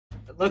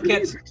look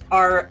at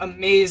our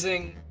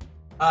amazing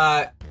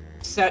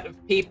set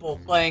of people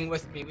playing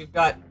with me. We've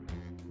got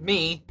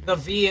me, the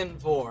V and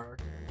Vor.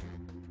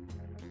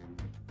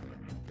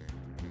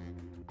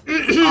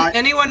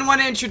 Anyone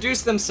want to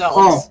introduce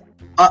themselves?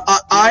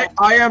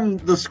 I am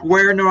the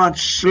square neuron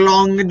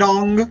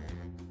Schlongdong.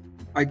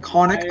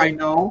 Iconic, I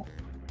know.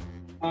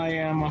 I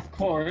am, of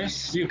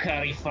course,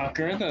 Yukari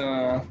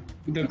Fucker,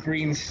 the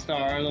green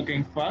star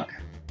looking fuck.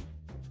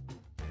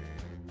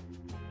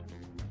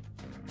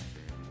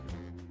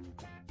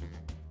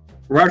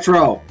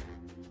 Retro.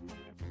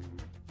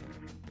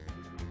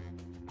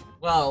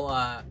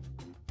 Well,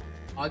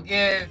 I'll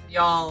give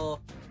y'all,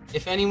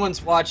 if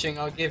anyone's watching,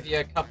 I'll give you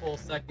a couple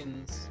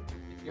seconds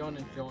if you want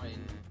to join.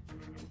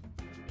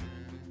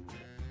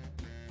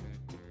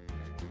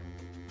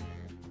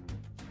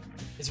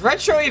 Is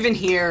Retro even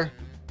here?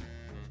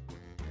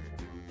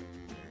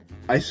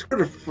 I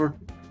sort of for.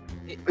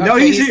 Okay, No,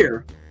 he's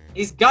here.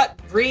 He's got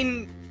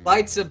green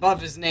lights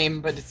above his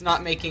name, but it's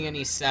not making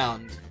any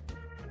sound.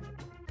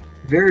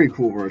 Very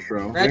cool,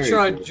 Retro.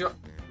 Retro, Very cool.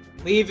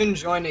 leave and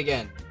join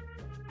again.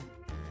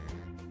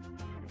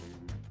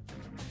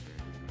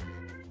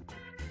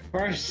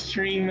 First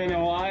stream in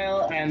a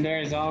while, and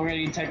there's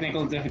already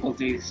technical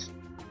difficulties.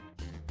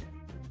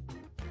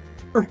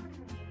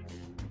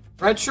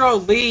 Retro,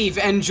 leave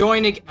and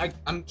join again.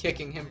 I'm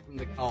kicking him from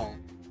the call.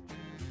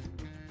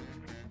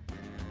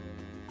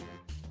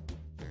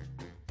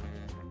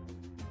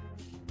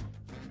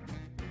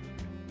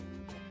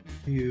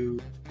 You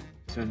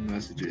send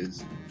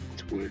messages.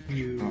 Twitch.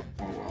 Oh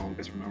well, I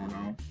guess remember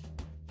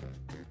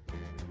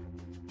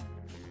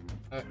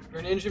now.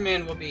 Greninja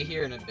Man will be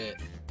here in a bit.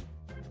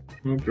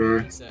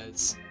 Okay. He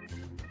says.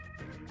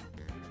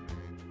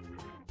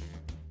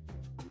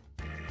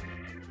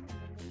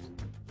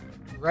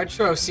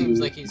 Retro seems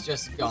like he's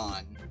just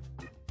gone.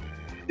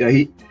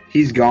 Yeah,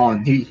 he's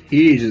gone. He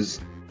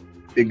just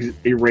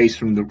erased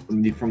from the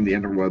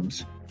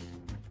interwebs.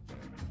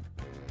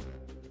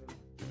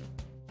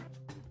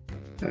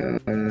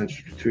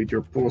 Tweet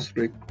your post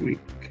right quick.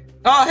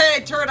 Oh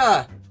hey,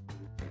 Turda!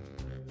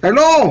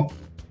 Hello.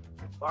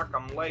 Fuck,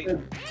 I'm late.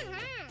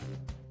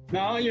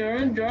 No, you're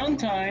on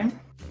time.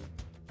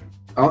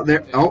 Oh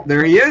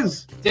there he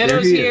is.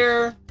 Ditto's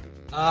here.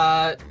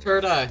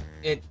 Turda,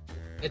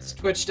 it's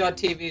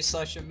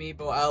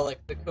twitch.tv/AmiiboAlec.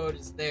 The code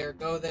is there.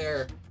 Go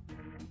there.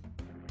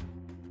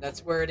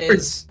 That's where it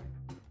is.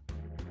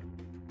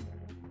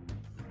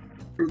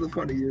 Where the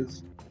funny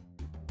is.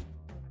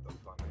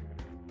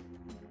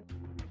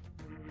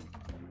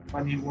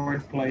 Funny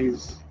word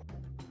plays.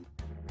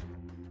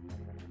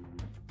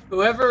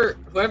 Whoever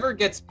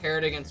gets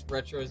paired against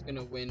Retro is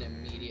gonna win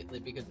immediately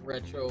because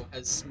Retro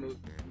has smooth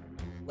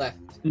left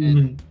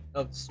and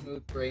of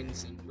smooth brain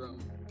syndrome.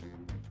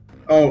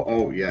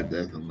 Oh yeah,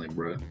 definitely,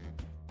 bro.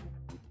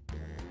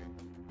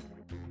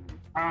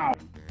 Ow. I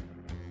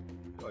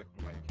feel like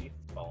my teeth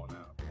falling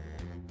out.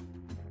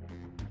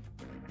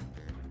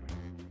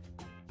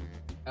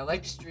 I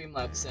like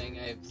Streamlabs saying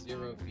I have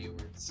 0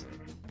 viewers.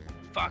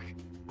 Fuck.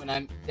 When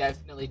I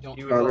definitely don't.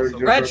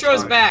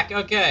 Retro's back.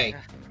 Okay.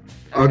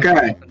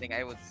 Okay. Something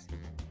I was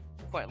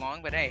quite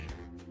long, but hey.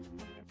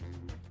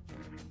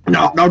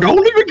 No, don't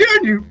leave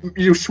again,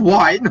 you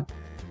swine.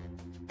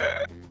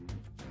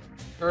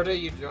 Turda,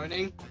 you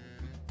joining?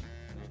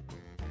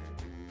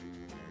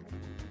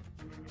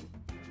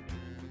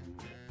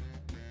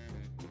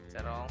 Is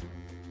that all?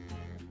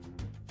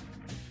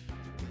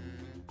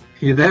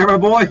 You there, my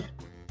boy?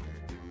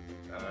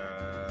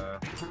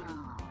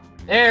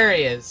 There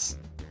he is.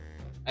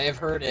 I have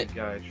heard it. Big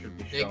guy should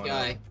be Big showing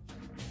guy. up.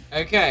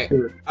 Okay.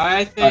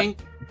 I think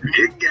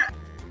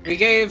we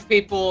gave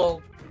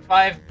people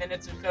 5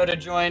 minutes or so to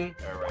join.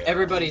 Alright.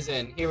 Everybody's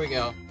in. Here we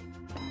go.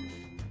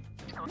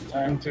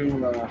 Time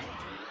to,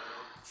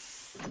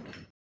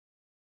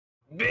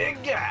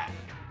 Big guy!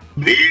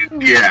 Big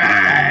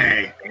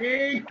guy!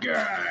 Big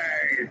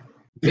guy!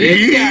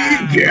 Big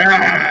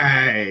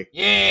guy!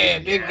 Yeah,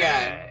 big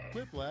guy.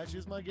 Quiplash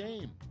is my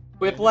game.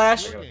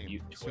 Quiplash?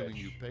 Assuming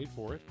you paid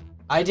for it.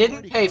 I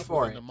didn't pay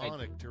for it. A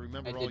mnemonic to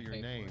remember I all did your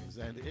pay for names,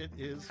 and it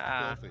is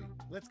Ah. filthy.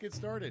 Let's get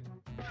started.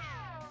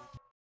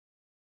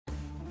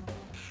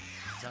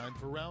 Time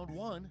for round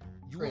 1.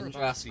 You are Cringe about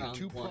to ass see round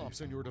 2 one.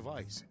 prompts on your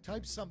device.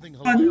 Type something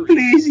One, hilarious.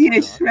 please,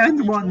 yes, Dot round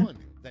each one.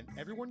 Then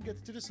everyone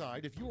gets to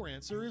decide if your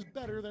answer is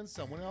better than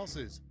someone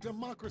else's.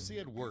 Democracy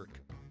at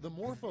work. The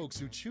more folks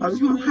who choose What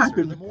your will answer,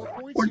 happen? the more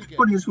points What you get.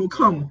 funnies will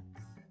come?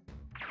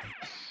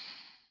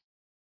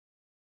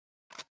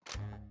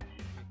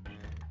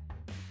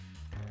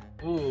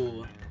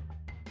 Ooh.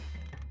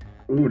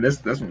 Ooh,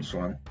 this one's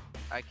fun.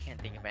 I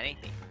can't think of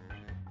anything.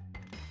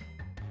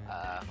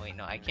 Wait,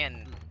 no, I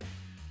can.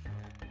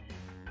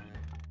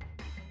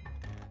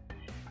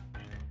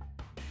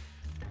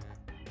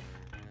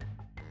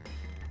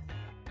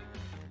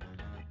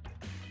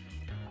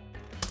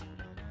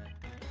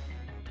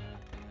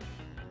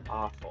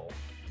 Awful.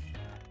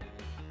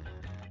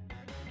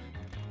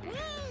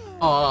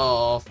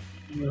 Oh.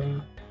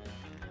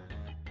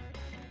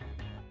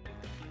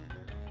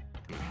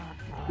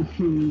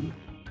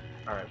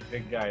 Alright,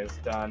 big guy is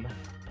done.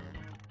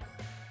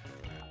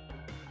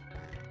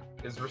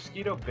 Is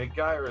Rosquito big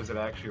guy or is it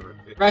actually...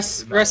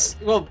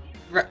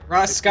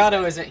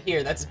 Roscato isn't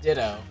here, that's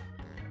Ditto.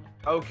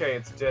 Okay,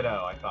 it's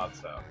Ditto, I thought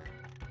so.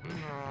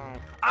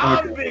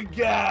 I'm big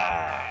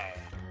guy!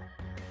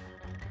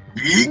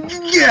 Big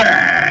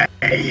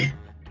guy!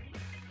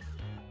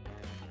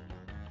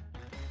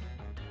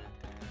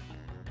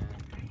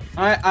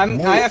 I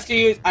have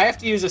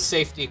to use a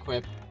safety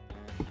quip.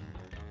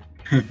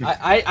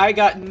 I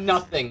got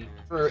nothing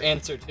for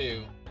answer 2.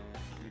 You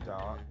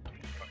don't.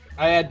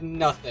 I had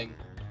nothing.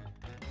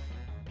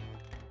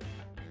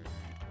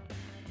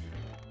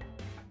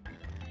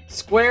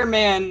 Square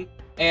Man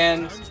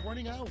and Time's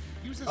running out.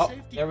 Use a Oh,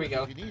 safety there we quip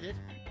go. if you need it.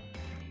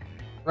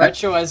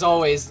 Retro, as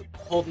always,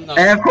 holding up.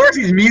 And of course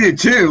he's muted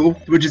too,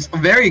 which is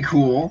very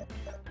cool.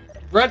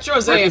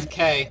 Retro's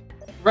AFK.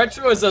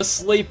 Retro is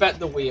asleep at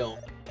the wheel.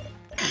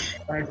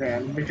 My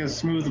bad, because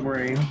smooth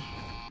brain.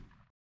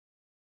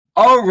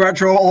 Oh,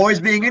 Retro, always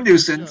being a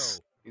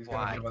nuisance. He's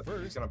Why? gonna give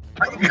us, he's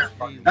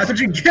gonna... That's what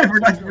you get for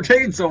not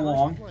rotating so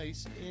long.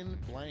 Place in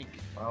blank.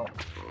 Well,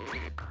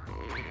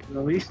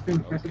 The least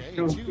impressive Okay,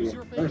 trophy. choose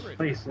your First favorite.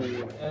 place.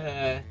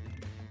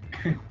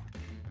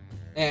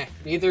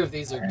 Neither of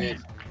these are good.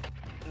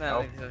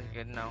 No, this is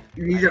good. No.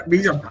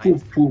 These are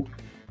poop.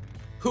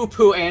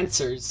 Poo-poo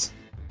answers.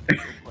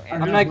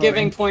 I'm not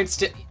giving points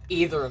to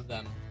either of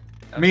them.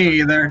 Me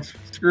either.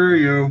 Screw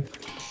you.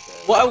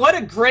 What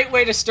a great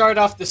way to start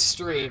off the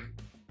stream.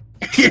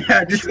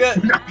 Yeah, just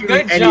Good, not doing good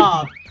anything.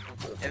 job.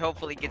 It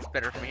hopefully gets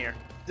better from here.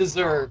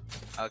 Deserved.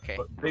 Okay.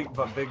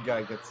 but big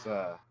guy gets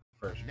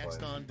first Next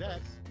place. on deck.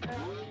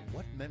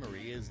 What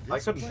memory is I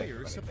this couldn't think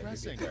player of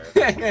anything, suppressing? to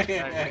be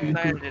fair.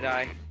 Neither did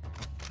I.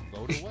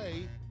 Vote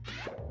away.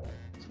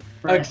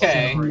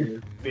 Okay.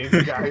 Big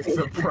guy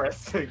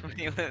suppressing.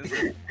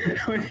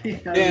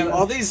 Damn,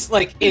 all these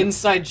like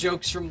inside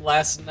jokes from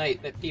last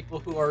night that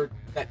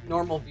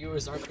normal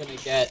viewers aren't gonna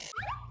get.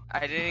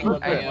 I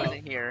Okay.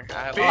 wasn't here.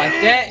 Aw,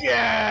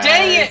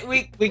 dang it!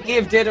 We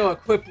gave Ditto a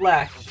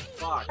quiplash.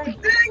 Fuck. Dang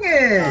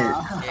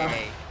it!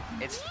 Yay.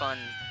 It's fun.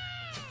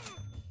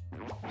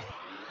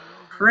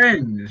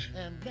 Cringe.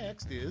 And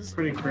next is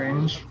Pretty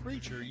cringe. a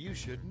creature you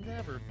should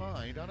never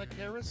find on a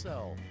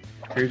carousel.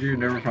 Creature you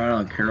never find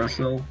on a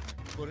carousel.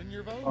 Put in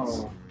your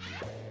votes. Oh.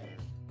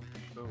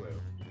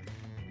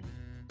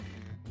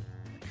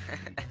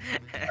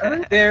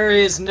 There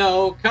is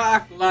no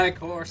cock like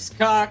horse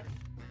cock.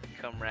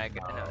 Come rag.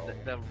 Oh.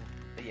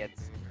 Yeah,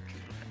 it's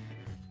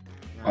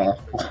Oh.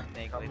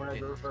 I'm ready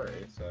to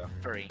furry, so.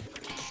 furry.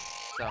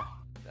 So,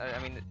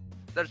 I mean,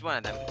 there's one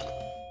of them.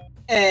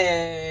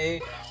 Hey.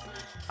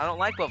 I don't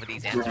like both of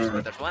these answers,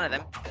 but there's one of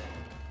them.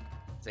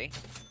 See?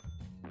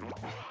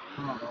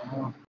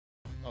 Oh.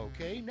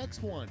 Okay,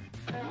 next one.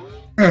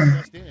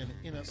 Just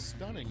in a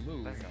stunning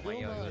move, That's not Bill why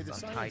you Nye always the on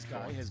Science tight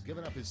Guy ones. has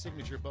given up his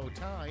signature bow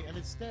tie and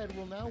instead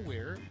will now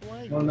wear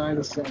blank. Well,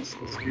 neither sense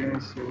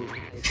experience.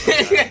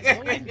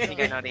 I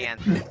think I know the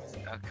answer.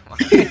 Oh, come on.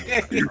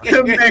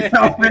 To make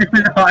up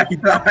even I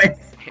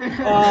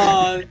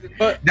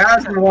But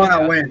That's the one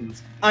that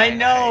wins. I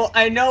know.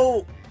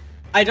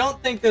 I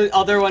don't think the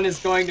other one is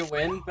going to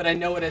win, but I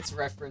know what it's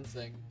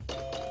referencing.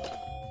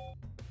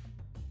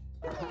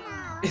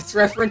 It's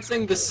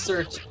referencing the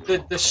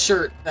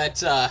shirt that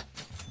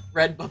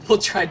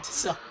Redbubble tried to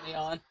sell me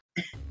on.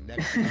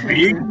 Next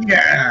Big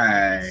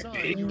guy. Son,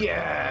 Big you're guy.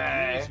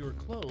 allowed to use your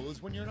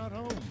clothes when you're not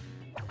home.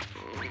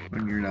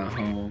 When you're not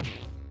home.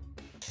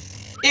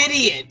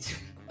 Idiot!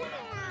 They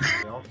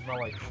don't smell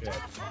like shit.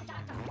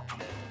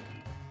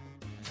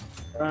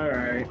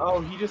 Alright.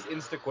 Oh, he just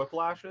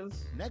insta-quiplashes?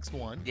 Next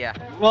one. Yeah.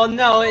 Well,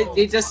 no,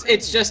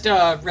 it's just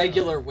a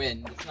regular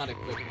win. It's not a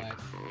quick match.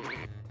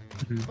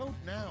 Vote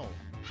now.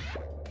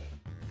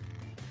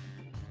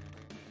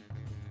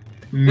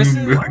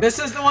 This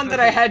is the one that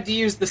I had to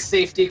use the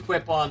safety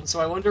quip on, so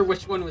I wonder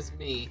which one was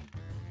me.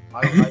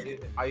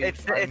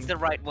 It's the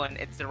right one.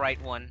 It's the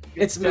right one.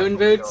 It's Moon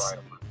definitely the Boots?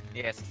 right one.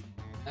 Yes.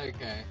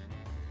 Okay.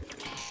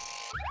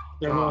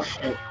 They're Oh, all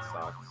shit.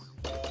 sucks.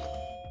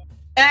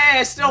 Hey,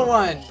 I still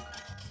won!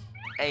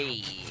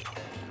 Hey.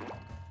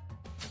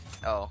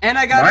 Oh. And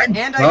I got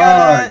Mine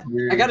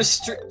I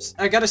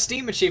got a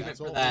Steam achievement That's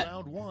for all that.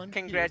 round one. Here's the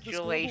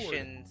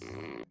Congratulations.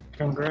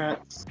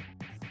 Congrats.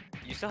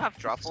 You still have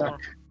Drawful? Suck.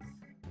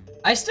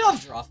 I still have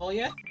Drawful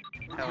yet.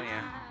 Hell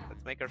yeah.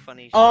 Let's make our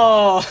funny.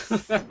 Oh,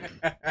 double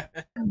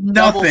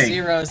Nothing.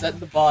 zeros at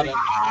the bottom.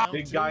 Round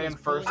Big two guy is in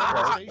first full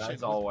place, conversation as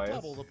with always.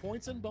 Double the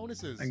points and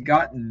bonuses. I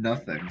got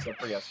nothing.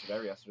 Except for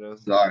yesterday. Yesterday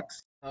was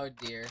Sucks. Oh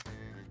dear.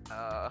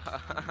 I'm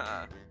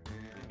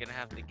gonna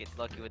have to get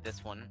lucky with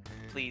this one.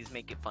 Please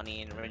make it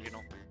funny and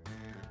original.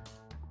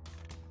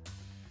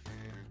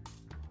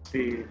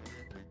 See.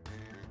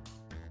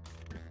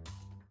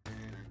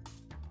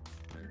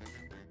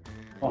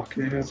 Fuck,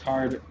 it is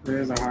hard. It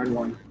is a hard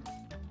one.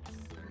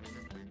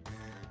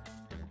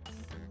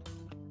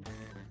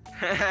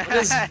 What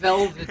is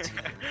velvet?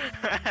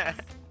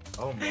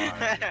 Oh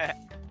my.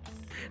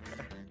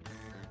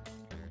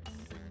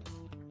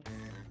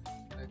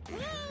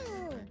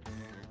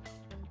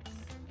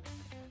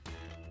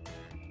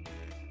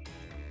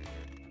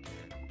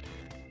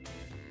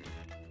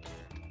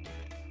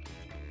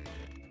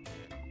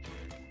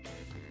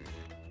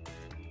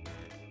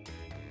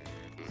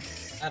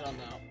 I don't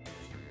know.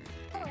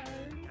 I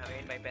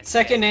made my best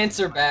Second guess.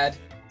 answer bad.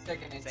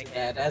 Second answer Second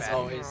bad, answer as bad.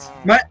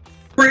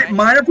 always.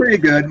 Mine are pretty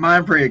good.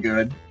 Mine are pretty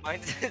good.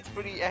 Mine's it's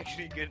pretty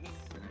actually good.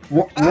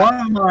 One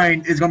of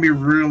mine is gonna be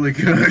really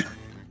good.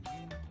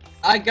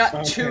 I got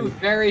Okay. 2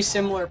 very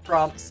similar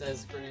prompts,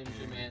 says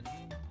Greninja Man.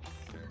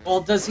 Well,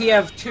 does he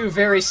have 2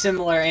 very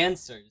similar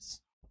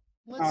answers?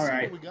 Let's All see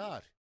right. what we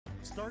got.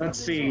 Start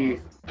Let's things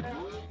see.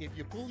 off. If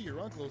you pull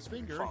your uncle's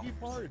finger, he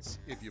farts.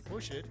 If you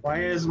push it, Why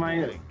is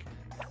my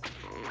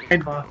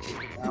fuck?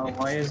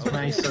 Why is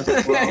my so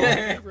slow?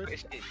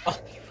 favorite.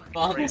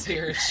 Bombs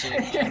here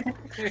shit.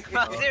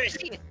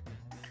 Seriously.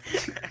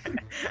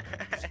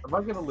 Am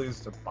I gonna lose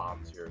to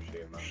Bombs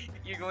Hiroshima?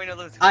 You're going to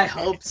lose. I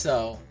hope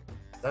so.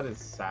 That is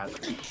sad.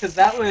 Because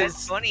that That's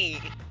was...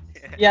 funny.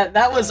 Yeah,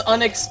 that was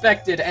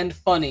unexpected and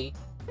funny.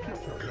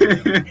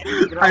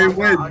 I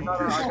win. I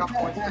got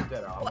points for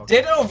Ditto. I'm okay.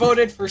 Ditto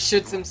voted for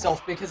shits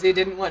himself because he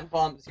didn't want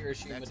Bombs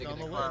Hiroshima Next to get on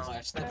a the list.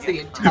 Quiplash. That's the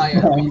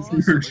entire Bombs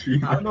reason.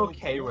 Hiroshima. I'm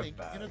okay with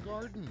that. In a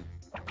garden.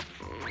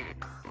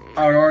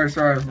 Oh, alright,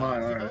 sorry, it's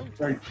mine.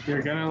 Alright.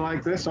 You're gonna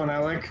like this one,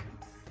 Alec.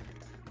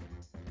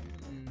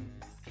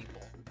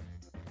 People.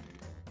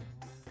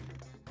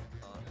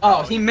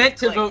 Oh, he meant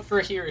to Like- vote for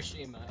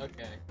Hiroshima.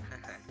 Okay.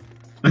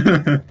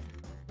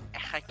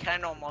 I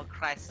kind of more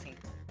Christing.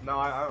 No,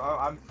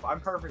 I'm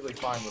perfectly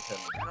fine with him.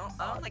 I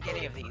don't like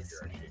any of these.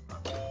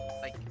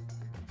 Like,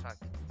 fuck.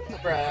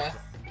 Bruh.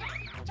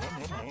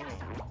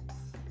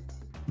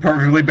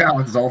 Perfectly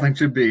balanced, as all things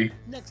should be.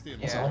 Next in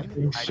Yeah. line,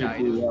 It I should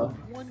died. be,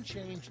 one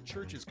change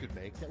churches could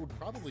make that would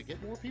probably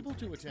get more people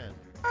to attend.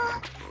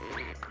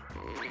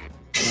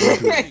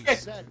 Ready,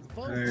 set,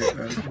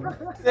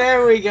 vote.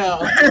 There we go.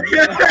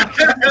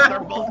 They're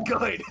both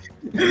good.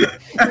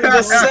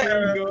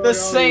 The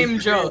same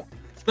joke.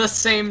 The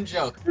same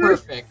joke.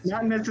 Perfect.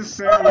 Not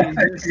necessarily.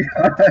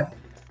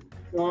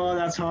 Oh,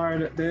 that's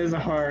hard. That is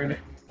hard.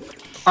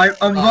 I'm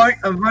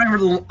waiting for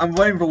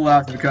the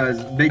laugh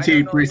because Big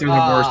T pretty the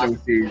worst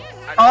OC.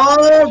 I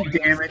Oh,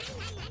 damn it.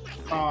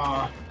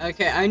 Aw.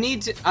 Okay,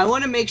 I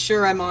want to make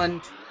sure I'm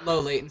on low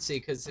latency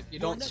because if you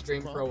Your don't next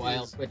stream for a prompt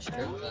while, is, Twitch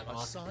turns that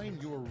off. Assign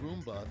your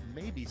Roomba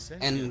maybe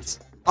sentient. And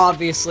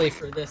obviously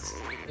for this,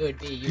 it would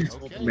be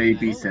useful. to do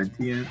Maybe that.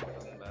 sentient.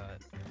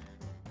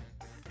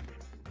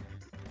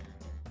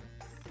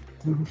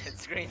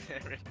 It's green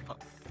and red.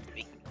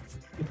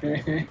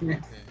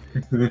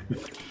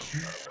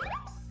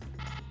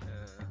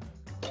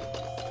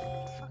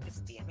 Fuck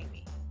is DMing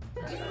me?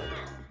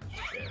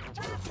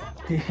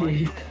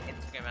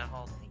 Instagram at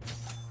all things.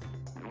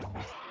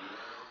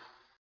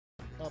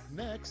 Up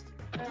next,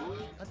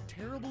 a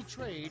terrible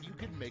trade you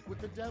could make with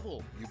the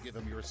devil. You give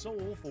him your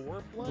soul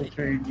for blank.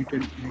 Okay, you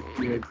could.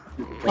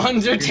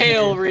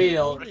 Undertale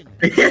reel.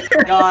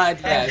 God,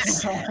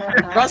 yes.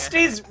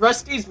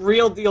 Rusty's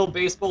Real Deal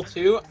Baseball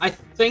 2. I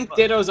think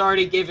Ditto's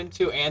already given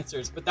 2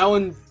 answers, but that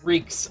one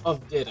reeks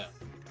of Ditto.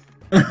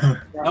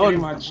 That one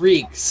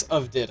reeks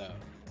of Ditto.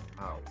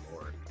 Oh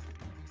lord.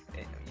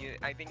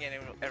 I think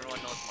everyone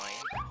knows mine.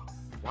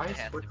 Why is It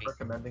has to Twitch be.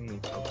 recommending me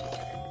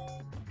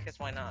Pokemon? Because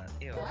why not?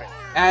 Ew.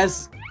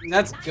 That's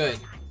good.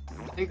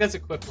 I think that's a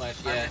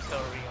Quiplash, yeah.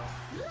 Undertale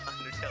real.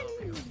 Undertale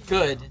real.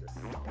 Good.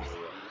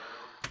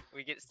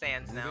 We get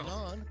stands now. Moving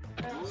on,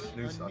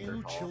 Snooze a new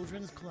Undercall.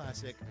 children's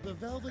classic, The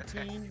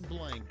Velveteen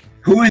Blank.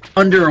 Who is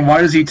under and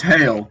why does he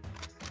tail?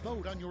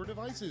 Vote on your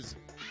devices.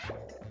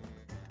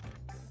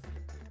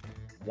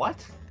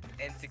 What?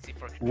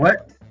 N64.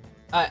 What?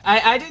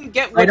 I didn't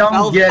get I what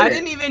don't get I it.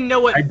 didn't even know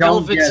what I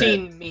don't get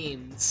Velveteen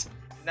means.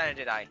 Neither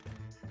did I.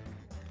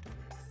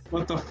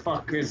 What the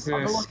fuck is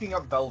I'm this? looking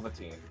up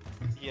Velveteen.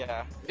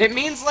 Yeah. It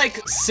means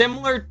like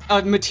similar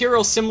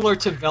material similar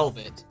to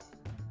velvet.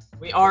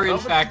 We are in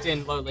fact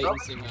in low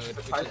latency mode, The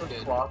which type is of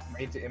good. cloth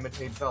made to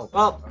imitate velvet.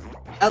 Well,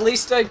 At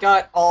least I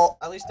got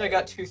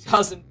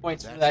 2,000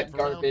 points for That's that it for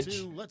round garbage.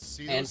 2. Let's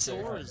see those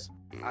answer. scores.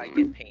 I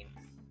get pain.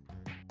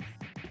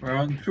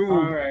 Round 2.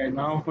 Alright,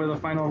 now for the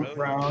final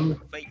round.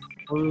 Fight.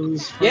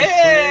 Who's first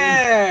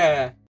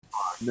Yeah!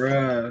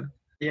 Bruh. place?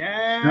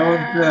 Yeah!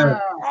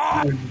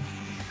 That was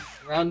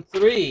Round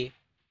 3.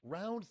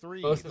 Round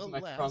 3, Both the of my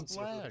last prompts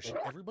are flash. good.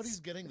 Everybody's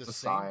getting the It's a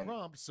same sign.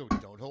 prompt, so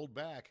don't hold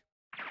back.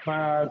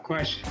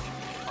 Question.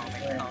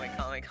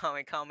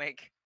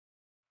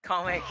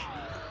 Comic.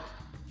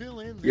 Fill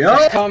in the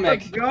Yo,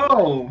 Comic. let's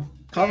go.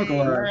 Comic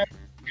alert.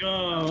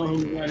 Go!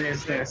 What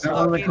is this? That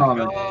was a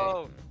comic.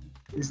 Go.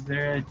 Is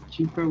there a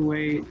cheaper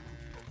way?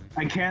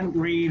 I can't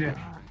read.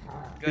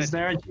 Good. Is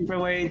there a cheaper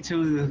way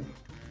to?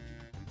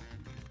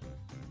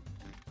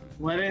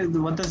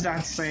 What does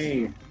that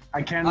say?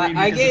 I can't read.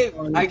 I because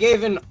it's I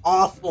gave an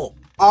awful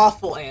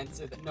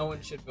answer that no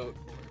one should vote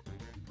for.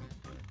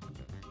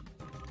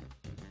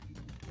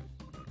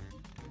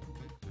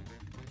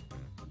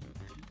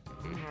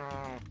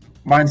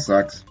 Mine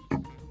sucks.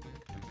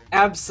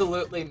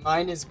 Absolutely,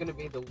 mine is gonna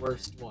be the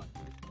worst one.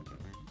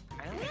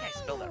 I don't think I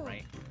spelled that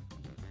right.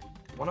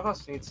 One of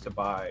us needs to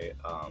buy,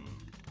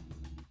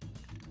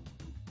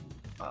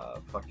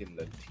 fucking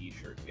the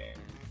t-shirt game.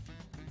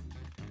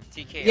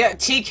 TKO. Yeah,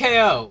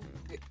 TKO.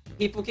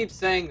 people keep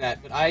saying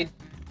that, but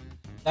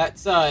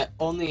that's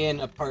only in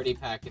a party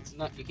pack. It's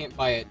not. You can't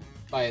buy it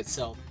by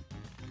itself.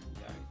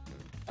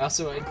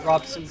 Also, it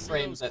dropped some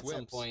frames at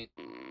some point.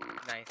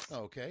 Nice.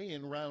 Okay,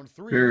 in round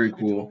 3, Very you get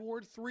cool. to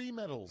award 3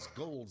 medals: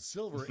 gold,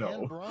 silver,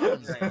 and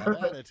bronze. Have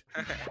at it.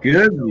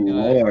 Good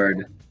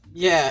lord.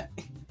 Yeah.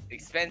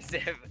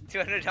 Expensive.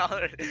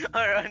 $200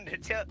 or under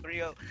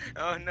real.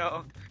 Oh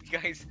no.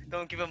 Guys,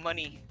 don't give him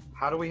money.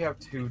 How do we have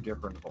 2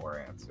 different vor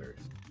answers?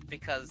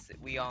 Because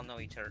we all know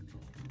each other.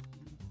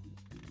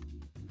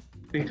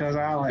 Because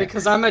Alex.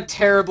 Because I'm a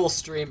terrible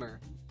streamer.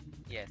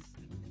 Yes.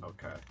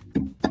 Okay.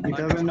 He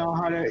doesn't know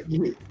how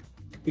to.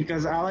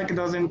 Because Alec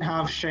doesn't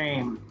have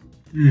shame.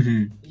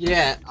 Mm-hmm.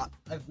 Yeah,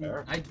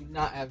 I do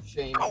not have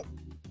shame. Ow.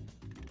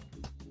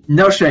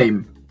 No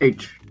shame.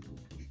 H.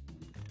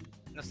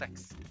 No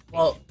sex.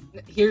 Well,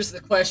 here's the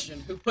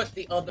question: who put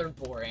the other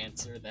vor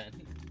answer then?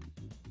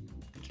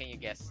 Can you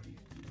guess?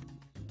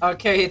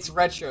 Okay, it's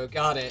retro.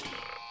 Got it.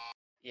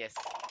 Yes.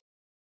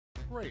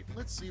 Great,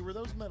 let's see where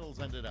those medals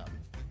ended up.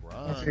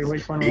 Let's see Bronze.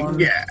 which one won.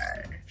 Yeah.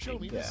 Show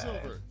me the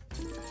silver.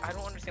 I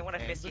don't understand what I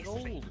And missed the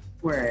yesterday. gold.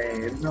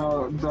 Wait,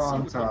 no, Let's see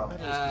don't what tell.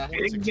 medals Uh, the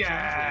points Big exchange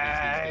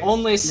guy. rate is.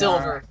 Only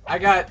silver. I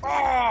got.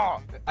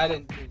 Oh! I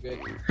didn't do good.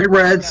 Hey,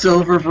 red,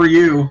 silver for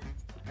you.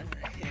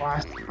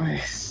 Last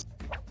place.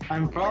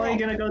 I'm probably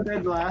gonna go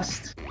dead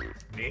last.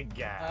 Big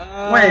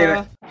guy.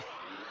 Wait.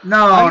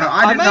 No, I no,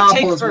 I did might not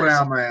take pull this one first.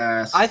 out of my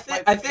ass. I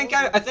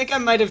think I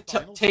might have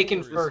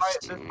taken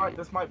first.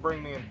 This might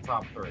bring me into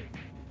top 3.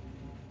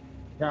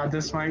 Yeah,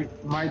 this might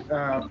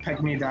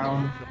peg me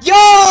down. Yo,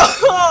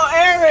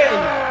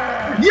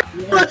 Aaron!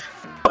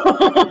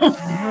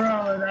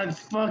 Bro, that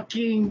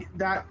fucking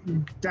that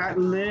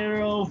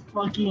literal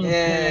fucking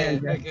Yeah.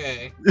 peg.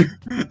 Okay.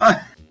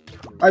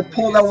 I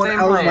pulled that one Same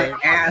out of player. my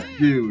ass,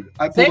 dude.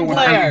 I pulled Same that one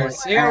out of my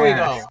players. Here we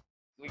ass. go.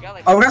 We got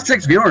like. Oh, we got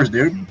 6 viewers,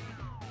 dude.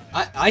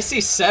 I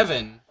see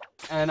 7,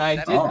 and I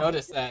did Oh.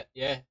 notice that.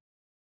 Yeah.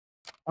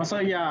 Also,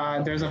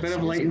 yeah, there's a bit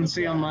of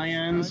latency on my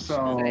end,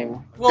 so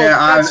Well, Yeah,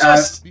 that's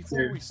just Before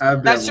we I've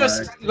start, that's been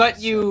just lag. what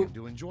you.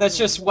 to enjoy That's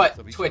the just warmth what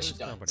of each Twitch other's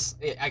does.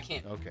 company. I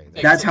can't. Okay,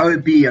 fix That's it. how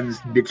it be on this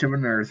bitch of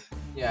an earth.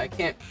 Yeah, I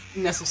can't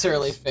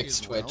necessarily This fix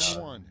is round Twitch.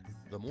 1.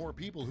 The more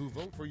people who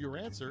vote for your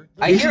answer,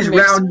 the I This hear is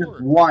mixed- round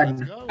Let's 1.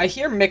 go. I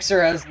hear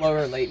Mixer has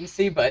lower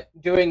latency, but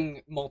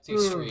doing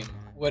multi-stream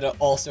would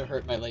also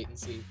hurt my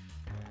latency.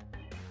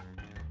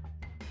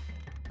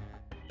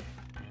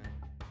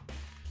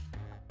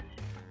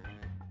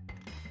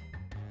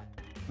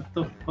 what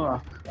the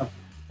fuck?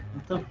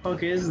 What the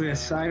fuck is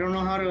this? I don't know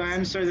how to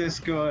answer this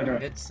good.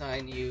 Hit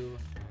sign you.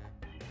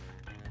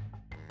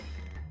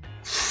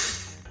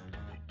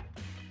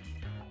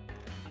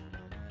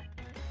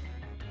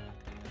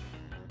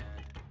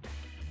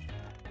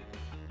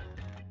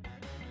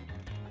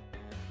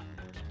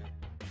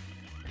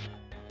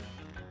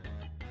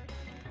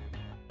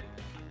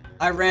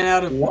 I ran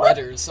out of What?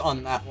 letters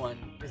on that one.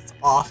 It's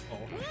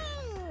awful.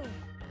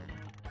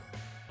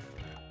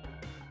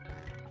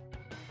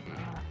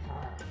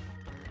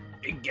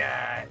 Big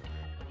guy.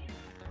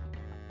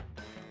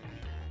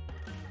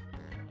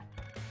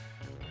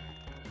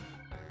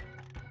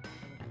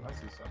 I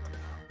see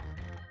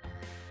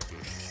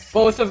something.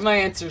 Both of my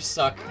answers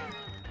suck.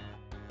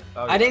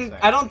 Oh, I yeah, didn't. same.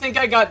 I don't think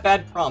I got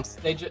bad prompts.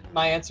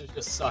 My answers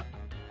just suck.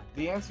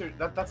 The answer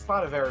that's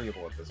not a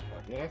variable at this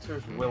point. The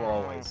answers will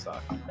always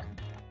suck.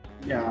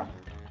 Yeah.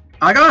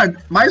 I got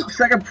my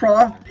second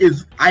prompt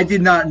is I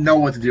did not know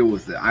what to do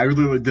with it. I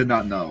literally did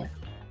not know.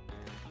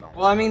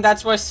 Well, I mean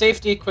that's why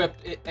safety equip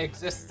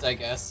exists, I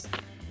guess.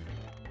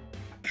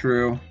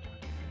 True.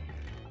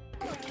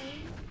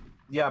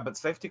 Yeah, but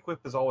safety quip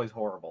is always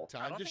horrible. I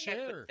Time don't to think I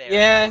share. put there.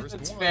 Yeah, First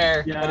it's one.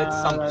 fair, but Yeah, it's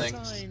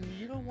something. Sign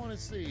you don't want to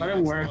see. But it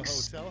It's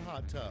works. The hotel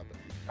hot tub.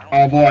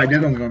 Oh boy,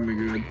 this one's gonna be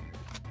good.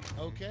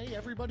 Okay,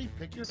 everybody,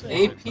 pick your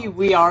favorite.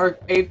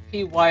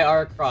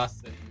 APYR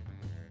crossing.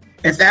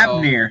 It's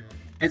Apnir.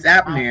 It's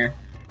Apnir.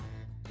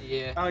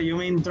 Yeah, Oh, you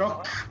mean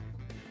Druk?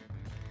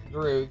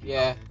 Drew.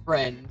 Yeah,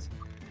 friend.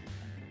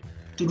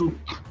 Druk.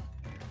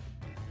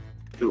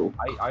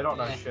 I don't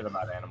know Yeah. shit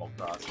about Animal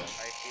Crossing. I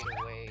see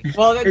the way.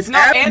 Well, it's It's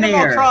not Animal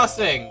Apnir.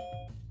 Crossing.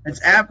 It's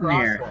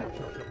Apnir.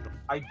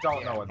 I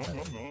don't know what that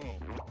is.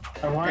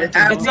 I wanted It's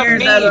to It's a Apnir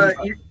that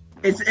meme.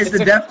 it's It's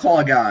the a-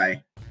 Deathclaw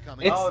guy.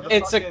 It's Oh, the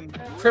it's a fucking-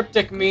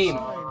 cryptic meme.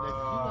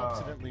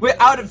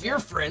 Out of your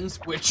friends,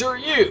 which are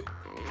you?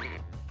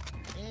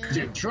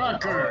 The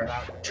trucker,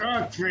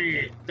 truck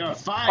free, the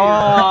fire.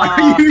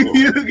 Aw.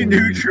 you can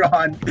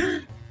Neutron.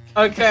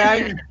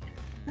 Okay,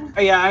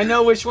 I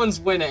know which one's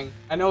winning.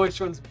 I know which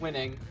one's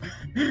winning.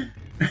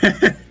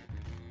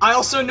 I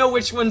also know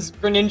which one's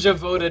Greninja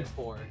voted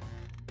for.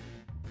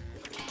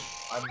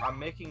 I'm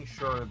making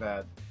sure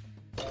that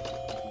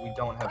we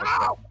don't have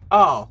a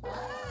Oh,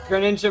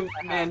 Greninja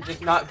Man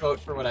did not vote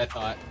for what I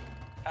thought.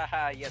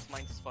 Haha, yes,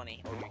 mine's is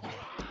funny. Oh, you can't.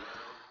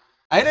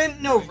 I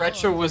didn't know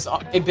Retro was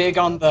big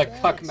on the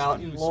Cuck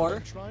Mountain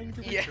lore.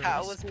 Yeah, I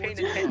was paying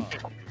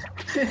attention.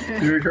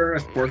 You return a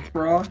sports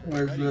bra?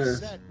 What is this?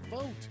 Set,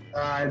 vote.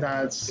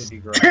 That's. Kitty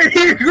girl.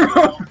 Kitty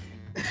girl.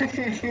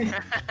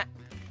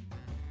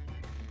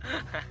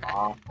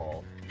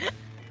 Awful.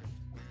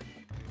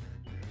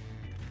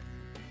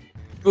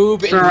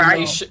 Boob Sir,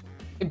 inflation.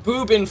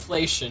 Boob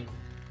inflation.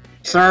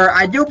 Sir,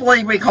 I do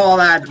believe we call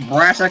that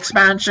breast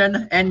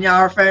expansion in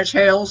our Fetish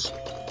Tales.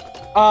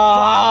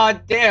 Ah,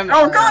 damn it.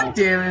 Oh, god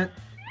damn it!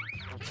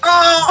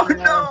 Oh,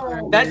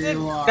 no!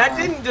 That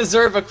didn't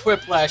deserve a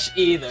quiplash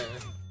either.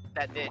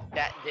 That did.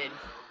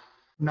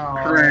 No.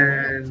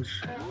 Cringe.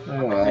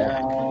 Oh,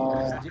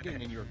 well. Yeah.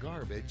 Digging in your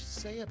garbage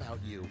say about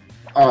you.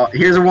 Oh,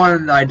 here's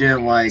one I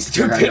didn't like.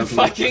 Stupid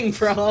fucking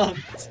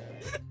prompt.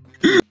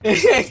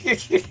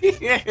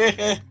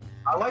 I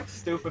like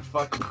stupid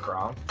fucking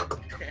prompt.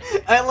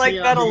 I like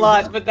that a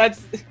lot, but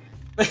that's.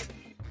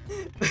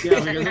 Yeah,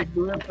 because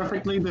it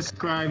perfectly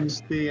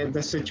describes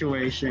the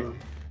situation.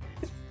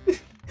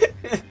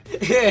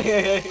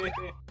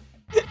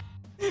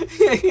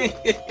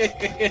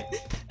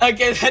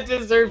 Okay, that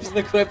deserves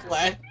the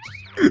quiplash.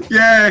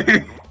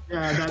 Yay!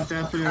 Yeah, that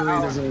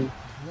definitely deserves.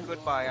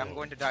 Goodbye. I'm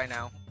going to die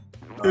now.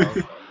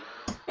 Oh.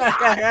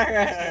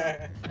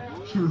 Why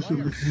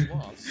are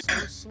sloths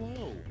so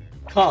slow?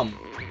 Come.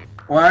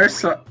 Why are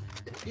so...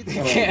 You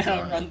can't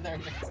outrun their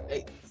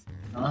mistakes.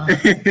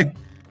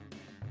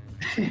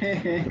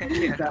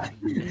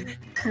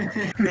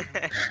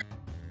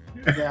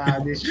 Yeah,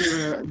 this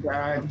should.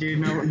 You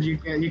know, you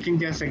can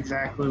guess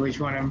exactly which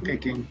one I'm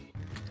picking.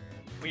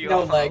 We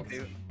No all legs.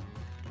 do.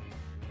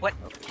 What?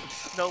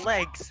 No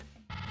legs.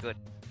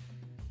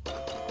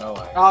 No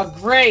way. Oh,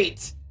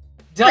 great!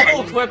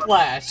 Double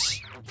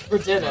quiplash for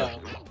Ditto.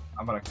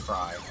 I'm gonna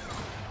cry.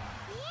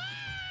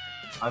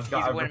 I've He's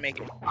got. going to make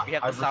it. We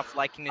have to I've- stop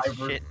liking this I've-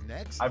 shit.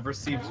 Next, I've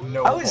received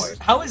no How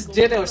points. is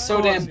Ditto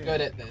so damn good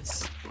at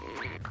this?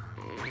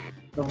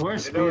 The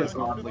worst Ditto is is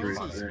oddly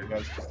funny. You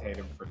guys just hate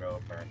him for no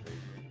apparent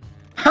reason.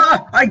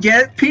 Ha! I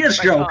get it! Penis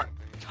Like joke!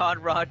 Todd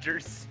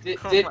Rogers. Did,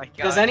 Oh did- my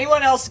god. does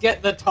anyone else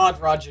get the Todd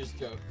Rogers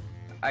joke?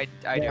 I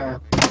Yeah.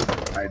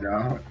 do. I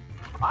know.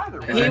 Either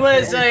way.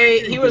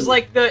 He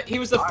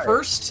was the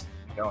first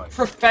Going.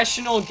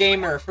 professional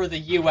gamer for the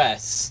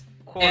US.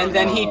 And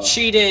then he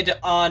cheated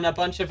on a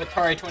bunch of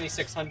Atari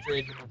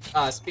 2600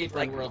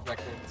 speedrun world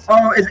records.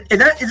 Oh, is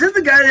this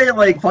the guy that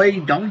like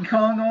played Donkey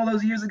Kong all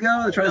those years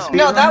ago? That tried to No. speed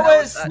No, run? that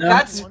was No.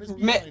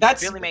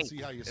 that's Billy May.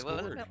 See how you It wasn't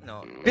scored. that?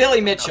 No.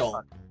 Billy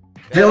Mitchell.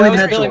 Billy That was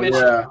Mitchell, Billy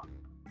Mitchell.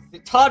 yeah.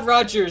 Todd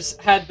Rogers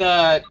had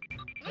the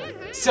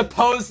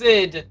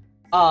supposed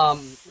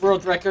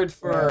world record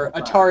for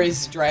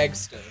Atari's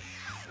Dragster,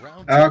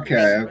 Round Okay,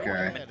 two.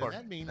 okay. And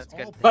that means That's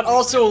good. all but players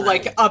also are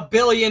like a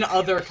billion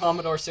other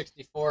Commodore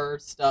 64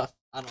 stuff.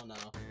 I don't know.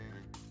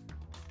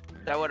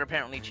 That would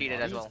apparently cheated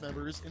as audience well.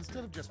 members,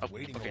 instead of just Oh,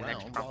 waiting okay,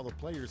 next around prompt. while the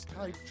players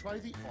type, try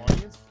the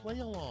audience play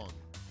along.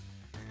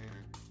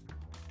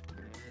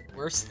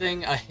 Worst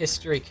thing a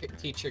history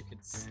teacher could.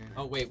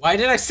 Oh wait, why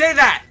did I say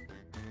that?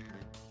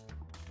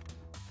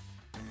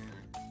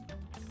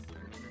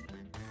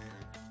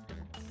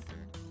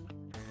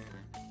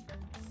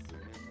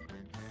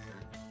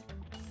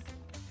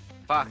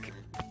 Fuck.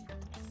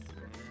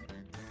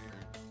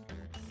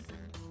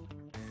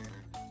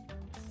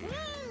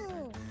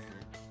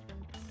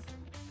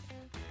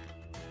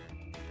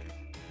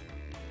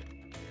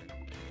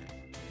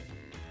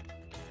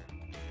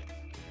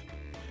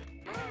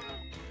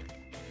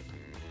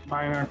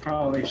 Mine are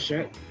probably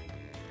shit.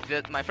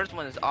 My first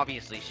one is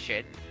obviously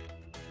shit.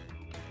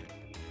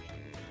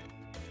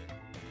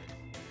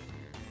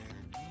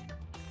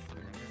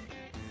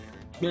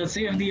 Let's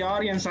see if the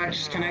audience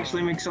can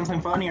actually make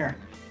something funnier.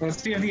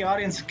 Let's see if the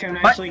audience can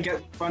actually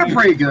get funny. Mine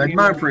pretty good.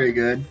 Mine pretty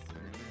good.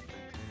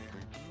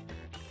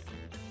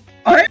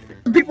 Oh, hey,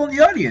 some people in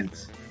the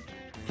audience.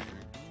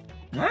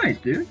 Nice,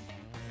 dude.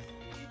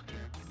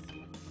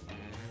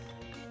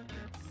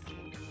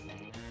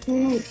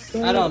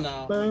 I don't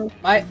know.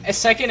 My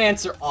second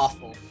answer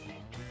awful.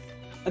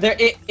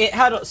 It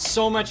had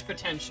so much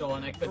potential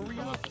and I couldn't Hurry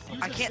come up, up with use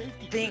something. I a can't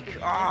safety think, quip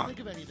if you ah. can't think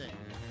of anything.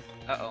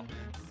 Uh-oh.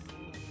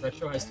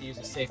 Retro has to use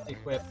a safety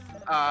quip.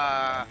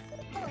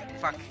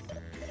 Fuck.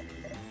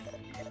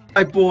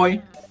 Hi,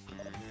 boy.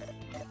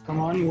 Come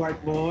on, you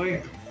white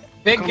boy.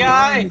 Big Come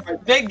guy! on.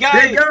 Big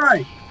guy! Big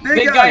guy.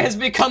 Big guy has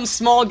become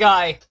small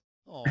guy.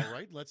 All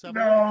right, let's have a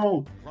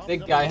No, look. Big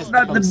Prompt guy number has one.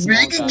 not the become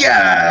small big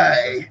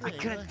guy. guy. I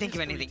couldn't think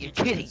of anything, you're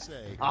History kidding.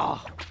 say.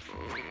 Oh.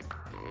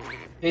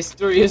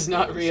 History is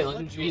not real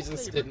and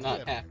Jesus did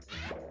not happen.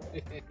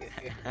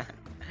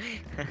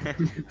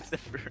 The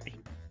furry.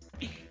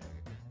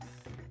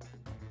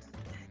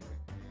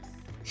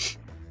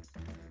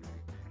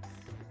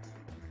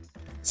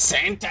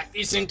 Santa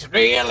isn't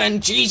real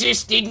and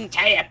Jesus didn't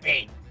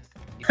happen.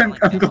 I'm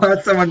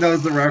glad someone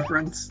knows the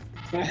reference.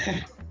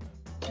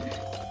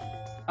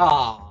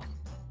 Aw.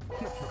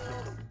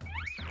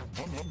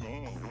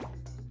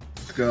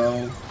 Let's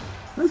go.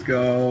 Let's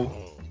go.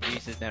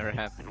 Jesus never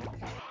happened.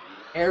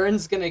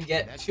 Aaron's gonna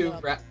get Next two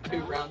up,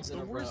 rounds in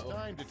The a worst row.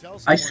 time to tell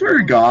I someone swear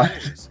to what God.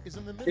 it is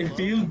in the middle If of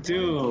you the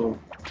do,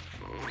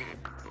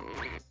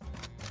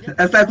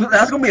 That's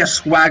gonna be a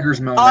swaggers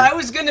moment. Oh, I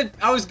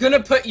was gonna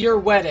put your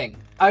wedding.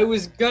 I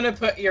was gonna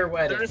put your They're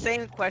wedding. the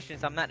same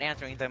questions, I'm not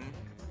answering them.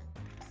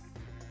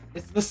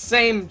 It's the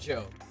same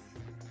joke.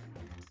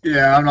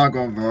 Yeah, I'm not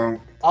gonna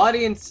vote.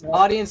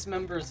 Audience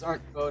members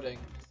aren't voting.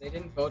 They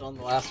didn't vote on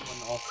the last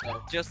one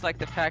also. Just like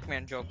the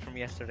Pac-Man joke from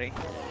yesterday.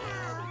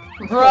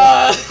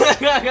 Bruh!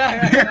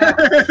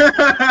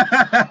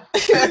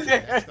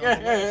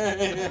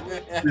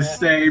 The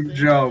same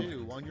joke.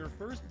 On your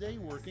first day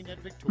working at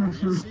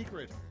Victoria's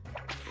Secret.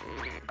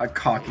 A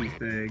cocky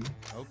thing.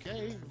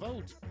 Okay,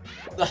 vote.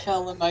 What the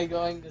hell am I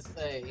going to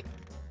say?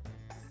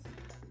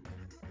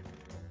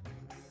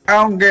 I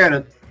don't get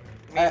it.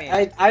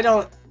 I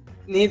don't.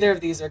 Neither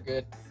of these are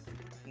good.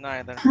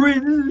 Neither.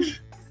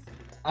 Cringe.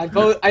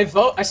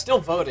 I still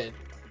voted,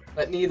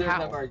 but neither of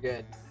them are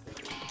good.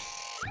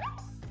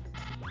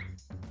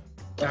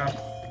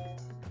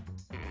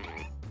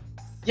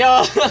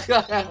 Yo!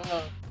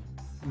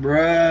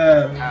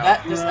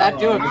 Bruh. Does that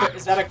do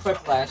is that a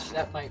Quiplash?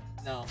 That might,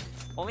 no.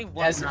 Only It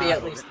one. has to be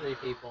at least 3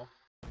 people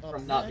Up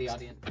from not the next,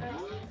 audience.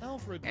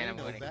 Alfred And may I'm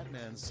know winning.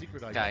 Batman's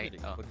secret Guy, identity,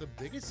 but the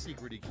biggest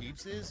secret he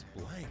keeps is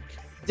blank.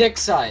 Dick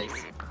size.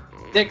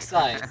 Dick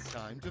size.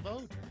 Time to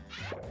vote.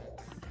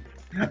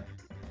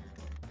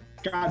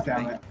 God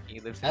damn it. He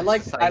lives in I a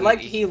like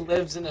society. he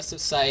lives in a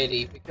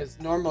society because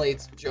normally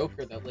it's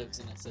Joker that lives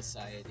in a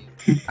society.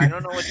 I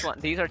don't know which one.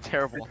 These are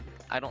terrible.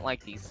 I don't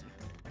like these.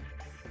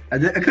 I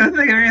couldn't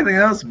think of anything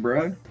else,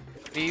 bro.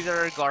 These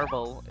are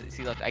garble.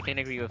 See, look, I can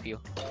agree with you.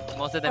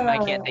 Most of them I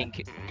can't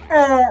think.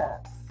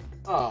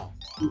 Oh.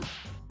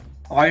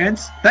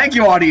 Audience? Thank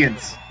you,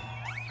 audience!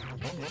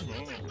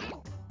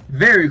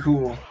 Very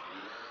cool.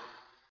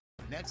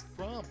 Next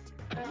prompt.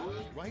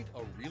 Write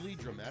a really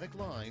dramatic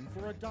line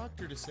for a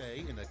doctor to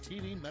say in a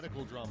TV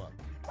medical drama.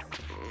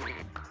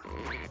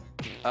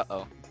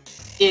 Uh-oh.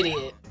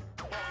 Idiot.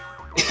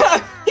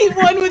 He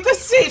won with the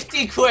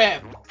safety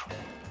quip!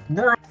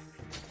 Bruh.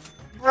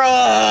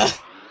 Bruh!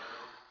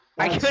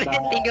 I That's couldn't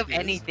sad. think of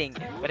anything.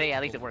 But hey,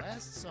 at least it The worked.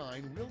 last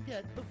sign we'll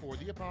get before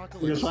the Because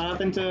apocalypse. what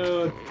happened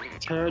to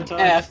Turtle?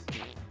 F.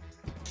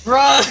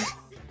 Bruh!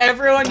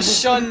 Everyone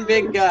shun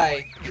Big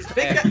Guy.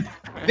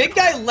 Big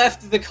Guy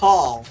left the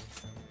call.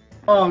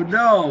 Oh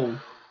no.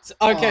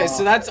 Okay,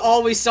 so that's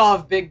all we saw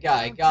of Big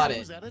Guy. Got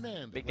it.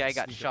 Big guy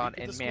got shot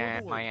in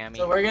Miami.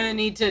 So we're gonna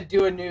need to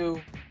do a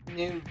new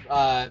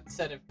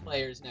set of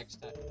players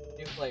next time.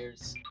 New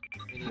players.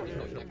 We need to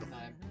do next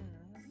time.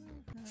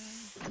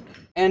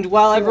 And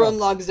while everyone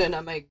logs in, I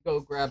might go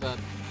grab a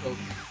Coke.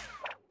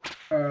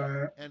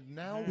 And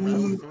now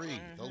round 3,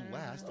 the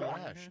last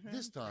lash.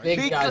 This time,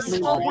 Big guy,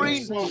 small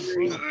brain.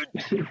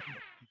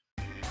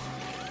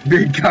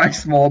 Big guy,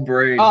 small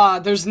brain. Ah,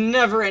 there's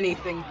never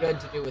anything good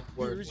to do with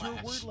word Here's your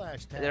lash. word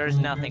lash tag. There's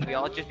nothing. We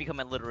all just become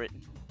illiterate.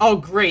 Oh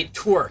great,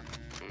 twerk.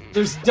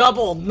 There's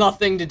double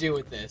nothing to do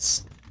with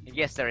this.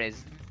 Yes, there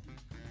is.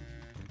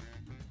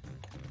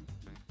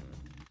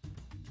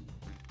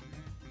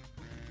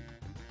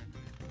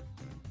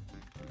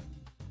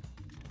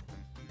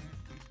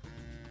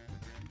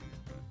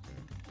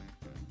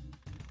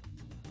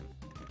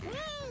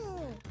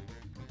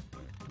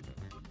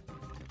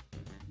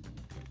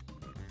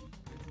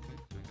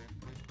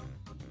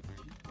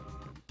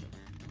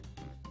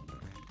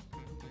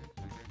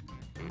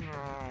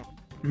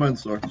 Mine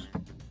sucks.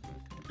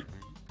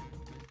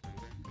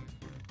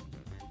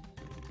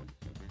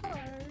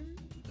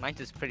 Mine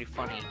is pretty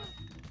funny.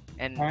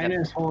 And Mine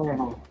is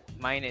horrible.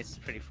 mine is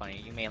pretty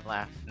funny. You may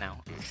laugh now.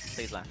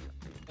 Please laugh.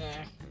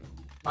 Eh.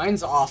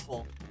 Mine's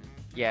awful.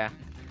 Yeah.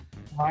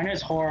 Mine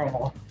is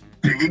horrible.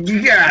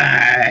 Big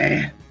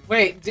guy.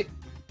 Wait, Big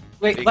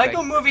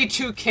Lego guy. Movie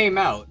 2 came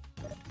out.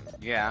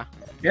 Yeah.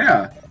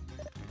 Yeah.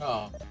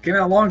 Oh. Came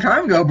out a long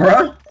time ago,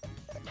 bro.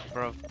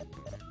 Bro.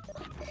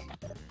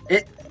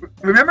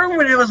 Remember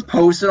when it was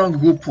posted on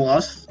Google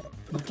Plus?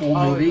 The full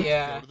Oh movie?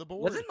 yeah. Go to the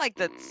board. Wasn't like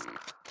the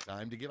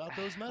Time to give out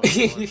those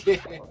medals.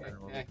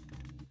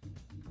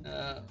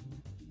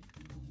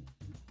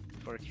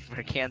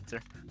 for cancer.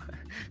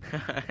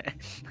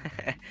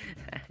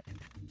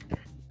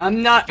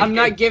 I'm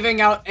not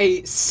giving out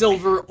a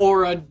silver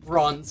or a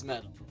bronze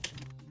medal.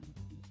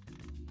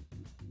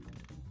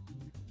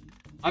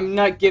 I'm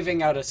not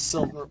giving out a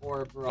silver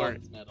or a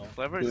bronze medal.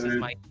 Whoever says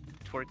my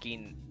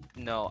twerking,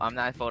 no, I'm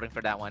not voting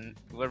for that one.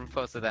 Whoever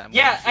posted that. I'm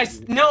Yeah, gonna I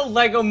shoot you. know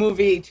Lego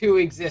Movie 2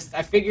 exists.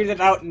 I figured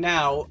it out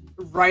now,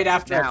 right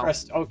after I Now.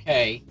 pressed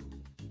OK.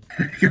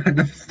 Got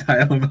the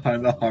style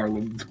behind the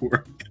Harlem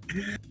twerk.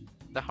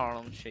 The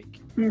Harlem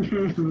Shake.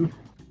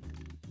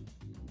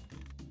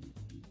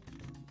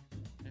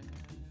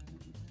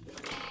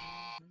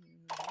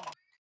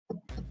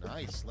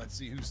 Nice. Let's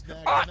see who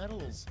snagged the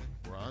medals.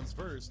 Bronze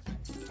first.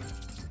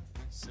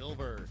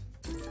 Silver.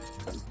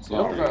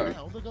 Silver.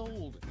 Now the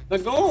gold. The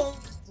gold.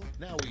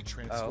 Now we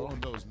transform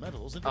those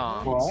medals into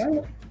Aw.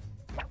 points.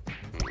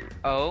 What?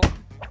 Oh,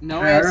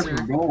 No Yeah, that's answer.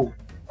 the goal.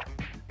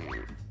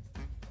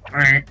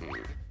 Alright.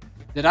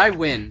 Did I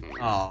win?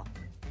 Oh.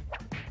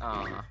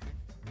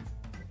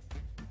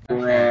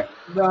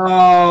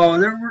 No,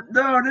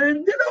 they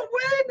didn't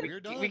win. We're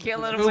done. we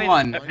can't let him Who win.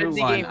 won? End Who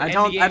the won? game, I end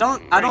don't. the I game.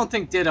 don't. I don't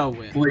think Ditto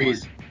win.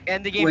 Please.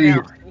 End the game Please.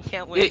 now. We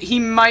can't win. He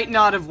might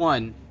not have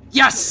won.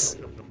 Yes.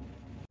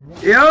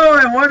 Yo,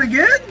 I won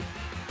again?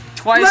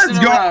 Twice Let's in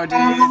a go! row,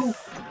 dude.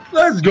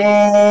 Let's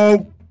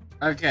go!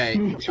 Okay,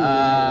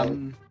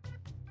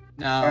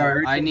 now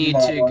Alright, I need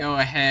come to on. go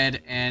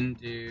ahead and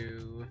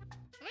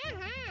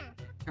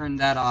turn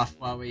that off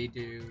while we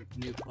do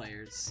new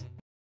players,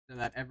 so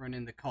that everyone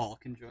in the call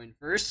can join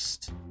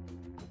first.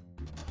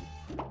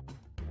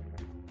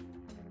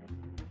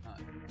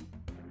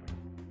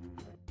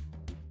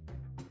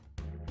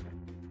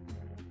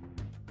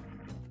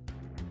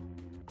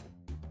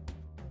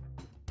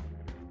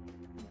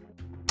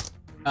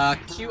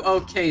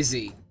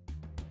 QOKZ.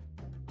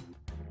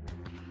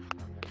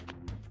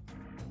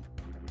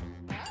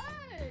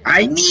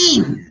 I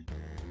mean!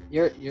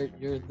 You're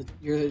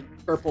the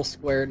purple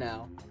square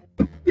now.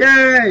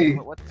 Yay!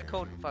 What's the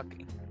code?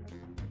 Fucking.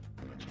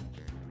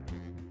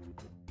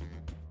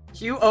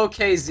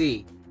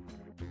 QOKZ.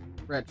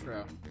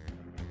 Retro.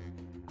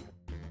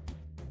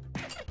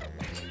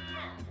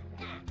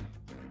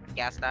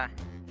 Gasta.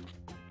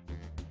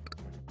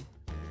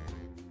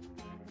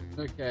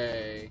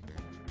 Okay.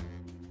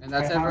 And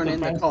that's I have everyone the in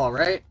the best- call,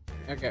 right?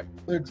 Okay.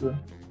 Thanks, man.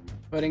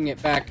 Putting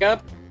it back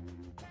up.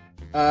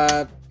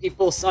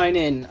 People sign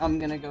in. I'm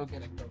gonna go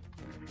get a Coke.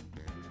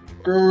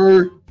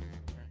 Grr.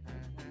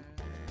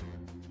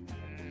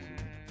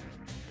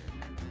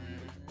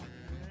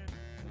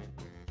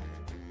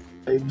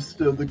 I'm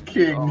still the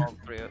king.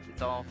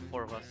 It's all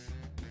four of us.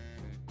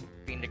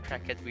 Being the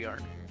crackheads we are.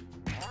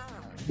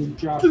 Good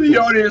job. To the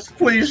audience,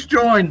 please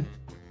join.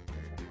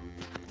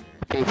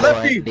 People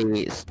Lefty! in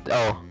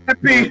the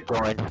Happy!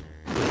 join.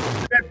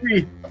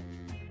 Leppy!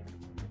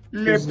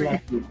 Who's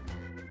Leppy!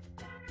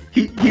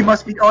 lucky? He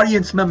must be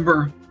audience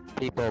member.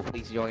 People,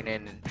 please join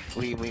in.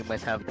 We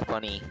must have the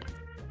funny.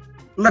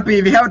 Leppy,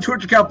 if you have a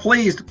Twitch account,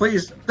 please.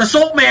 The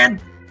Salt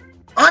Man!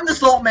 I'm the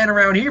Salt Man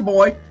around here,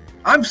 boy.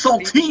 I'm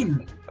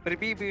Saltine.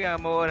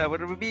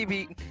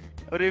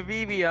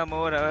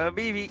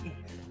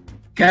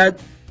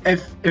 Cat,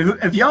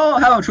 if y'all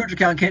have a Twitch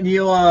account, can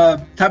you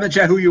type in the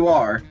chat who you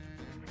are?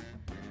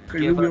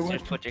 Give us your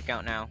Twitch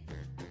account now.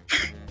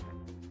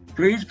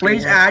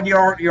 Please add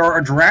your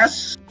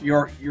address,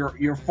 your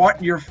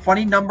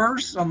funny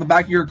numbers on the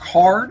back of your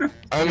card.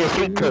 Oh, your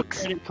sweet Give me a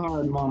cooks. credit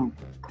card, mom.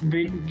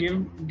 Give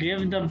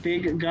the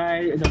big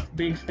guy, the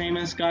big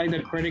famous guy, the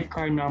credit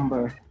card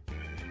number.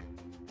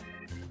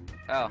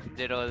 Oh,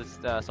 Ditto's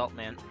the Salt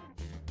Man.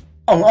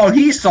 Oh,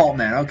 he's Salt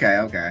Man.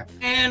 Okay.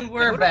 And Who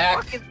we're the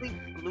back. fuck is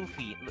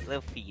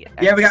Luffy.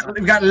 Yeah, we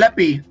got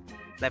Leppy.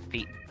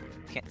 Leppy.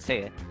 Can't say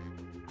it.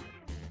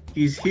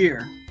 He's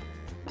here.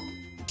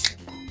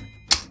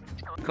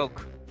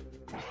 Coke.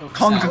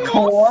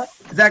 Coca-Cola?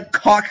 Is that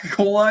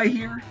Coca-Cola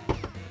here?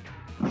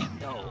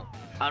 No,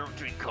 I don't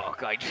drink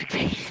Coke. I drink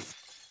penis.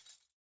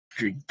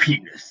 Drink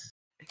penis.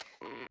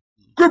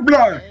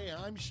 Quiplash! Hey,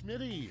 I'm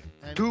Schmitty.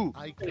 And Two.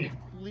 I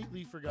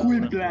completely forgot what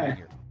I'm doing Quiplash.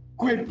 here.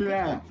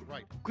 Quiplash.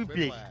 Right.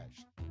 Quiplash.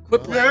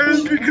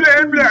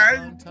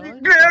 Quiplash!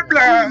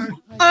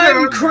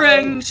 I'm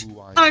cringe.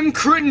 I'm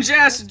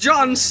cringe-ass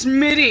John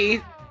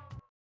Smitty.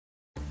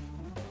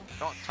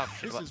 Don't talk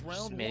shit This about is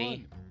round Smitty.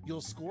 one.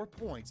 You'll score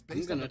points I'm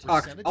based on gonna the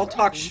talk. percentage I'll of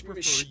talk people who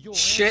prefer your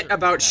shit answer.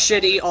 about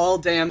shitty all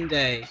damn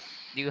day.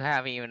 You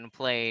haven't even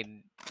played.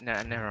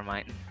 No, never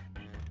mind.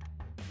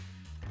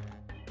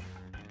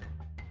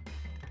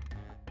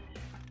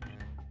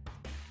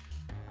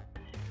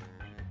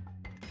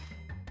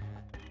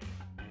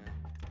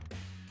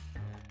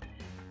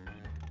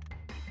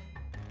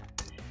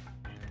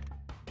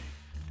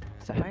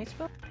 Is that how you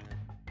spell?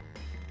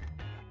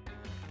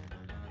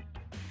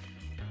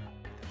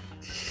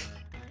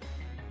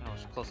 Oh,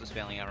 it's close to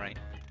spelling out right.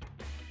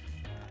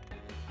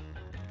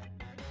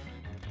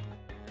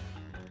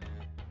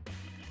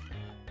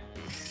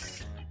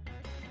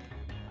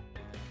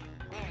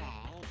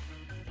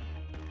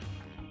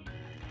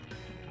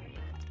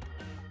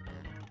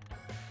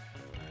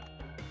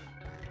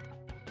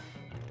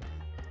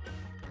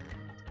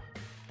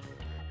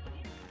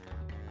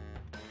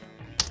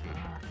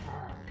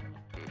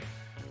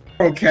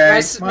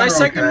 Okay. My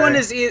second one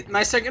is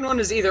my second one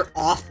is either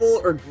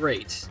awful or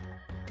great.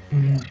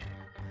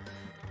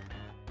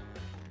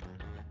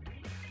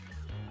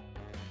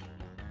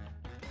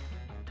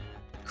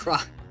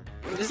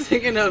 I'm just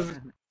thinking of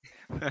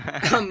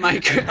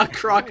a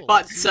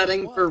crock-pot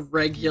setting for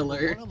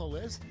regular On the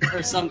list,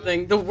 or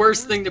something. The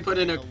worst thing to put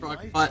in a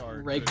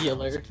crock-pot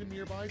regular.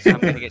 I'm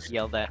gonna get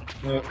yelled at.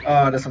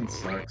 Oh, this one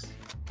sucks.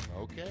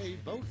 Okay,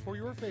 vote for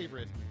your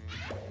favorite.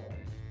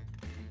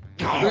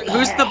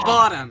 Who's the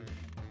bottom?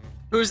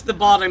 Who's the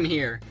bottom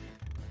here?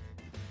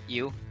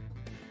 You.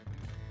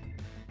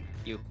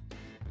 You.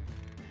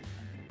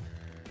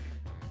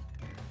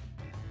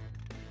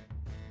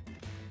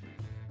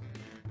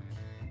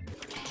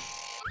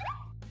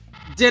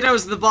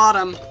 Ditto's the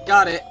bottom.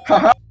 Got it.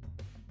 Figure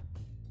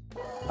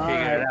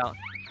Alright. it out.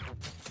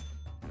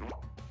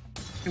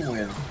 Me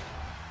win.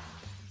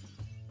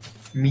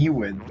 Me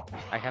win.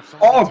 I have some.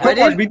 Oh, I quick didn't-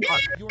 one, baby.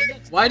 Your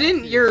next Why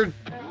didn't is your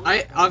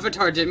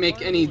avatar didn't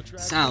make any attraction,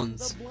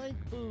 sounds? the blank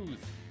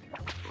booth.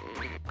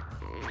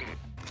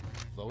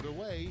 Vote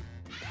away.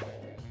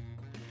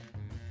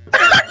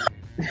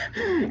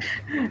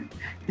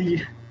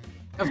 Yeah.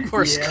 Of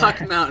course, Yeah.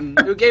 Cuck Mountain.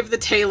 Who gave the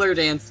tailored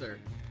answer?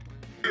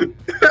 We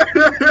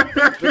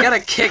gotta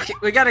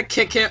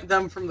kick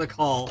them from the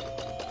call.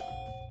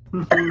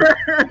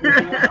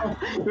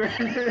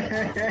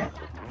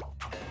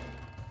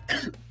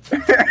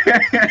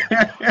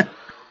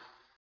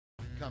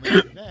 Coming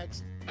up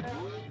next,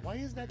 why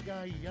is that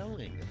guy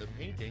yelling at the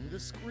painting The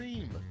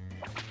Scream?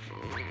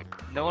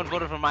 No one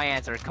voted for my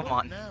answer. Come Vote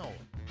on. now.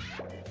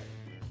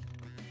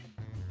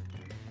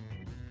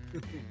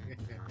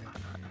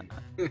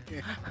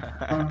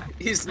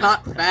 He's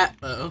not fat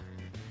though.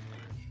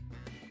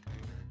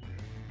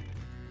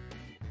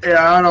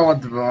 Yeah, I don't know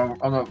what to vote.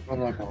 I'm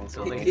not going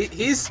So to. they-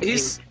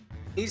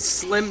 He's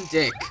Slim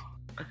Dick.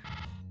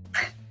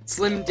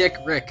 Slim Dick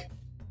Rick.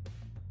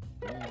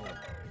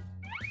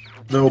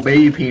 Little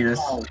baby penis.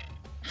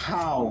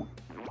 How?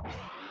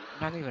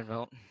 Not even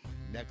vote.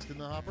 Next in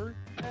the hopper,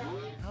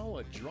 how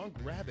a drunk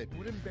rabbit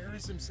would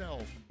embarrass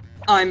himself.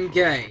 I'm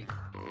gay.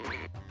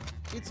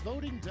 It's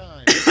voting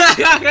time.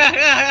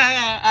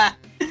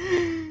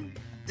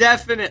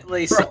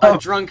 Definitely, a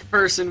drunk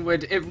person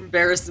would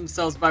embarrass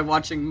themselves by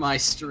watching my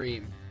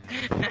stream.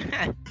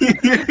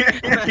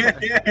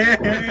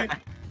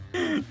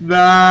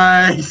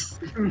 Nice.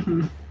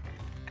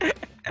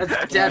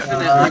 That's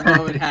definitely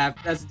what would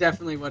happen. That's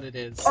definitely what it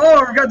is.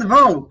 Oh, I forgot to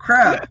vote.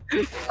 Crap.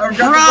 I forgot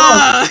to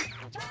Bruh!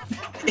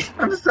 vote.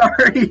 I'm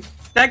sorry.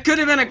 That could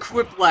have been a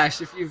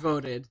quiplash if you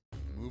voted.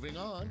 Moving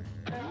on,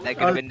 That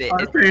could have been I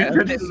was paying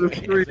attention to the the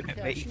screen.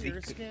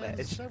 cashier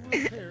scans several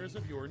pairs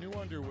of your new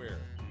underwear.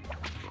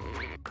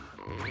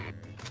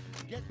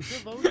 Get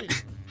to voting.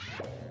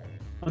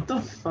 What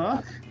the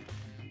fuck?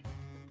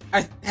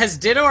 Has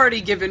Ditto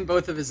already given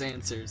both of his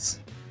answers?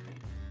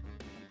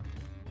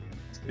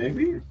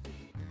 Maybe?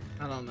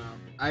 I don't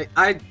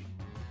know.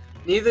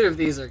 Neither of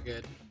these are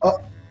good. Oh,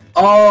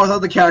 I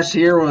thought the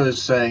cashier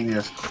was saying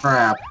this.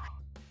 Crap.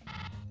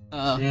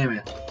 Damn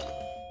it.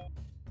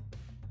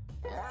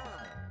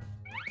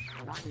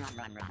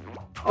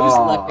 Who's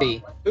Aw.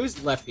 Leppy? Who's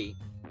Leppy?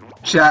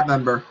 Chat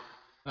member.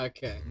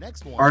 Okay.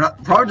 Next one. Or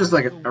not, probably just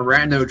like a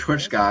rando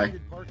Twitch guy.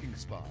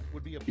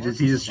 He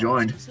just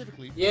joined.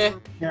 Yeah.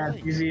 Yeah,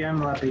 EZM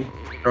Leppy.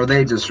 Or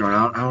they just joined.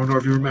 I don't know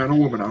if you're a man or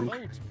woman. I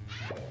don't...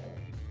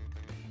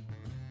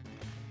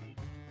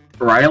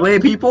 Riley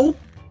people?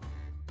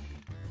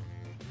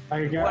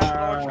 I Large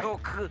got,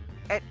 Coke.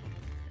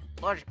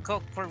 Large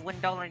Coke for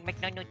 $1 in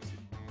McDonald's.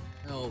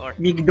 No. Or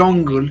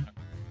McDongle.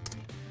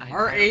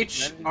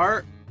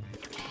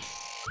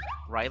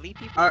 Riley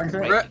people?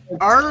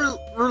 Our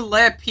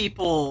roulette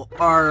people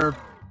are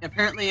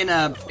apparently in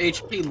a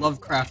HP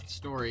Lovecraft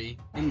story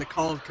in the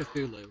Call of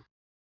Cthulhu.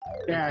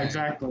 yeah,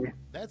 exactly.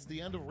 That's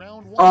the end of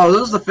round one. Oh,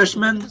 those are the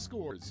fishermen?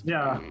 Scores.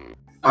 Yeah.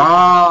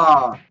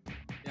 Ah.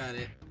 Got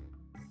it.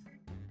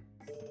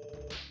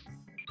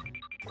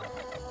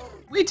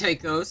 We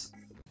take those.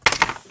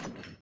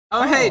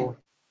 Oh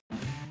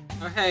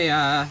hey,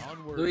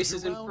 Onward Luis to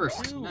is in round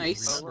first. two.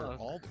 Nice. Remember,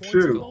 all points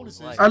True. and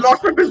bonuses I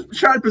lost my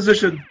chat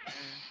position.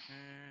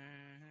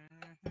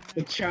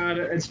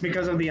 It's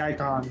because of the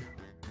icon.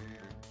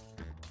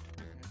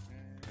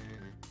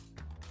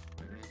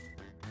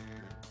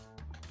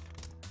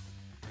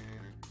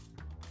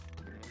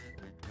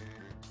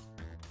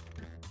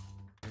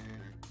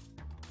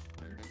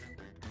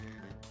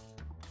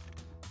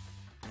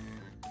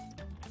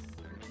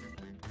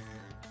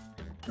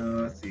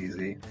 Oh, that's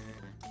easy.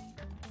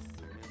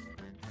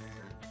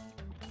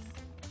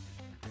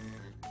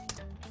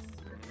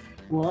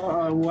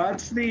 Well,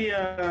 what's the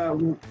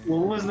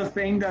what was the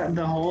thing that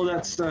the hole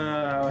that's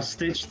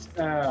stitched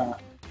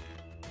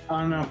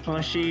on a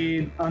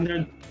plushie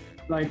under,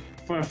 like,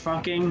 for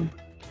fucking?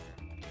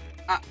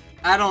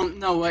 I don't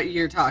know what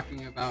you're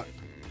talking about.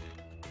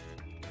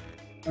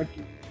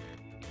 Okay.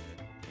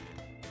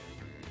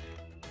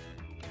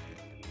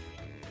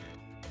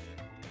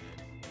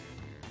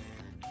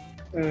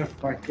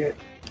 Fuck it.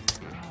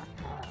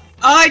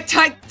 I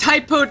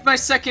typoed my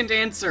second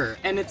answer,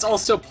 and it's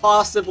also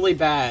possibly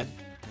bad.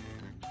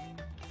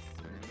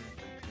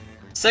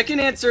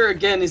 Second answer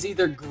again is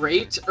either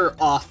great or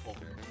awful.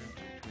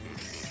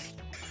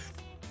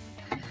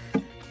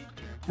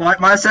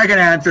 My second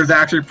answer is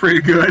actually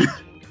pretty good.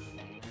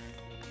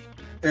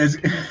 It's...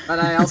 But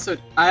I also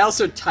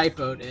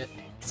typoed it,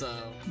 so.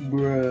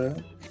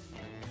 Bruh.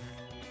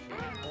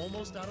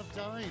 almost out of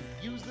time.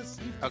 Use the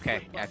safety Okay,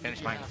 quit yeah, button finish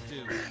if you mine. have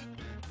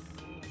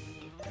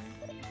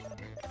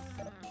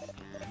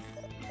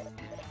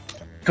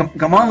to.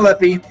 Come on,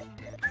 Leppy.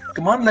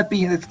 Come on,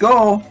 Leppy. Let's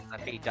go.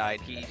 He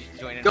died. He just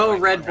joined in. Go, the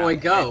Red round. Boy,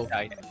 go.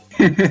 Died.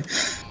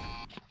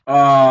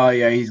 Oh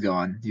yeah, he's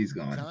gone. He's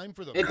gone. Time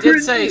for the It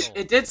first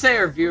did say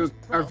our view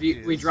Prompt we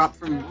is dropped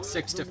from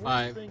 6 to the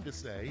 5. worst thing to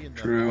say in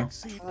the True. back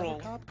seat of a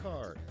cop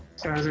car.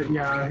 Says it.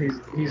 Yeah,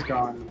 he's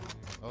gone.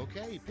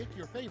 Okay, pick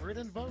your favorite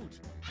and vote.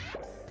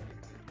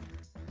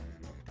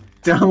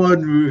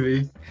 Download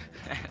movie.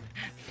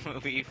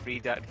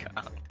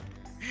 Moviefree.com.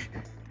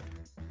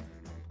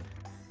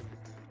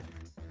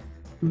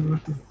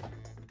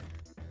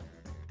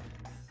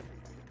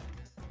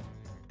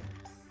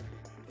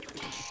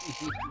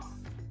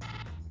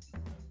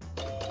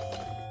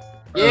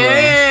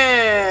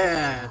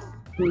 Yeah!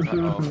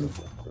 Uh-oh.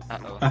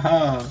 Uh-oh.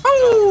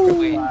 Uh-huh.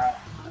 Wait.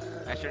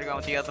 I should have gone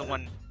with the other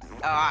one.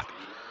 Ah!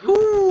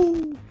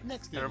 Woo!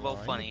 Next They're in both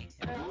line, funny.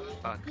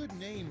 Fuck. good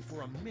name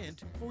for a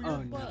mint for your Oh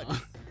butt. no.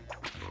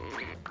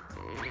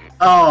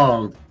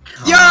 Oh.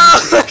 Yo!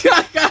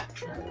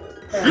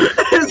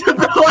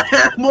 Isabella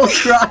Animal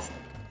Crossing.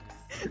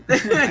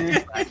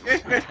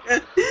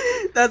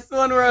 That's the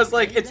one where I was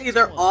like, it's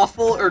either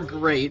awful or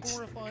great.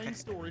 Horrifying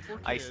story for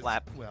I kids.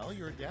 slap. Well,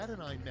 your dad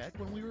and I met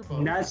when we were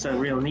both. That's a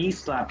real knee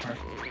slapper.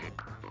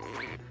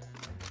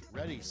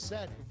 Ready,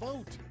 set,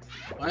 vote.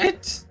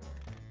 What?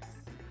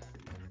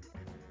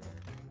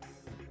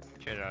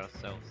 Shit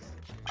ourselves.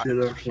 Shit,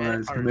 our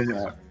flies come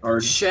in our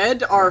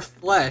Shed our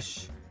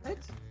flesh. What?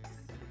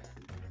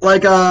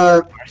 like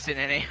Arson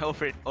in a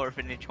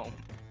orphanage home.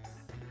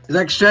 it's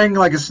like shedding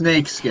like a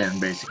snake skin,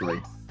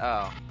 basically.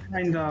 Oh.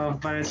 Kind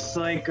of, but it's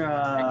like, Pick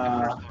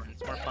the first one.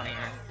 It's more funnier.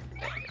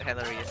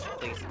 Hilarious,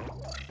 please.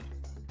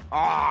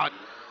 Ah!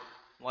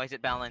 Why is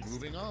it balanced?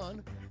 Moving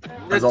on.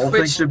 As all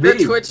things should be.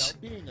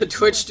 The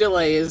Twitch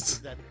delay is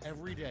That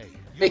every day.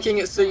 making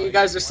it so you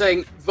guys are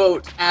saying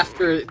vote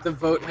after the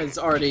vote has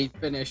already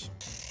finished.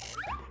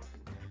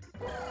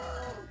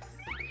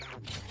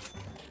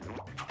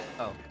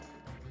 Oh.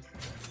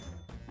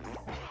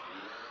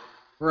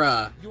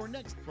 Bruh. Your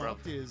next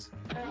prompt is.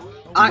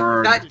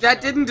 That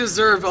didn't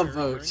deserve a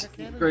vote,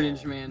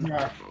 Greenwich man.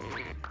 yeah.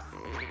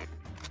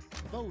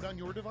 Vote on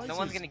your devices. No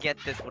one's gonna get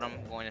this, what I'm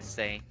going to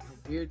say.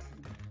 Weird.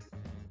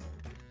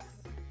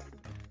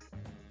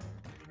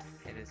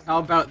 It is. How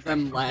about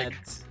them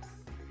lads?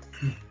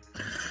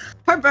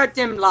 How about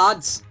them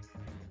lads?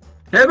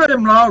 Hey, but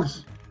him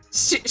loves.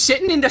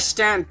 Sitting in the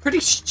stand, pretty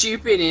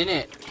stupid,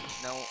 innit?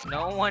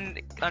 No one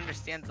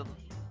understands the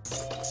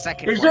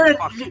second He's one.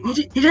 doing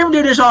he didn't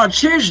do this on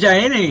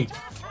Tuesday, ain't he?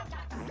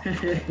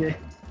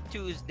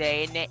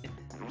 Tuesday, innit?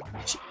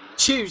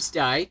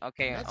 Tuesday.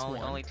 Okay, Next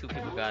one. only 2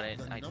 people got it,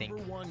 The I think.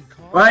 number one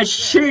car Well,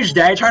 it's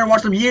Tuesday, trying to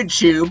watch some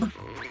YouTube.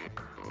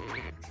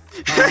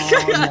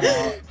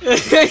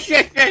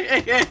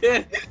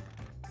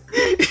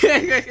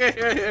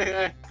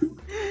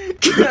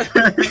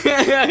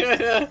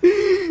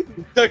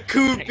 The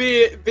coup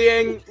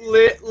being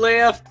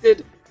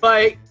lifted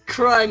by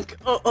Crank.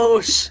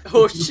 Oh,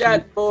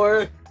 shit,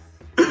 boy.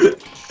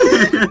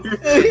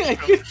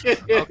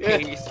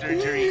 Okay,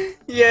 surgery.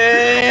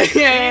 Yeah,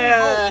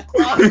 yeah,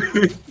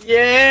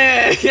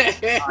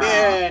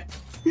 yeah,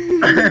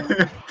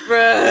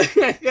 bruh.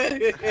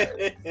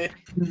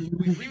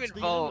 We would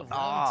vote.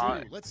 Aw,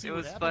 it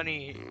was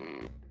funny.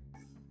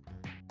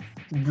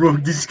 Bro,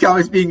 this cow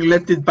is being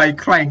lifted by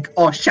Crank.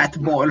 Oh,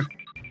 shit, ball.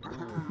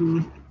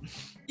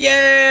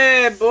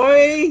 Yeah,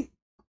 boy.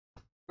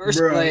 First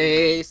Bruh.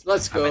 place.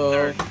 Let's I'm in go.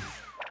 third.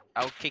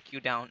 I'll kick you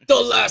down. The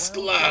last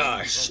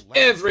clash.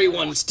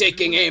 Everyone's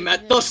taking aim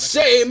at the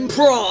same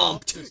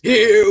prompt.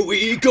 Here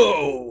we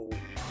go.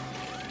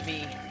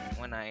 Me,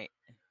 when I...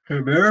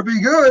 It better be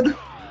good.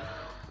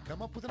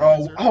 Come up with an Oh,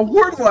 answer. oh,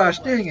 word flash,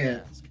 dang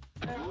it.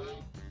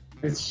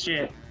 It's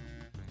shit.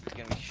 It's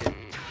gonna be shit.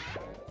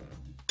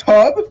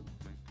 Tub?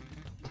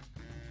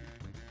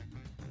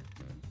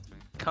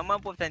 Come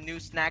up with a new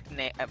snack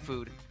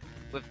food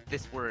with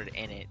this word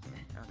in it.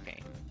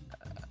 Okay.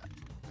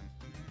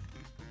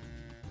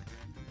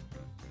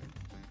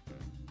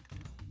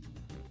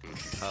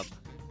 Tub.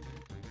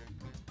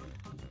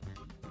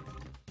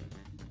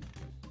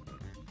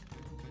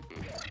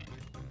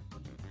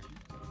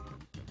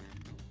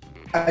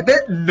 I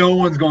bet no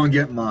one's gonna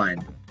get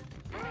mine.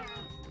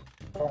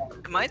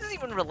 Mine doesn't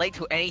even relate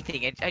to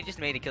anything. I just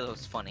made it because it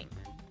was funny.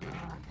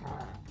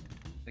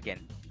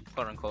 Again,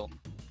 quote unquote.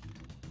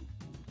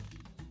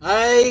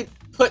 I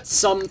put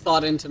some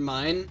thought into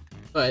mine,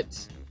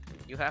 but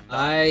You have to.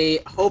 I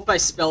hope I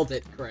spelled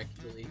it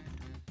correctly.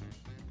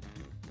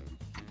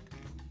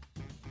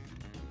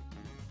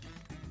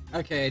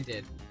 Okay, I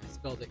did. I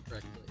spelled it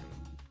correctly.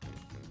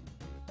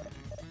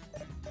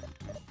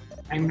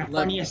 I'm the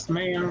funniest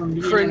man on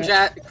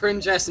the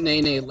Cringe ass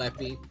Nene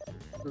Leppy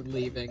for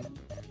leaving.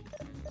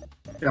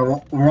 Yeah,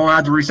 we're gonna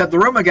have to reset the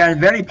room again.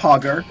 Very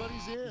pogger.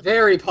 Everybody's in.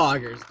 Very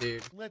poggers,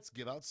 dude. Let's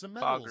give out some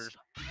medals.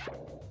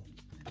 Poggers.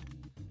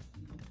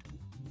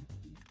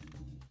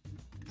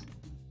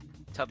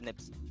 Tub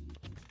nips.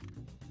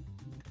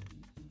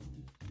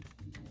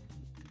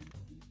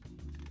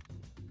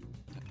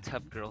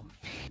 Tub girl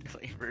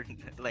flavored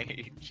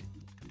lage.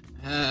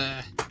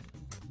 But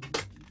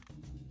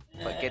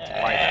gets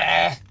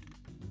wider.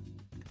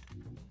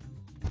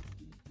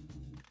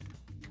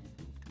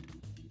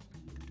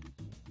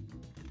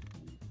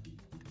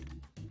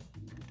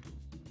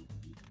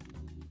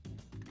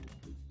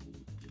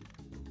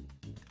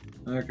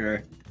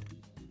 Okay.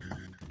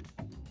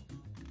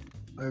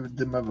 I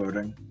did my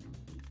voting.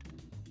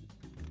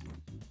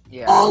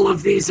 Yeah. All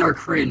of these are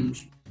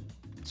cringe.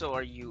 So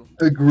are you,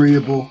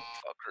 Agreeable.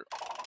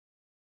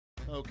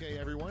 fucker. Okay,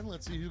 everyone,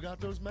 let's see who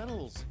got those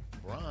medals.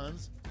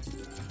 Bronze.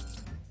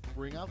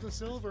 Bring out the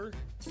silver.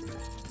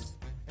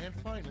 And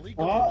finally,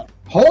 Oh,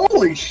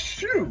 Holy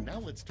shoot! now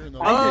let's turn the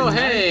Oh, lights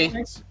hey.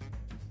 on.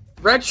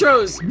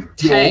 Retro's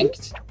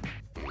tanked.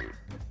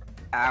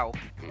 Ow.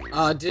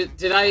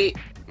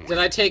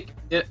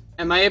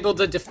 Am I able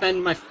to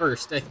defend my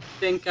first? I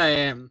think I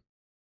am.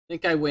 I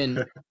think I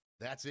win.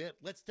 That's it.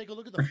 Let's take a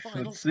look at the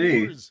final Let's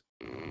see. scores.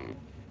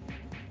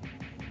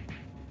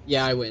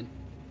 Yeah, I win.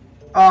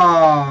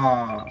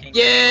 Ah,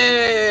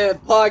 Yeah,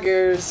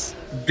 poggers.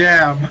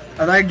 damn! I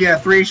think I get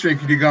a 3 streak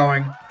to get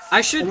going.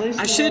 I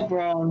should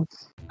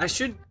Browns.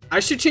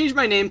 change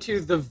my name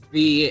to the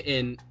V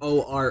in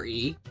ORE.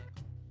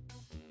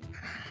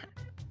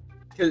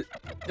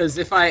 Cause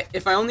if I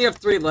only have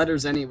 3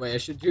 letters anyway, I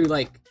should do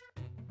like,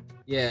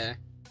 yeah.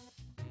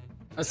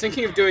 I was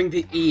thinking of doing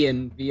the E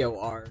in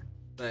VOR,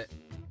 but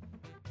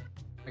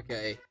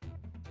okay.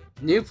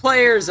 New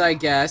players, I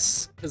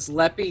guess, cause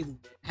Leppy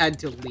had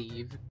to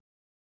leave.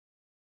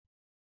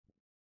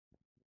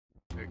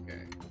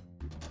 Okay.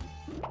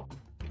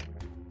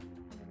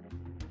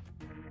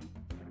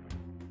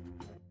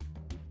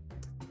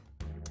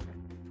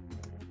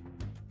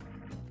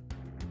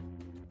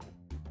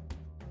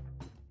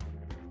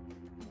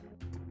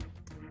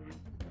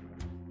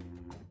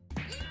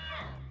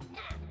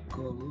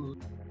 Oh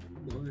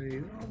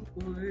boy, oh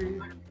boy.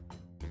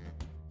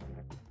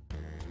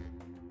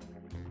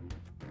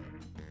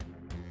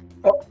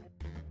 Oh.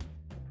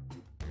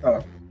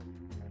 Oh.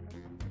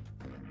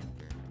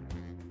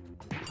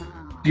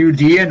 Do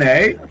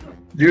DNA?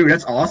 Dude,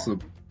 that's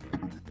awesome.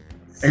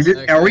 Is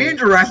it? Are we in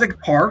Jurassic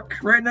Park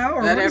right now?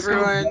 Or Let what is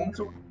going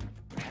everyone-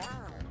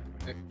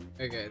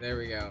 Okay, there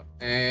we go.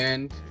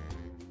 And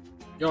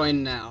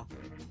join now.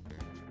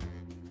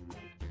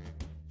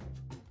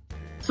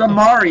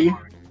 Samari.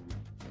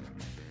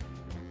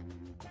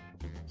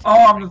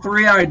 Oh, I'm the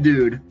 3-eyed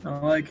dude. I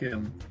like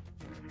him.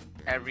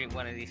 Every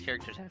one of these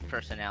characters has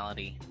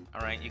personality.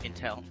 Alright, you can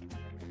tell.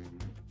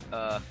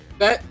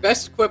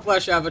 Best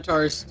Quiplash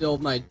avatar is still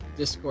my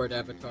Discord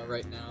avatar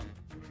right now.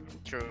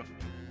 True.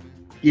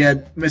 Yeah,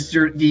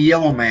 Mr. the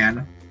Yellow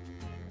Man.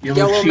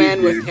 Yellow sheep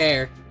man with dude.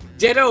 hair.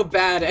 Ditto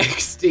bad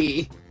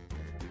XD.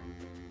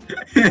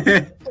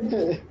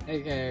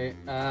 Okay,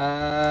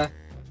 I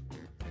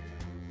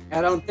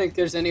don't think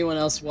there's anyone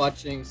else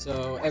watching,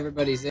 so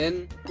everybody's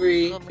in.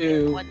 3,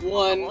 2,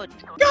 1,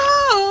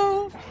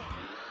 go!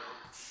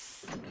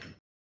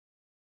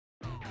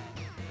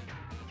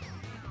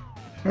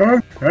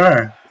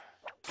 Okay.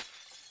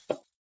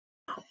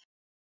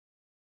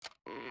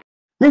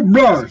 Good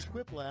This night. is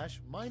Quiplash.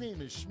 My name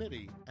is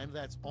Schmitty, and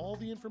that's all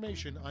the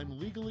information I'm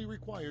legally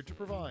required to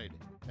provide.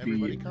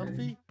 Everybody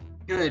comfy?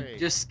 Good, Great.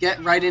 just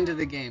get right into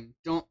the game.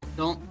 Don't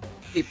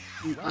keep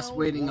us Round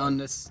waiting one. on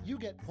this. You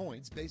get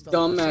points based on the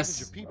Dumbass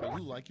percentage of people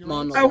who like your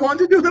monologue. I want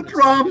to do the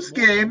proms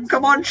game.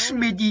 Come on,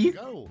 Schmitty.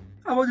 Go.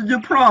 I want to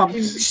do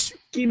proms.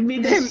 Give me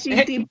the Hey,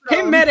 shitty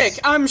hey medic,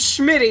 I'm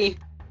Schmitty.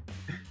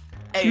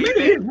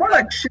 Schmitty, more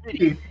like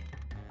Schmitty.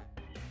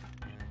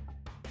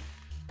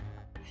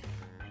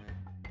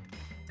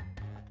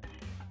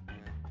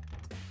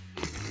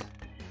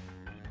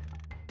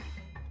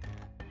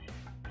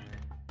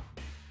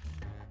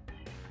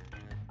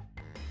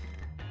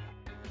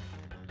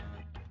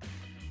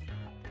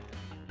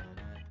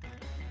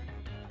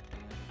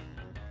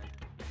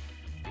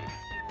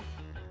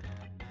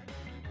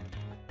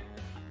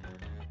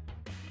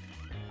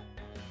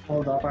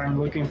 Hold up, I'm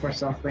looking for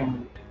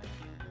something.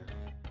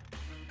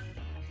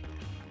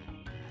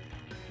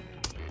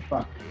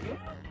 Fuck.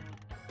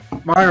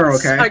 Myra,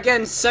 okay.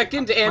 Again,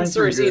 second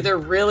answer is pretty good. either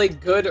really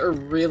good or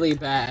really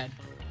bad.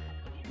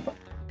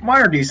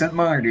 Myra decent,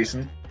 Myra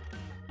decent.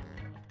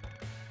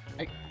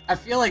 I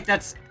feel like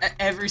that's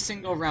every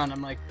single round.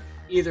 I'm like,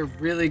 either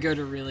really good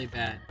or really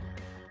bad.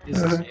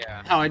 Is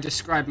Yeah. how I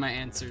describe my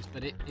answers,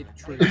 but it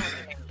true.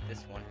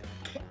 This one.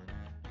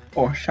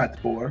 Oh, shut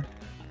boy.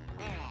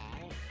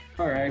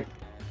 Alright.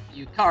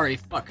 You Kari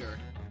fucker.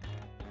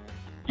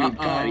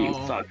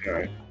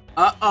 fucker.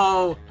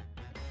 Uh-oh.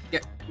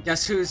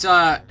 Guess who's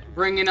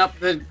bringing up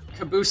the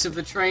caboose of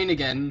the train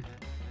again?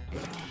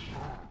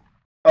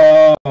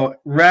 Oh,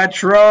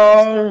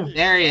 retro.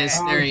 There he is.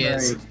 There he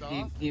is.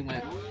 Okay. He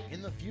went.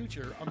 In the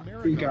future, We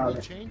America got will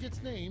it. change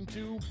its name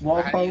to How do you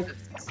Walpo use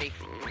a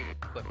safety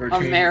equipment? Or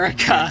change-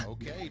 America.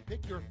 Okay,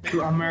 pick your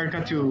to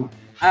America too.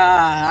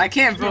 I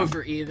can't vote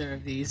for either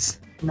of these.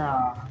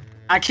 Nah.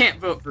 I can't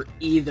vote for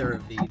either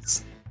of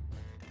these.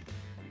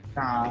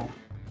 Nah.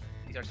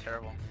 These are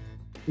terrible.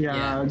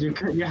 Yeah,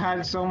 you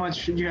had so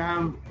much. You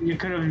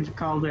could have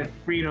called it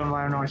freedom,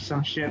 I don't know, or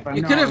some shit. But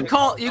You no, could have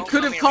called. You Don't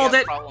could tell have me we called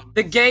have it problems.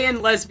 the Gay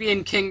and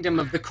Lesbian Kingdom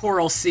of the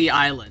Coral Sea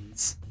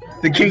Islands.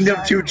 The Kingdom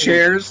of Two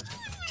Chairs.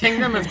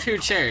 Kingdom of Two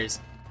Chairs.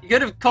 You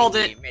could have called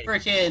it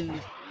frickin'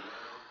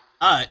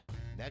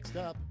 Next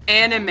up,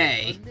 anime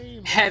a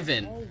name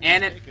heaven, always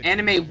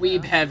anime make a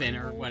weeb roll heaven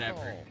or call.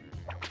 whatever.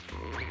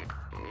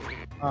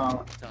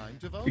 Oh, Time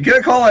to vote. You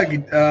could call it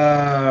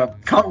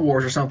Cunt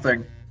Wars or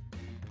something.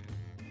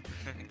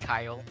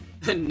 Kyle.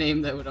 A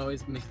name that would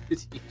always make the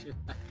teacher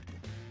laugh.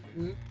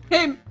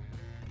 Hey,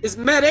 is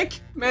Medic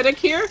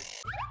here?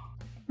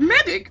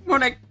 Medic, more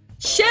like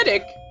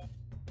Sheddick?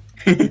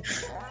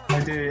 I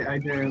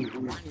did.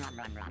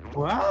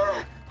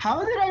 What?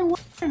 How did I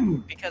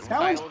win? Because That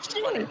Kyle was was a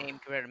funny shit. name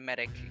compared to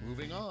Medic.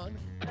 Moving on.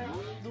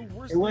 The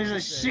worst It was thing a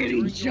to say shitty during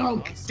your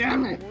joke,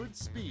 damn it. word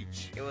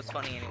speech. It was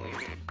funny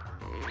anyways.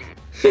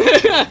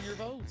 Your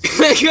votes.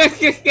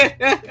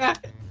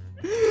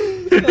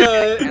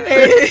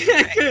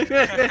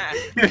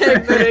 Hey,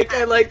 Medic,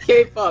 I like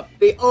K-pop.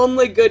 The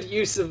only good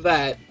use of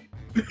that.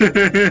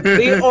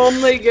 The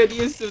only good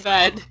use of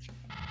that.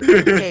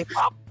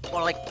 K-pop,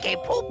 more like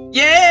K-pop.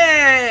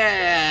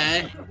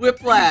 Yeah!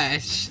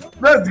 Whiplash.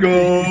 Let's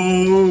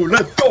go!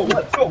 Let's go!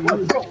 Let's go!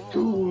 Let's go!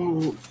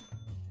 Ooh.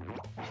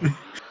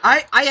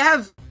 I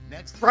have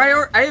Next.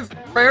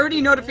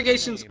 priority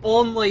notifications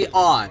only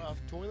on. Rough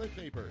toilet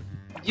paper.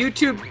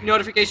 YouTube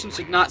notifications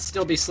should not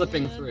still be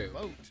slipping And through.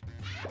 vote.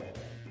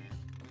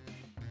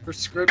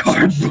 Prescription.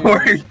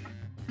 Cardboard!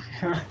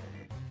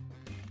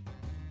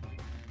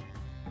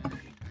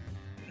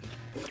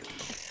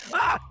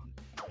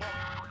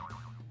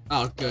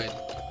 Oh, good.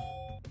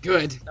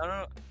 Good.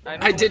 No.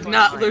 I did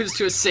not lose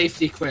to a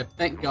safety quip,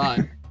 thank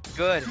God.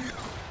 Good.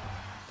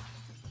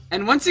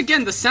 And once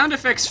again, the sound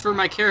effects for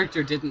my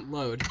character didn't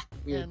load.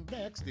 Weird. And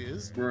next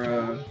is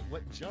Bruh.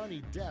 what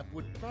Johnny Depp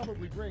would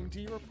probably bring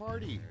to your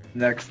party.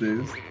 Next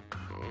is.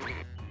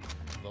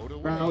 Vote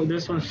away. Bro,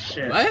 this one's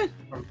shit. What?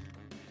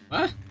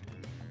 What?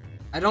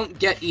 I don't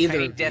get either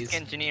Tiny of desk these.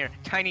 engineer.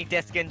 Tiny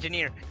desk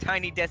engineer.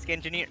 Tiny desk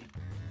engineer.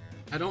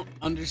 I don't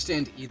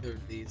understand either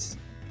of these.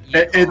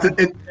 It's a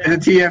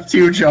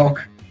TF2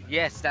 joke.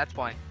 Yes, that's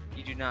why.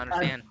 You do not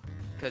understand.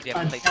 Because you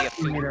haven't played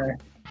TF2.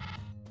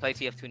 Play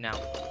TF2 now.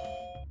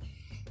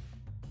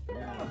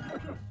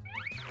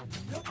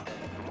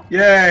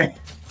 Yay!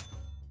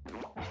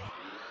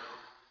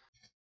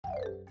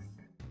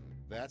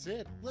 That's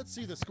it. Let's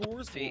see the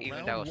scores for See, even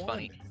round that was one.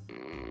 funny.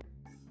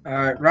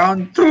 Alright,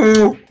 round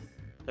 2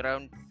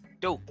 Round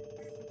 2.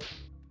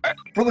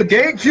 for the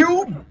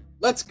GameCube!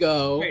 Let's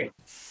go. Wait,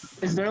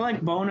 is there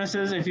like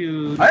bonuses if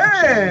you?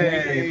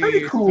 Hey,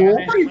 pretty cool,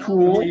 pretty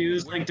cool. You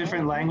use like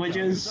different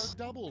languages.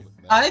 Are doubled.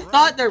 I That's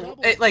thought right, there,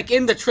 doubled. like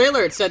in the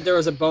trailer, it said there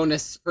was a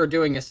bonus for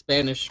doing a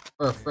Spanish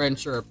or a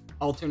French or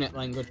alternate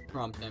language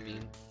prompt. I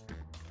mean,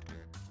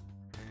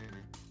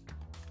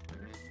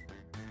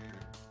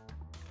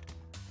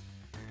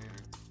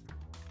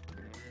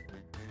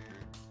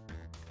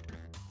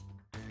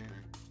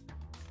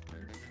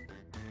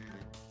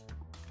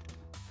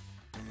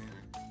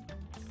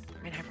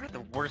 Man, I've read the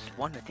worst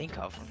one to think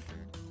of.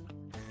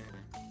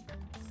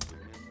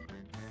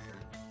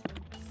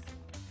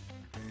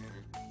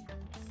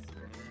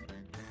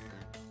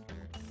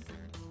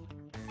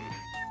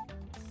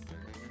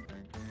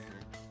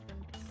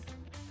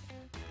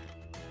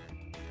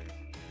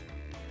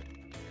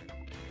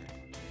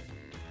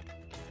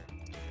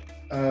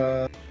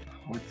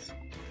 What's...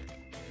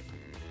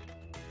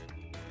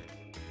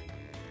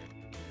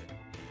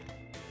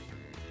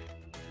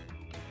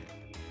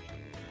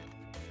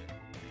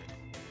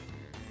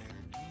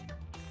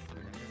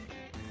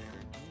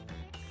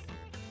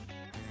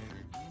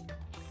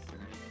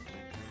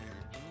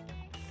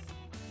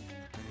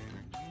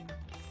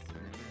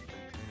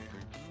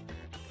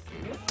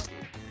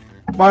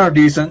 Mine are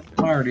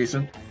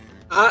decent.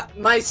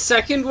 my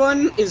second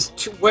one is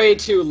way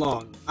too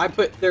long.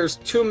 There's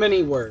too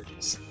many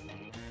words.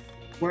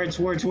 Words.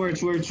 Your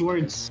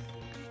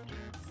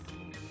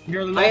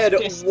I had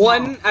leftist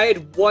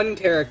one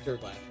character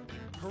left.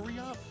 Hurry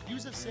up.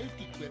 Use a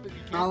safety quip if you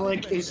can't.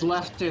 Alec think of is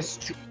anything.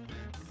 leftist.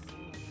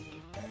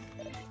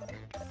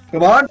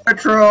 Come on,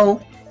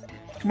 Retro!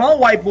 Come on,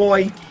 white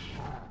boy!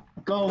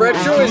 Go.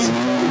 Retro is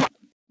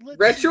Let's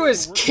Retro see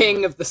is the king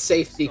worst of the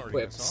safety starting us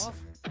quips. off.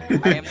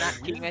 I am not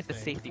king at the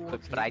safety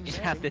quips, but I just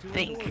have to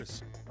think.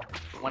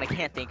 When I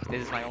can't think,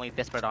 this is my only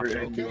desperate option.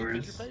 Okay, pick your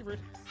Yours. favorite.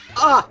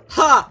 Ah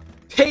ha!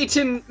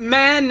 Peyton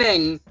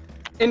Manning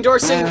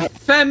endorsing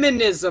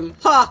feminism.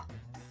 Ha!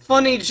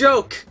 Funny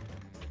joke.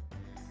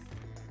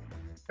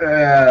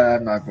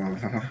 I'm not going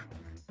to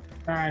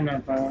I'm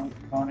not voting.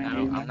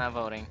 I'm not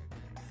voting.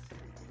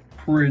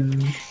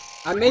 cringe.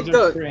 I made Those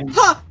are the cringe.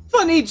 ha!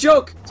 Funny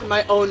joke to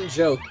my own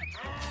joke.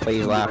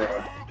 Please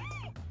laugh.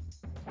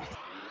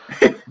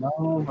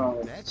 No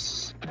votes.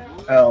 Next.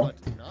 L.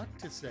 What not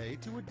to say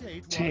to a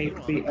date while Take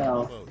you're on the a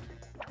L. vote.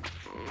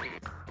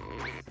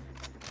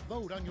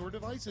 Vote on your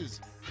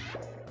devices.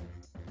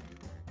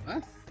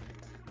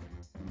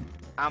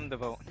 I'm the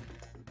vote.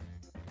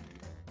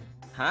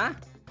 Huh?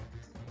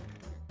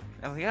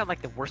 Oh, we got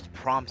like the worst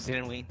prompts,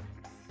 didn't we?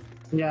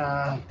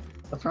 Yeah,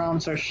 the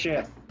prompts are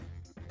shit.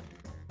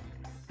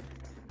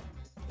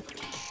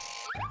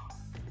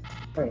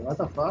 Wait, what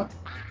the fuck?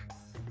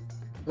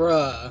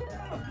 Bruh.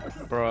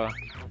 Bruh.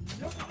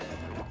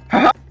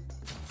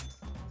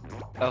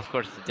 Of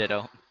course, it's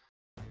Ditto.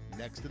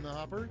 Next in the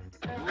hopper.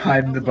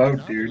 I'm the How boat,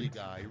 Monopoly dude.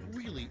 guy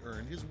really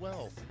earned his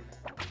wealth.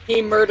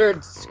 He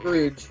murdered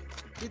Scrooge.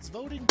 It's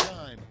voting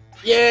time.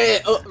 Yeah,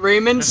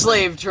 Raymond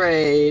slave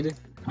trade.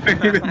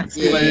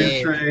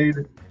 Slave trade.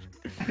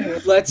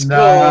 Let's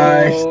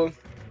Nice. go.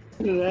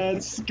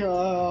 Let's go.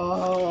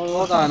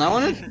 Hold on, I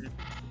wanna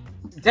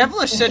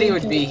Devilish said he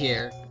would be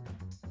here.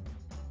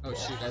 Oh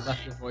shoot, I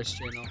left your voice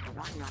channel.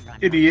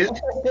 Idiot.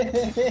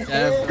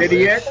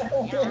 Devilish.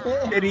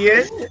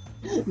 Idiot.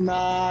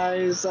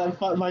 Nice. I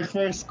fought my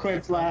first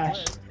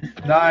Quiplash.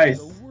 Nice.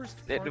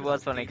 It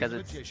was funny because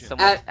it's so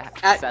much.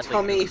 At sadly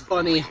Tummy true.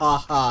 Funny,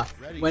 haha.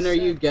 When are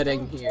you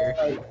getting here?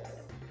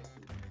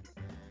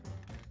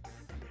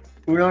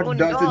 We don't Oh,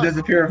 ducks no.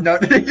 disappear if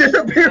not. They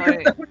disappear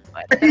if not.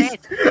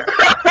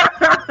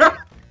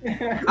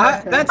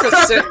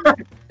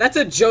 That's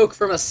a joke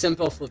from a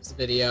Simple Flips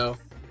video.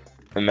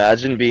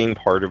 Imagine being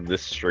part of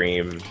this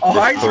stream. Oh,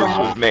 hi, This post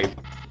Tom. was made.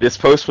 This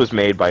post was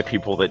made by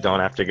people that don't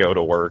have to go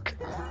to work.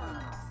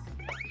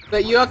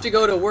 But you have to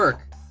go to work.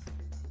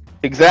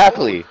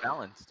 Exactly.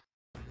 Balanced.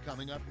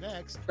 Coming up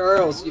next,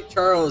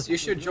 Charles, you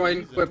should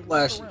join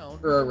Quiplash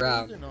for a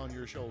round. on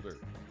your shoulder.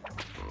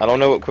 I don't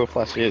know what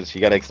Quiplash is. You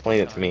gotta explain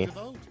it to me.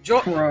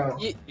 Bro.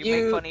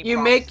 You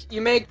make.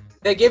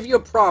 They give you a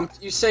prompt.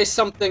 You say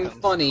something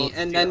funny,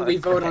 and then we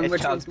vote on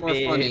which one's more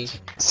funny.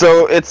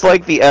 So it's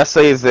like the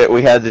essays that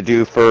we had to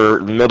do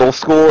for middle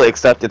school,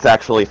 except it's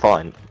actually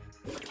fun.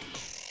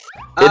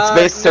 It's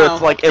based, so no.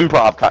 it's like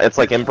improv. It's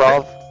like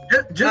improv.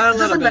 Not a Just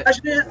little bit.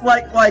 imagine it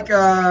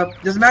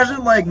just imagine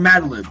it like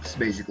Mad Libs,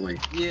 basically.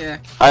 Yeah.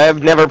 I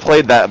have never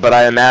played that, but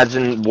I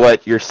imagine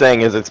what you're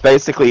saying is it's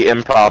basically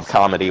improv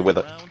comedy with,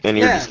 and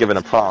you're Yeah. just given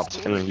a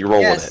prompt and you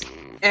roll Yes. with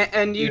it.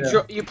 And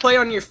you play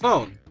on your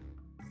phone.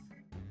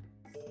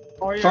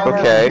 Or your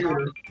Okay.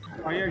 computer.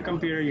 Or your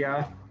computer,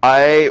 yeah.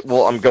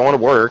 Well, I'm going to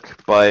work,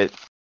 but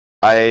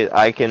I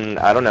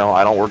don't know.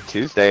 I don't work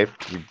Tuesday.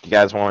 You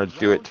guys want to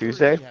do it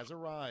Tuesday?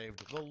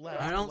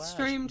 I don't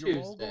stream You're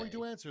all Tuesday. going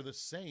to answer the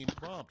same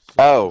prompt, so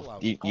Oh, pull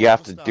out you all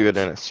have the to do it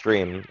stops. in a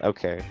stream.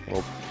 Okay.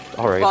 Well,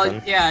 all right Well,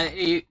 then. yeah,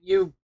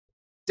 you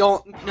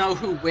don't know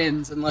who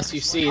wins unless you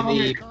see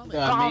the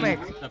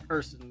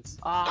person's.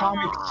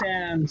 Comic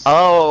Sans.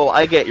 Oh,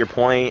 I get your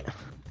point.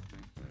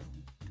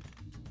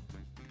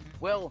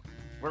 Well,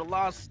 we're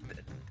lost.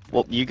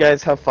 Well, you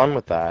guys have fun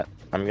with that.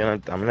 I'm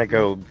gonna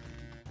go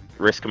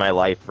risk my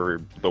life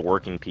for the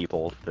working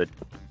people that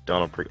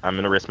don't. I'm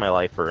gonna risk my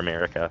life for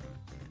America,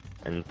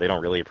 and they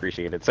don't really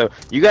appreciate it. So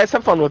you guys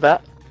have fun with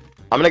that.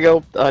 I'm gonna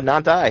go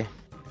not die.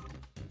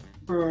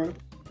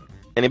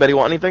 Anybody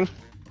want anything?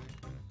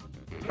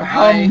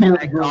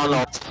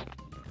 Hamburger.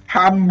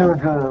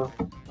 Hamburger.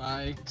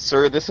 Bye.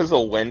 Sir, this is a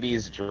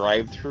Wendy's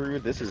drive-thru.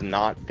 This is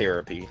not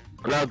therapy.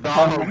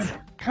 Hamburger.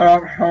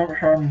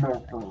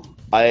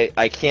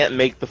 I can't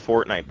make the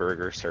Fortnite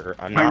burger, sir.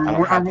 I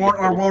don't have the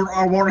authority.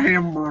 I want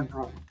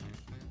hamburger.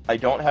 I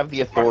don't have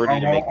the authority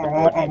to make the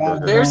Fortnite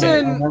burger.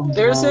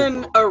 There's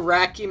an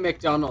Iraqi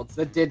McDonald's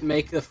that did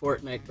make the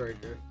Fortnite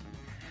burger.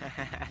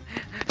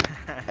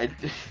 I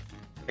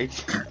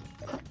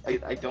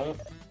don't.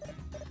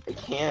 I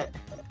can't. I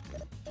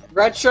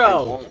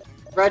Retro, won't.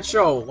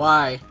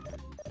 why?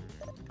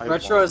 I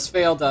Retro won't. has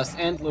failed us,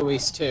 and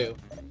Luis too.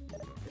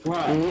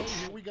 What? Here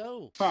we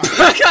go. Fuck.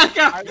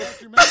 I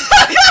left your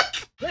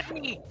message. Let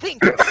me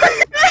think.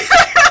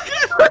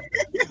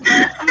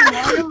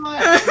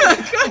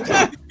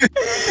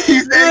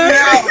 He's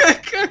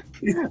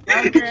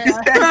hanging out. Okay.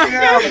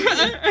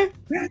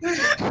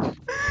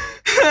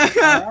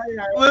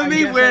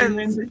 Lumi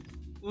wins.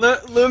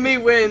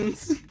 Lumi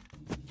wins.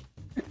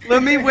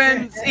 Lumi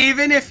wins.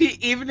 Even if he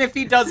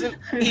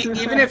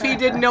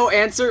did no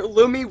answer,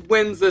 Lumi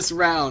wins this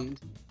round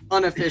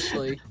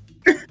unofficially.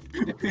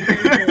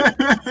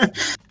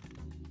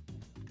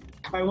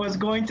 I was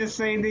going to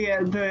say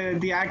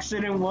the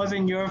accident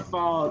wasn't your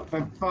fault,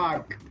 but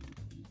fuck.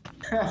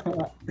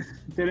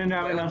 Didn't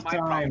have enough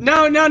time.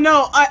 No.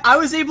 I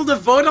was able to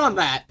vote on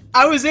that.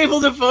 I was able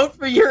to vote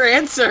for your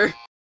answer.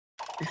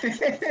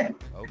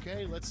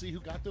 Okay, let's see who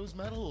got those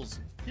medals.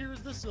 Here's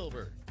the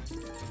silver.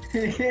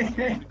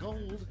 The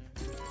gold.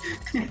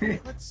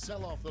 Let's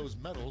sell off those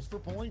medals for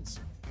points.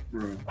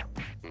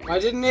 Why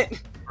didn't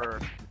it?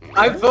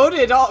 I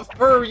voted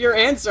for your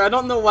answer. I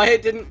don't know why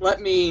it didn't let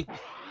me.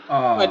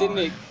 Why didn't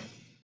it?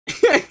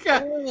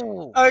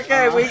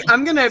 Okay,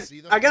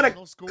 I gotta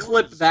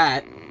clip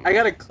that. I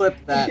gotta clip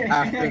that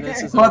after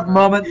this is Clip over.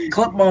 moment.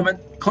 Clip moment.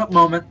 Clip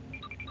moment.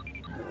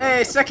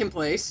 Hey, second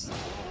place.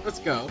 Let's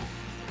go.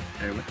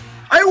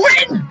 I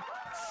win!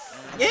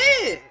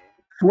 Yeah!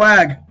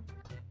 Swag.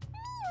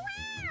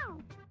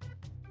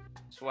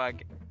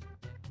 Swag.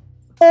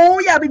 Oh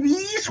yeah, baby,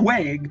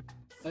 swag.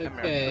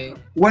 Okay.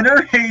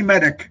 Winner, hey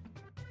medic.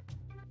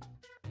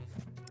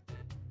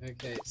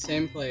 Okay,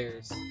 same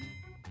players.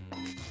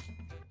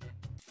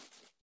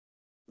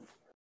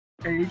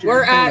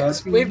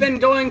 We've been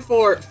going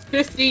for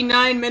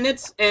 59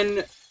 minutes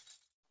and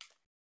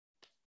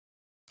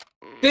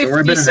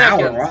 50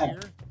 seconds. Wow.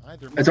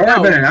 It's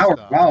already been an hour.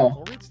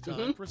 Wow. Or it's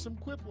time for some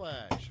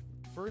Quiplash.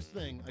 First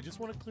thing, I just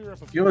want to clear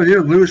up a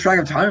You lose track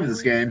of time in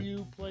this game.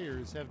 few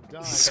players have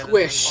died.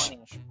 Squish.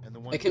 And the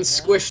ones They can that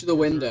squish have the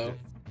window.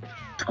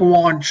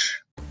 Squanch.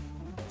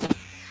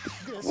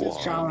 This is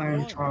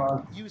Challenge.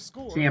 You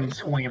score Sam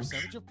based on the Swams.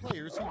 percentage of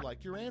players who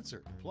like your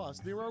answer. Plus,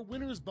 there are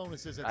winners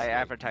bonuses at I stake.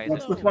 advertise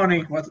What's it. the funny?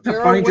 What's the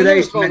There are funny today,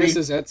 winners Smitty?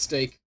 bonuses at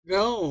stake.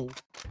 Go.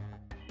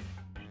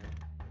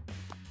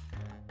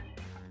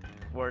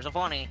 Where's the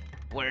funny?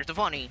 Where's the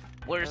funny?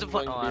 Where's the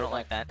fun? Oh, I don't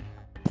like that.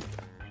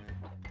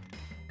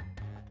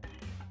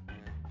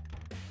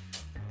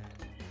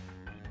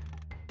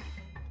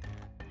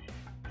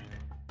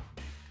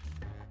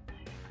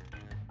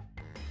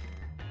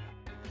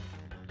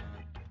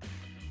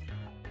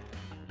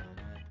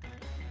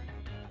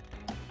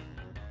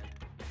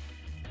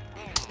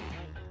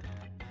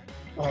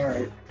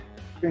 Alright.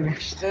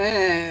 Finished.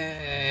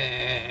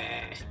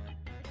 I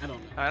don't know.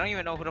 I don't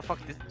even know who the fuck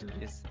this dude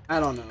is. I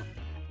don't know.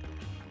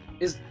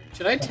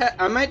 Should I tag?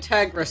 I might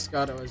tag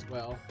Rescato as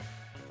well.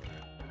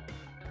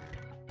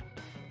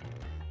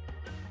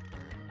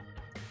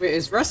 Wait,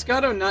 is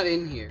Rescato not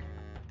in here?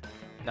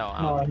 No,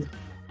 Oh,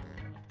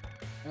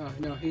 Oh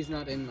no, he's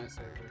not in my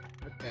server.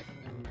 Okay.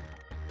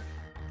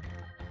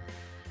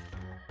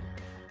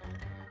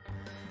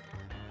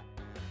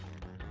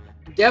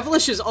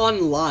 Devilish is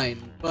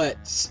online,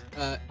 but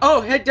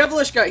oh, hey,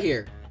 Devilish got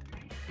here.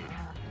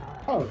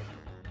 oh.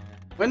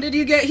 When did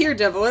you get here,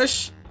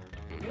 Devilish?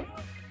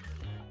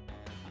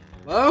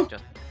 Hello?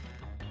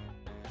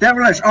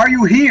 Devilish, are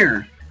you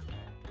here?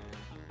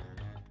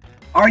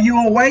 Are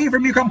you away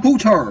from your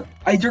computer?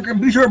 Is your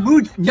computer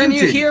muted? Can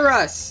you hear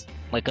us?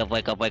 Wake up,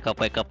 wake up, wake up,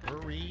 wake up.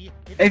 Hurry.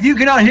 If you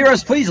cannot hear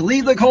us, please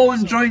leave the call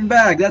and join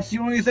back. That's the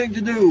only thing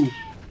to do.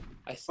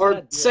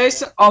 Or say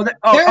so. Oh,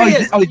 There he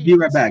is! he's be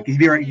right back. He's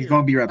going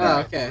to be right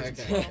Oh, back.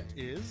 okay.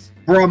 Is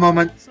For a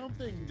moment.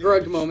 something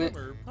Drug David moment.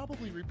 Schwimmer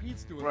probably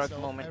repeats to Drug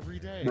himself moment. every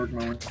day. For a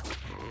moment.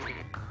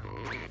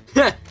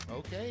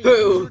 Okay, Who?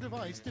 use your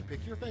device to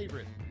pick your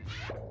favorite.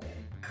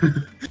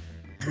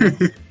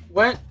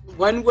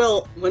 When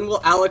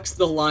will Alex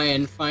the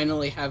Lion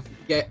finally have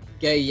gay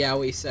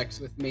yaoi sex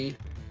with me?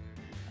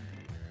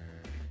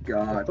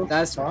 God.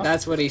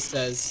 That's what he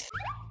says.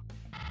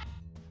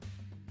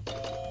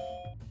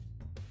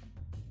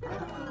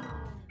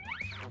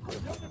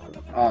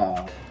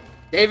 Oh.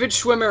 David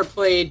Schwimmer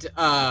played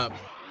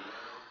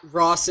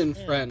Ross and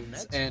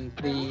Friends and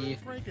the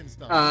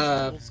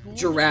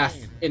giraffe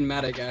in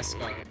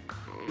Madagascar.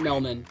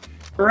 Melman.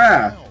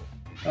 Giraffe.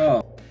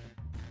 Oh.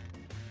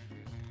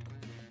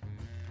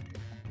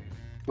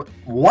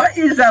 What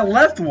is that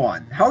left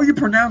one? How do you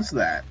pronounce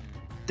that?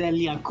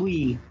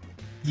 Teliaqui.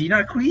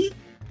 Dinaqui?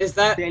 Is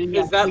that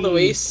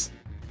Luis?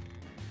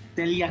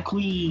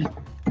 Teliaqui.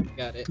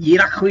 Got it.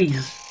 Dinaqui.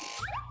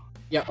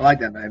 Yep. I like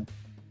that name.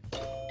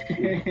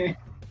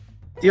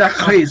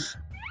 Dinaqui.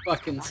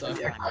 Fucking suck.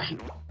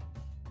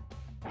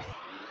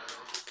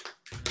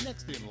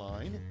 Next in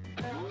line,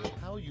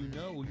 how you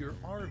know your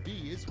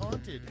RV is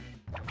haunted.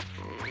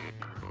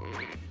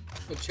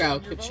 Ciao,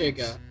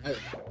 Kachiga.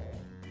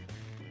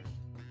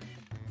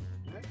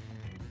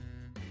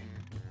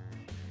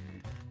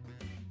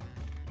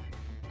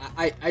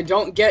 I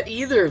don't get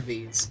either of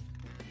these.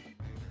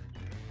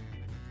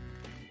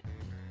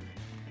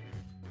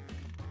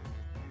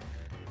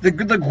 The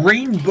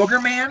green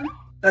booger man?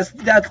 That's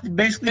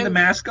basically the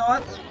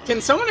mascot?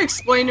 Can someone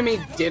explain to me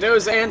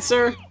Ditto's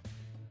answer?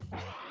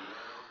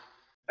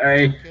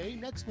 Hey. Okay,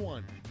 next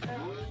one.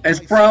 It's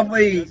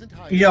probably,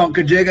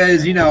 Kajiga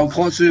is,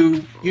 close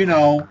to,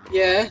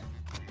 Yeah.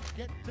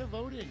 Get to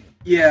voting.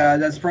 Yeah,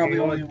 that's probably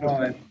only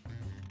one.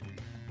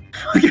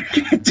 I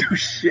can't do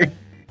shit.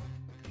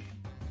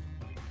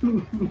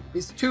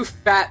 He's too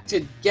fat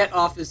to get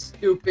off his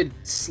stupid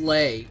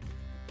sleigh.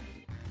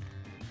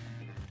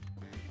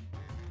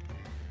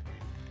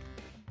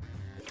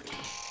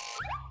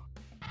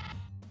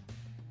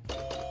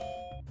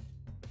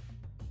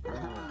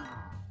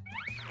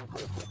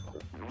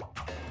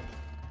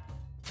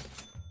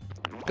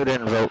 Who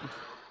didn't vote?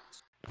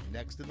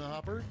 Next in the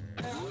hopper,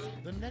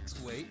 the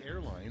next way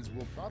airlines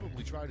will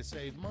probably try to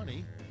save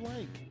money,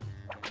 blank.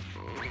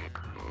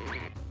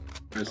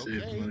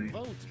 Okay,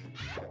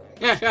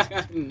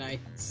 vote.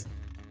 Nice.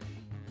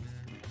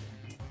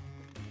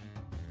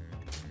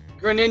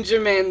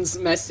 Greninja Man's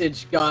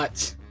message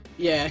got...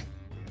 Yeah.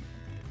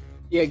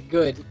 Yeah,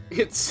 good.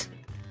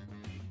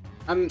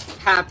 I'm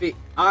happy.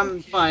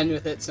 I'm fine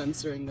with it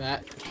censoring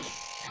that.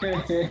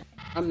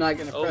 I'm not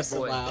gonna press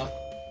allow.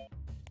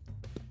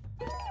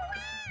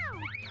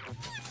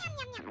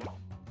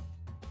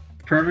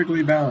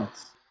 Perfectly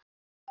balanced.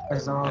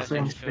 As all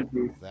things should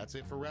be. That's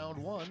it for round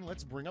one.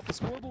 Let's bring up the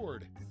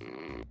scoreboard.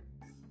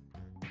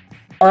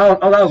 Oh,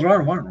 that was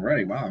round one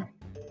already. Wow.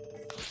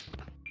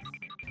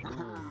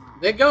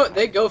 They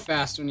go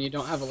fast when you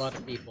don't have a lot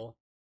of people.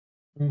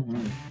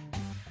 Mm-hmm.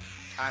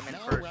 I'm in Now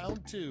first.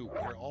 round two,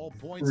 where all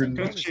points and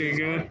bonuses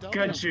are doubled.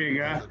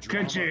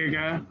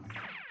 Kachiga.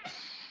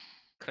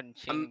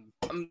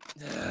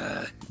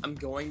 I'm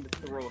going to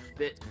throw a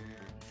fit.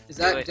 Is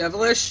that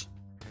Devilish?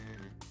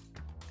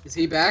 Is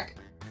he back?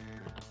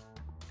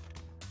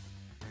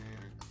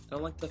 I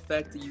don't like the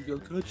fact that you go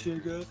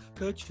Kachiga,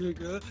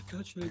 Kachiga,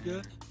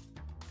 Kachiga.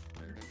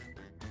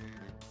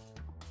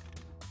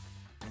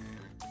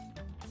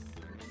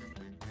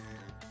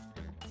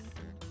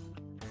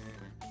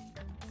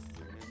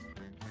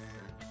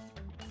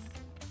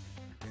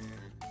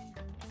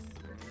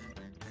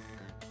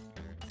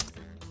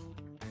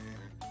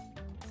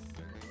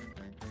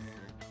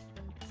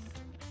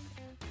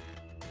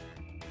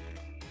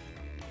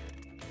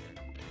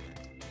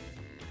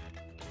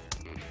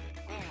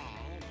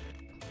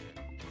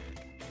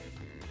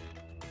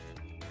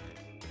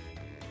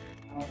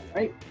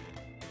 Right.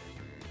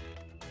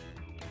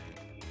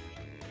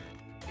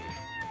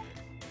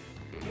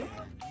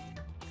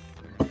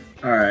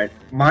 Alright.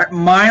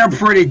 Mine are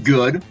pretty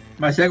good.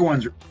 My second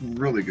one's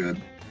really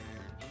good.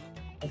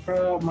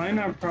 Mine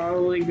are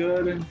probably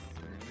good.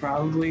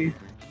 Probably.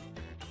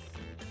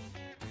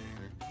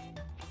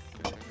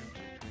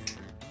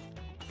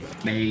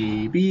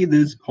 Maybe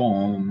this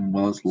poem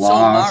was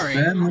lost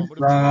in the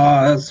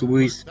sauce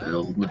we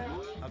spilled.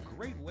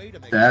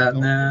 That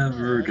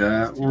never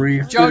got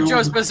refilled.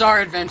 JoJo's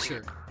Bizarre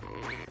Adventure.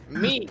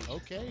 Me.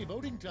 Okay,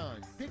 voting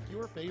time. Pick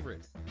your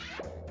favorite.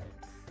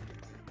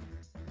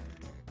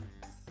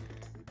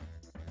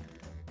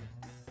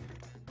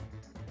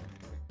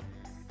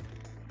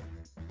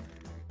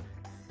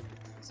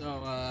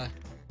 So,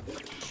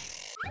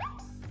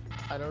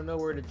 I don't know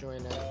where to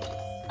join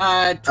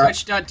at.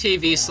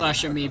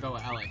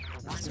 Twitch.tv/AmiiboAlec.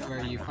 This is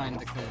where you find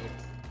the code,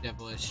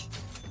 devilish.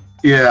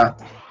 Yeah.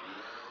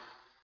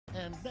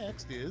 And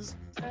next is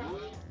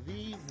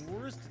the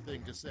worst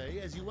thing to say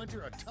as you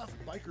enter a tough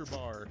biker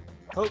bar.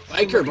 Hope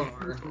Biker someone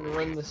bar. can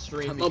run the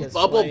stream I'm a because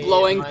bubble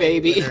blowing my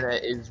baby.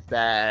 internet is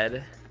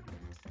bad.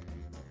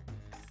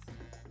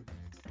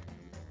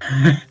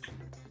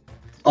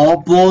 All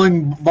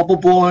bubble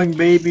blowing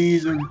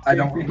babies, and I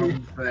don't remember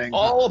the thing.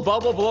 All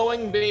bubble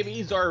blowing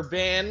babies are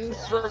banned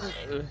from.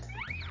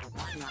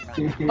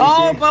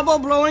 All bubble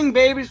blowing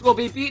babies will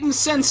be beaten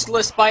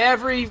senseless by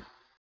every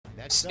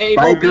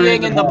able Biker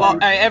being in in the the bar.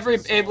 bar. Every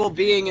able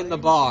being in the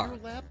bar.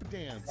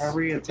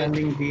 Every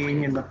attending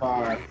being in the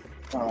bar.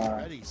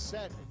 Ready,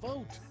 set,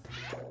 vote.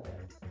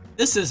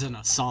 This isn't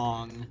a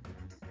song.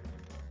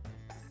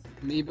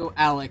 Amiibo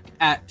Alec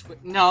at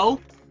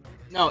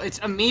no, it's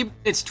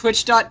it's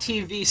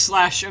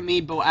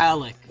twitch.tv/Amiibo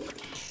Alec.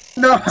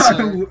 No!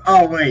 So-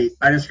 Oh, wait.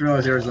 I just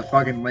realized there was a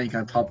fucking link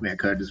on top of me I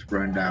could have just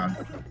run down.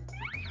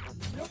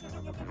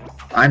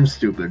 I'm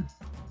stupid.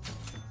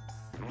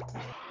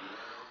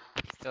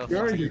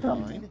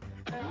 Fine.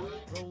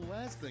 The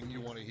last thing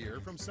you want to hear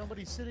from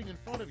somebody sitting in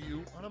front of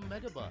you on a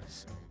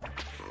megabus.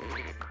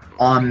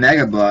 On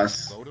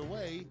Megabus. Vote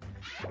away.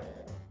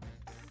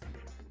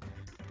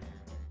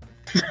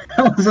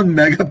 That was a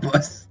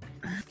Megabus.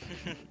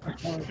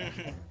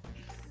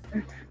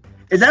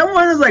 Is that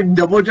one of those, like,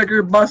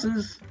 double-decker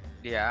buses?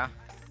 Yeah.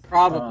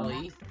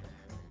 Probably.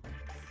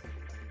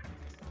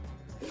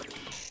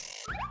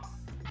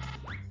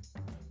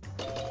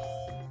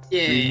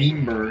 Yeah.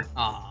 Remember.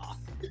 Aw.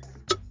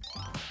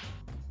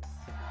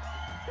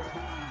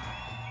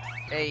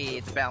 Hey,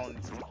 it's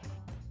balanced.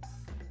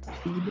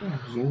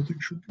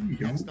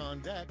 Next on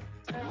deck,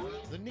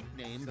 the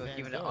nickname So Van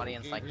give it an Gogh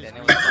audience gave like his that, it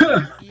name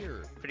was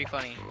ear. pretty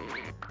funny.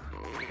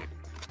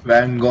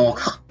 Van Gogh.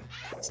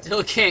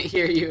 Still can't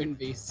hear you in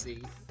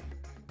BC.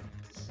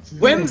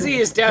 Whimsy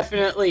is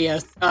definitely a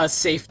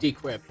safety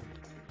quip.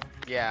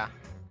 Yeah.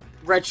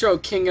 Retro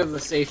king of the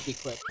safety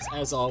quips,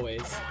 as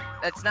always.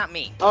 That's not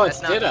me. Oh, That's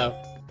it's not me. Ditto.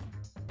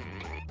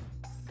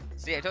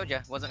 See, I told you,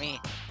 it wasn't me.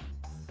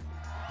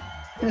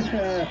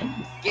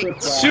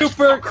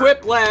 Super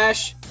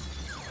Quiplash!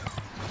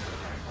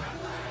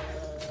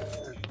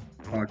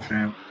 Oh,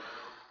 champ.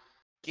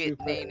 Get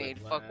nay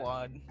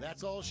fuckwad.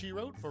 That's all she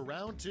wrote for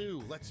round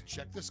 2. Let's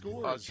check the Oh,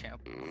 scores.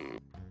 champ.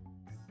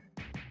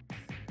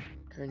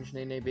 Cringe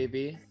nay nay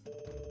baby.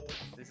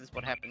 This is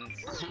what happens.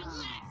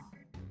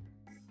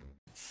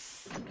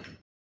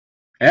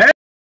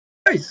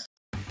 Nice!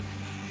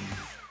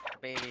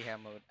 Baby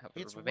Hammoud.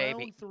 It's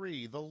Baby. round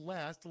 3, the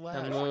last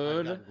lash.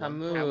 Hamoud,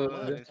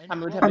 Hamoud,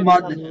 Hamoud,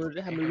 Hamoud.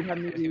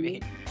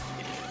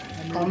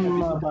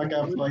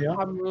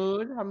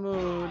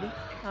 Hamoud,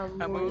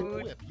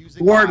 Hamoud.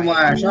 Word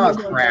lash, oh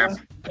crap.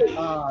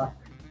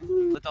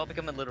 Let's all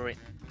become illiterate.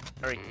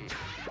 Hurry.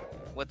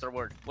 What's our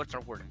word? What's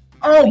our word?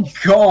 Oh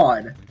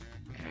god!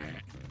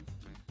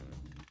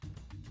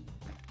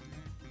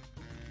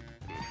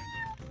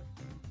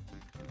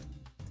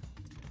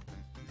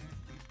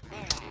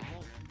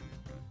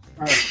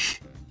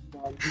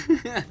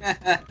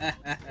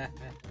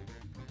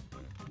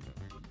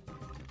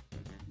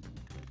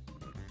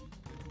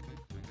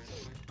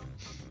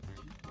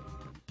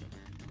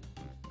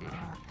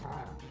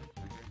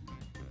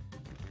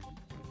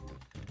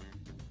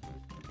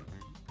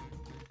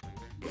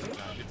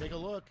 Time to take a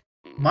look.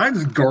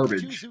 Mine's Choose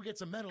garbage. who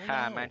gets a medal Ha,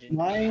 now. imagine.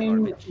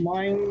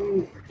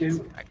 Mine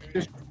is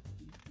just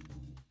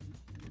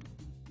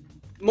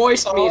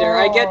Moist meter,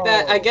 I get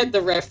that, I get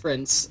the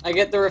reference. I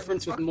get the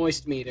reference with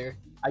moist meter.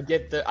 I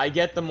get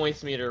the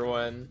moist meter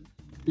one.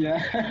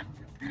 yeah.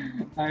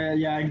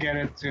 I get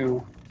it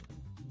too.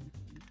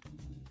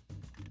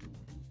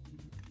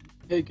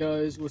 Hey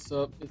guys, what's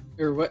up?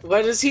 Or what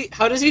does he,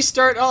 how does he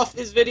start off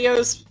his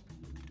videos?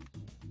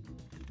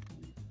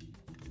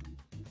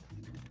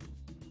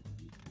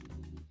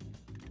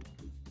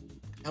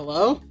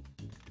 Hello?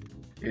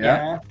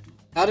 Yeah.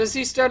 How does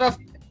he start off?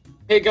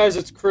 Hey guys,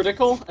 it's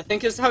critical. I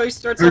think is how he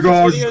starts Hey off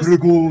guys, his videos.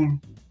 critical.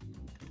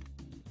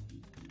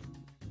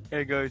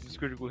 Hey guys, it's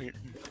critical here.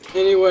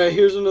 Anyway,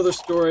 here's another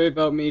story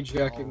about me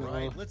jacking All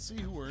right, off. let's see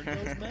who earned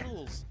those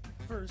medals.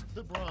 First,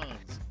 the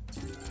bronze.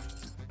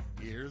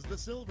 Here's the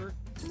silver.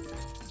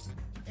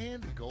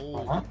 And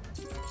gold.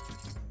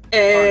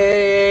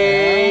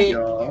 Hey,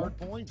 Hard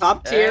points.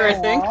 top tier. I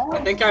think.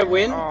 I think I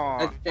win.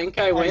 I think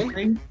I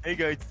win. Hey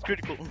guys, it's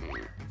critical.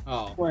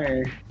 Oh,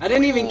 Wait, I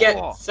didn't even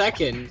get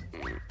second.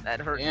 That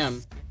hurts.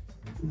 Damn.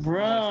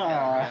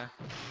 bruh.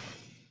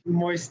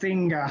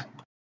 Moistinga.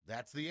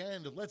 That's the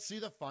end. Let's see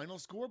the final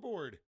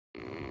scoreboard.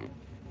 Oh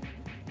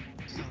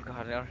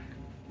god,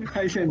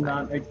 I did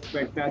not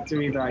expect that to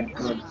be that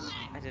good.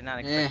 I did not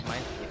expect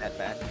mine to be that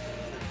bad.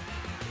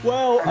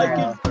 Well, I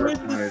Yeah. can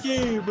win this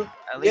game.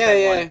 At least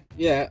I won.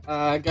 Yeah.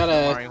 I Don't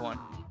gotta. worry, won.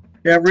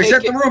 Yeah,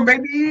 reset Take the room,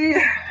 baby.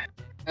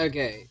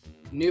 Okay,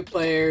 new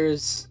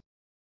players.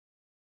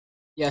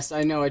 Yes,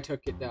 I know I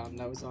took it down.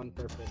 That was on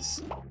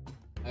purpose.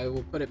 I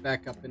will put it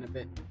back up in a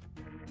bit.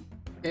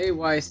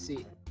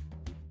 KYC.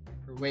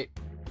 Or wait,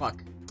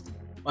 fuck.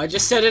 Well, I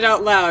just said it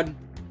out loud.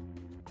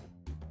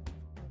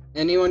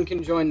 Anyone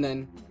can join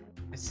then.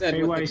 I said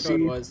what the KYC.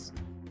 code was.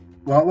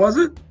 What was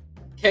it?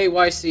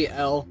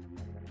 KYCL.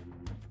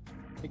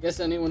 I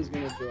guess anyone's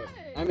gonna do it.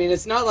 I mean,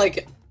 it's not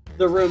like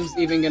the room's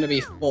even gonna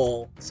be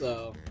full,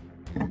 so.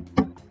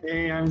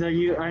 Hey, I'm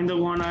the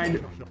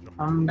one-eyed.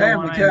 I'm the Hey, I'm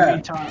the one-eyed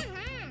cat. retard.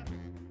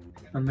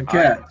 I'm the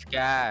cat.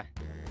 Yeah.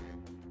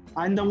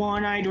 I'm the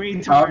one-eyed Oh,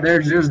 retard.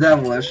 there's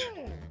Devilish.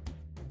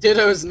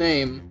 Ditto's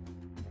name.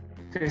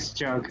 Piss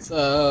joke.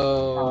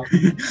 So.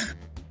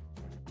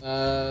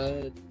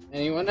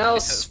 Anyone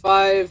else?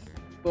 5,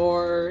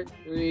 4,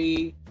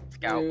 3,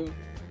 Scout. 2.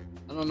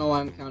 I don't know why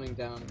I'm counting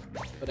down.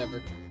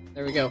 Whatever.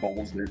 There we go.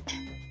 Balls, dude.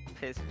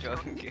 Piss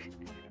joke.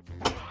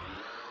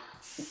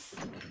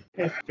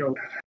 Piss joke.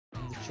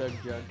 Chug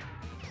jug.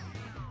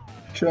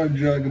 Chug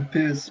jug of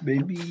piss,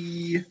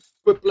 baby.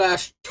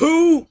 Quiplash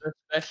 2! The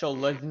special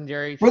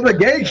legendary. For the chug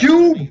gay jug.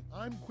 cube!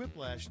 I'm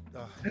Quiplash.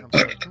 I'm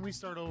sorry. Can we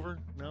start over?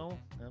 No?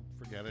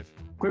 Forget it.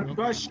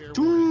 Quiplash Fair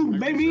 2,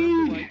 warning. I reserve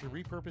the baby! right to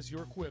repurpose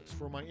your quips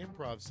for my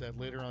improv set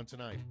later on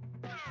tonight.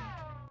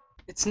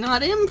 It's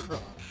not improv.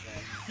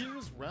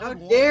 Here's round How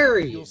one. dare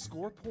you. You'll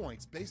score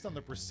points based on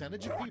the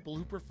percentage of people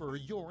who prefer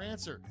your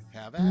answer.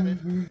 Have at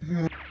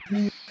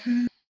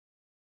it.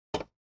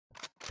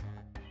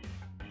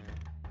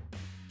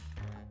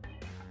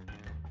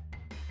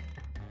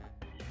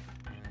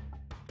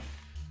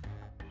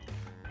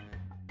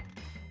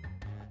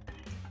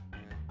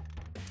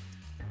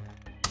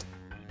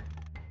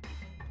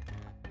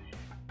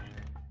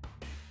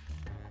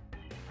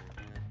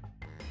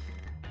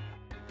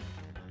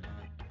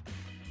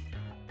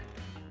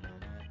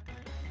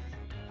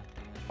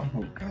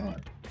 Oh,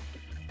 God.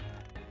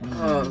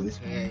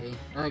 Okay.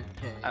 Okay.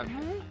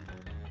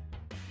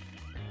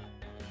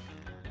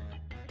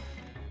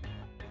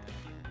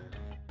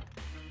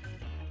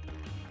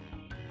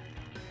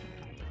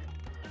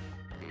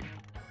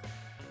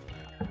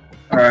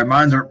 Alright,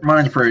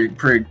 mine's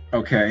pretty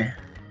okay.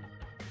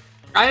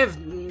 I have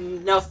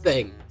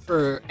nothing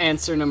for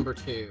answer number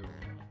 2.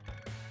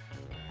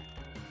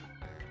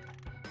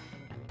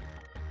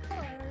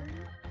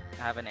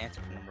 I have an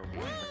answer for number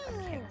 1,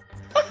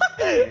 but I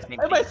can't.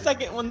 And my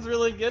second one's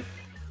really good.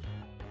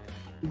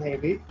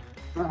 Maybe.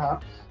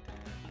 Perhaps.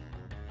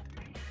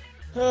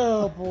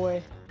 Oh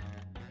boy.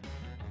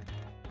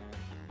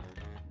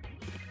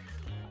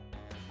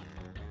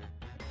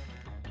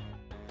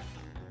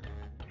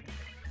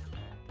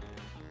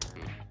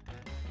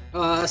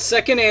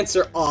 Second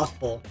answer,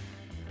 awful.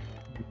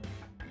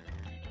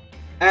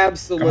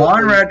 Absolutely. Come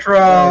on, Retro!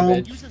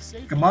 garbage. Use a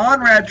safety Come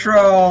on,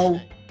 Retro!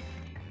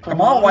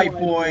 Come on, white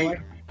boy!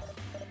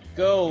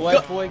 Go,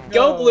 white boy,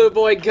 Go, blue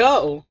boy,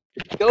 go!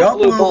 Go, Go,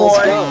 blue blue balls,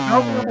 boy! go!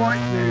 Go, blue boy!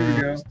 There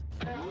we go.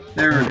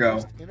 There we go.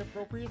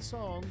 Inappropriate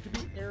song to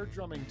be air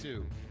drumming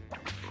to.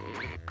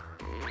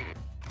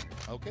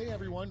 Okay,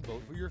 everyone,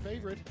 vote for your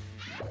favorite.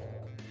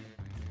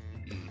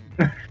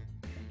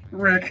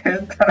 Rick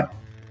and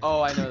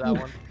Oh, I know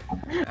that one.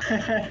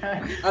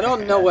 I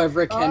don't know what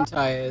Rick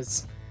Hentai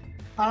is.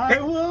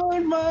 I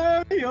want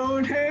my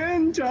own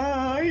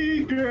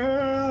hentai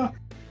girl,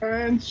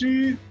 and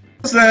she.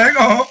 Sang,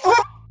 oh,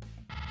 oh.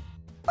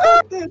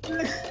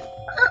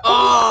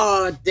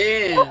 Oh,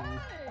 damn!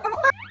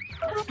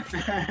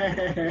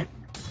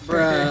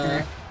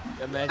 Bruh.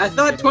 Imagine I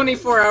thought getting-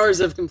 24 hours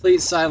of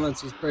complete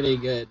silence was pretty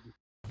good.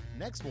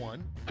 Next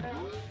one.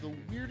 The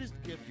weirdest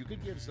gift you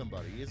could give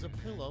somebody is a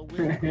pillow with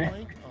a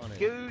blank on it.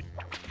 Dude.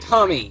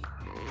 Tummy.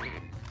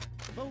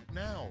 Vote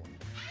now.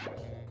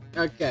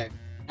 Okay.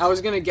 I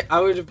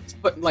would have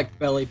put like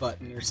belly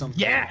button or something.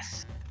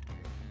 Yes.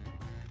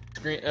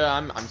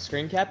 I'm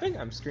screen capping.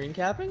 I'm screen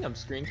capping. I'm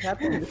screen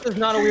capping. This is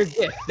not a weird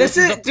gift. This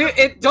is, dude,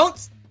 you don't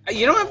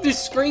have to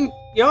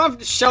you don't have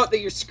to shout that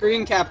you're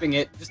screen capping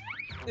it.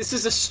 This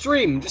is a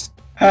stream. Just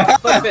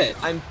flip it.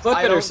 Flip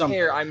I it or don't something.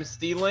 care. I'm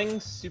stealing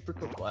Super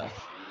Quiplash.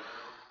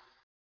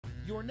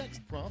 Your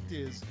next prompt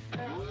is.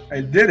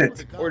 I did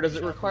it. Or does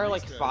it require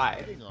like 5?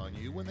 Hitting on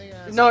you when they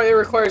ask No, it you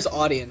requires for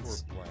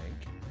audience.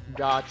 blank.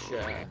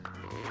 Gotcha.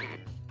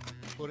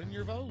 Put in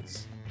your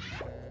votes.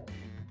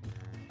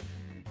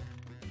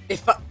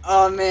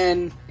 Oh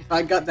man, if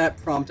I got that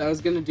prompt, I was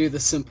gonna do the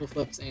Simple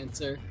Flips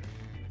answer.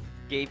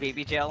 Gay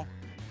baby gel.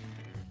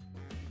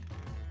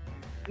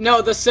 No,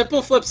 the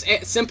Simple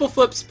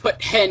Flips put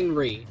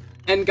Henry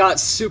and got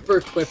super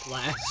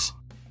Quiplash.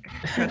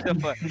 What the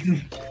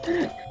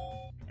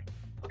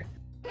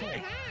fuck?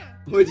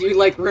 Would you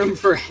like room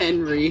for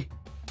Henry?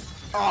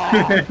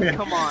 Oh,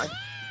 come on.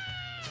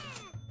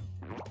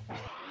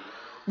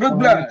 Good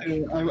blood.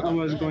 I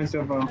was going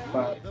to vote,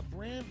 but The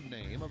brand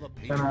name of a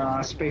then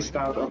I spaced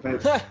out of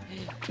it.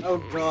 Oh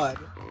god.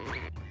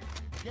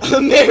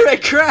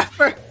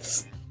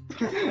 Americrappers!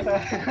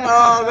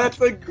 Oh,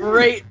 that's a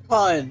great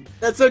pun.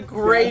 That's a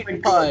great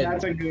pun.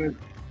 That's a good.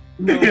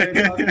 No,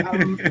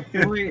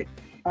 wait,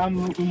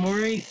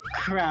 Murray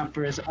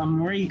Crappers.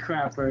 Murray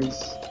Crappers.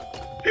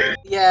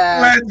 Yeah.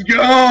 Let's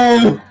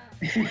go!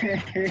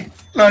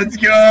 Let's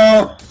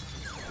go!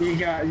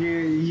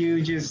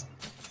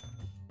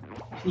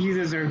 You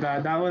deserve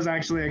that. That was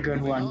actually a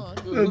good one.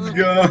 Let's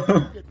go!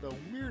 Get the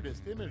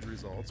weirdest image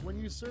results when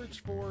you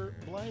search for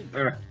blank.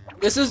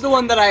 This is the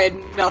one that I had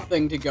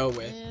nothing to go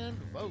with. And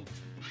vote.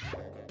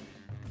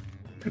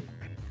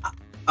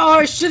 Oh,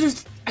 I should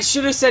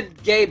have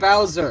said Gay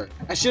Bowser.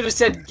 I should have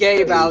said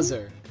Gay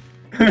Bowser.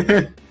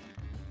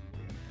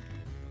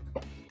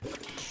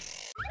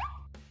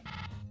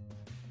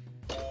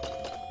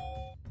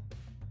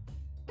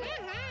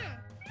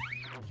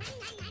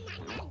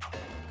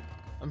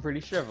 I'm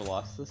pretty sure I've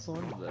lost this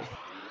one, but...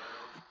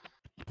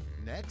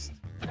 Next,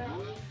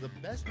 the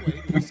best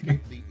way to escape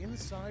the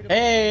inside of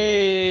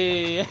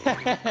Hey!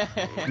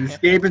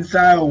 Escape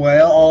inside a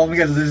whale. Oh my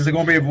god, this is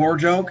gonna be a war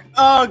joke?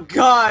 Oh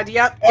god,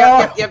 yep.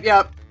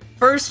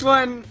 First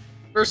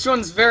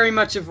one's very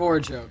much a vor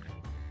joke.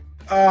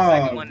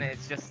 Second Oh, one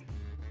is just.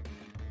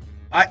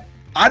 I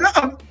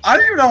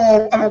don't even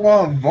know if I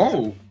want to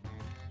vote.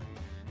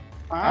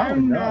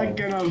 I'm no. not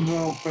gonna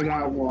vote for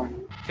that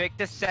one. Pick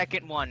the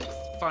second one. It's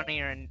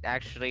funnier and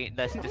actually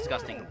less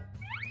disgusting.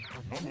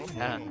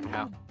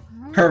 How?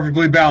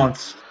 Perfectly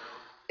balanced.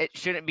 It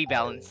shouldn't be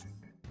balanced.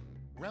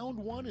 Round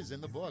 1 is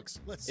in the books.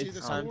 Let's see It's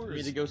the time for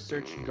me scores. to go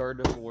search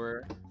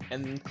Gardevoir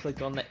and then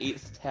click on the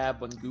 8th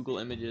tab on Google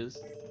Images.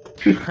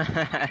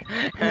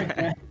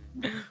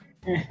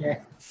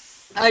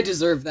 I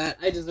deserve that.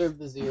 I deserve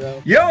the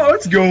 0. Yo,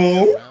 let's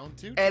go! Round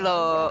 2.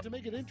 Hello. To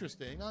make it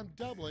interesting, I'm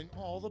doubling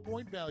all the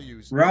point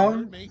values. Round- You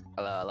heard me.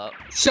 Hello.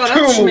 Shut up,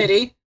 Two.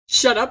 Schmitty.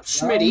 Shut up,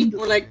 Schmitty.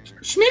 More like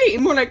Schmitty.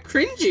 More like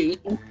cringy.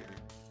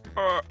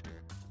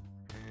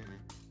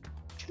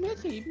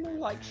 Schmitty, more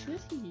like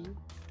Schmitty.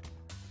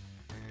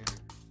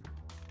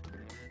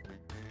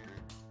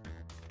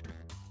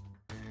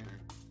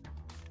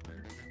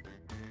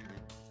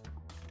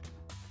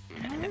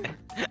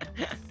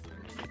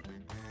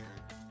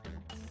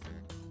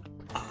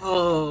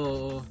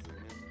 Oh.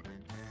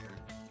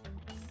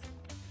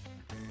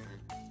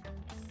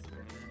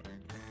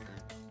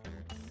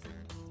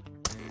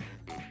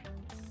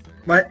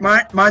 Mine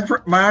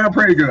are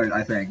pretty good,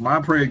 I think. Mine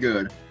are pretty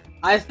good.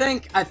 I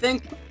think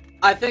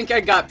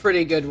I got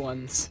pretty good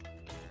ones.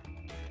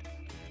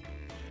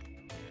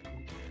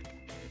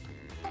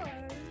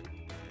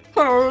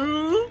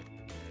 Hello.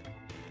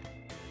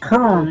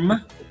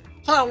 Herm.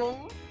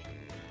 Hello.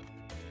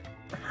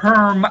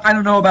 Herm, I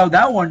don't know about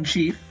that one,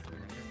 Chief.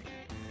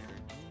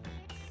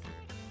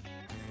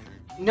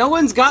 No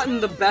one's gotten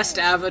the best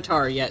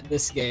avatar yet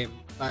this game,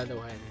 by the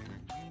way.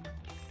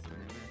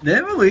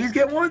 Did Elise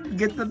get one?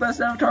 Get the best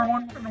avatar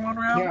one in one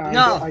round? Yeah,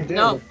 No, I did.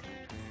 no.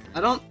 I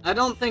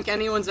don't think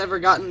anyone's ever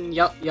gotten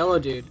Yellow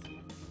Dude.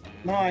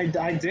 No, I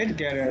did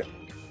get it.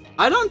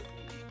 I don't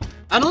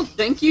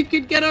think you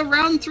could get a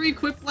round 3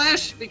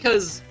 Quiplash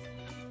because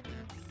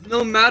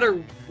no matter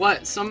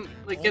what,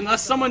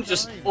 unless someone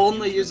just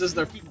only uses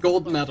their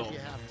gold medal, You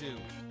have to.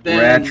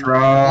 then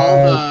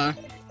Retro.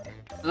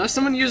 unless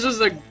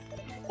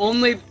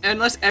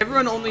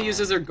everyone only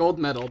uses their gold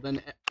medal,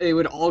 then it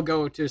would all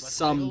go to Let's take a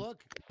some. look.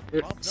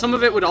 Some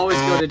of it would always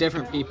go to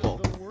different people.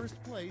 The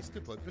worst place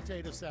to put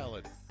potato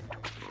salad.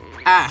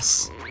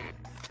 Ass.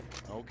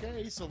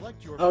 Okay,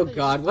 select your Oh potato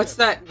god, what's chip.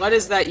 that? What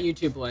is that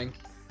YouTube link?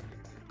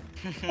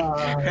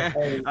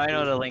 I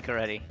know the link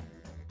already.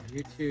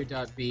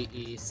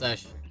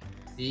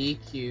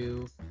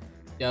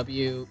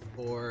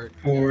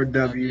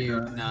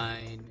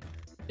 youtube.be/DQW4W9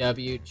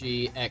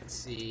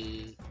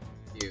 WGXCU.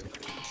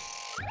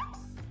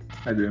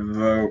 I didn't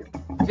vote.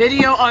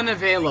 Video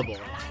unavailable.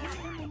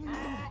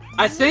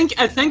 I think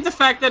the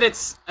fact that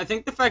it's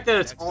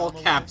all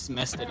caps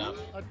messed it up.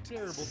 A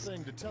terrible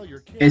thing to tell your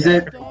kid Is when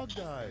it- a dog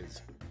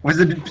dies. Was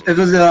it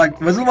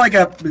like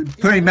a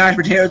putting mashed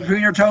potatoes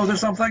between your toes or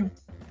something?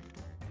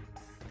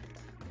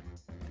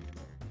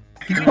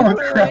 You're gonna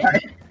cry.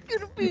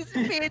 Get a piece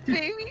of pants,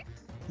 baby.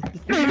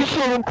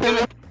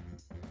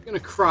 Gonna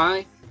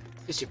cry?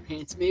 Piss your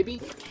pants,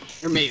 maybe?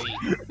 Or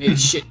maybe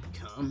shit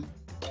come.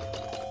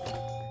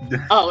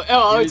 Oh,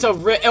 it's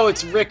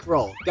it's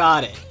Rickroll.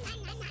 Got it.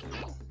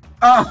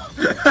 Oh!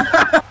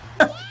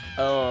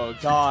 Oh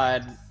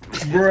god.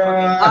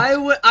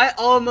 Bruh. I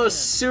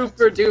almost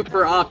super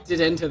duper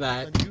opted into A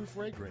that. new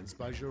fragrance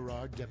by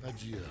Gerard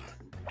Depardieu.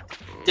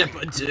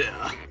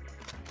 Depardieu.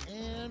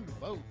 And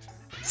vote.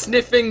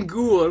 Sniffing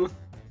ghoul.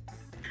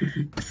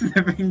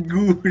 Sniffing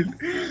ghoul.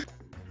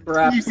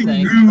 Brap Sniffing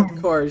stank, ghoul.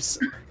 of course.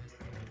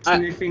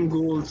 Sniffing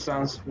ghoul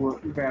sounds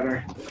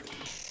better.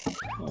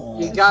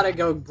 You gotta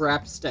go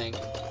brap stank.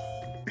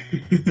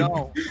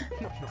 No.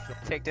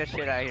 Take that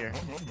shit out of here.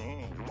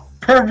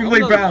 Perfectly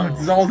No.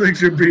 balanced, is all it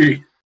should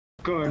be.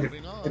 Good.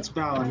 Moving on. It's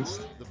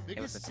balanced. The was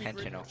biggest secret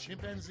intentional. a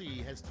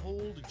chimpanzee has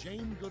told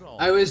Jane Goodall.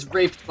 I was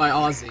raped by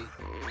Ozzy.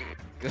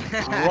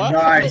 What?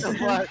 Nice.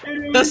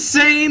 The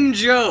same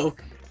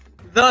joke!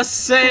 The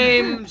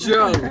same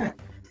joke!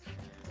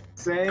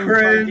 Same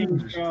Cringe.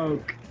 fucking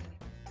joke.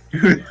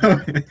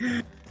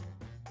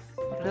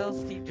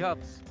 Little Steve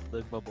Jobs.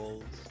 Lick my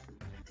balls.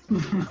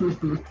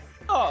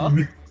 Oh.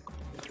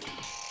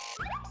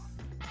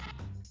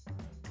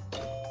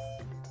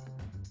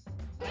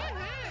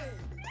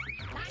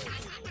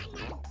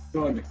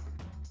 Good.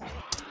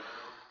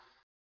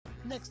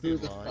 Next Who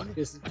in the line, fuck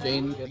is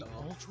Jane the Goodall?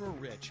 ultra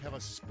rich have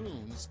a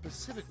spoon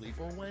specifically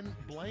for when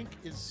blank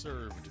is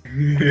served.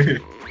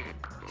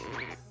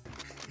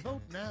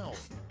 Vote now.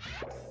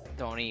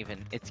 Don't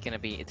even. It's gonna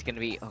be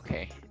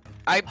okay.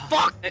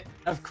 Fuck!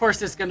 Of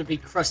course it's gonna be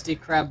Krusty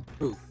Krab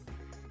poop.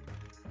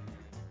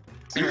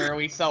 Sir,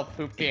 we sell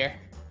poop here.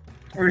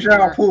 We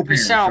shall poop We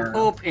here, sell sir.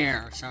 poop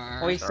here,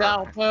 sir. We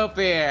sell poop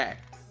here.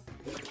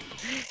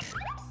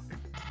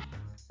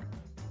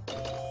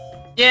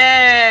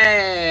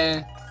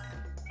 Yeah!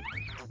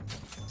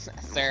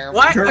 Sir.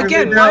 Why Turn it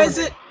again? down. Why is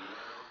it?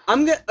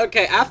 I'm gonna.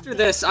 Okay, after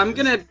this, I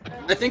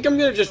think I'm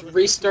gonna just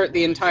restart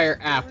the entire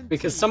app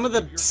because some of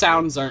the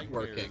sounds aren't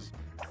working.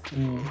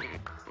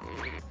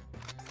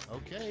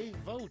 Okay,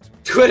 vote.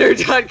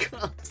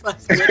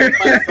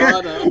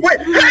 Twitter.com/WinPython.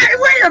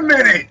 Wait a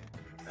minute!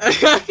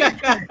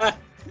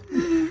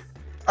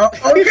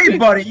 Okay,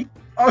 buddy.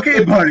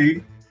 Okay,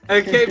 buddy.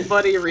 Okay,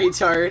 buddy,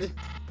 retard.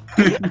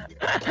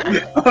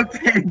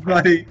 Okay,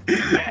 buddy.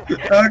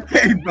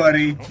 Okay,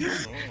 buddy.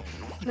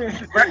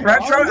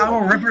 Retro, I will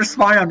rip your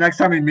spine out next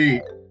time we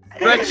meet.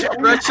 Retro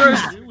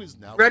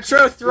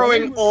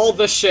throwing all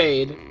the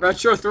shade.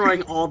 Retro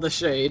throwing all the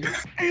shade.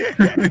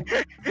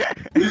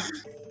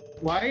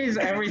 Why is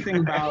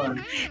everything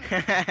balanced?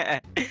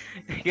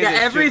 Yeah,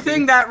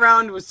 everything that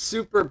round was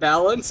super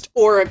balanced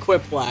or a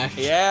quiplash.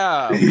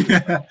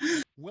 Yeah.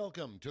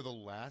 Welcome to the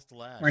last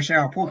lash. We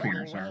shall poop here,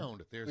 Final sir.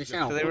 round. There's We just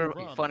shall. one They were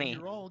prompt, funny.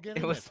 and you're all It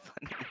getting was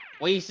funny.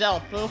 We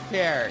sell poop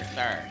here,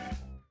 sir.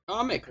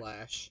 Comic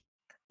Lash.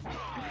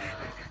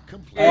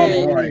 complete.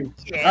 Oh boy.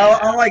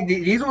 I like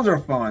these ones are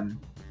fun.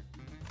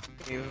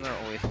 These are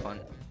always fun.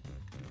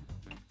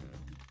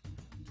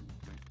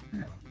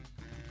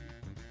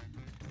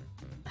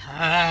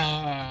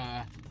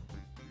 Ah.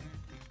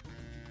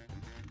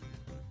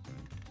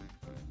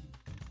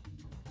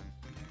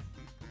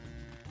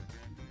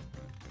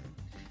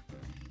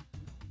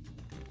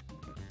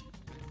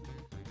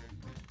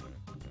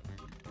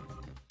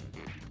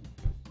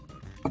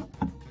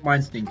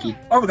 Mine's stinky.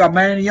 Oh, we got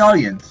man in the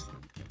audience.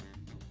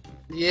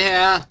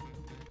 Yeah.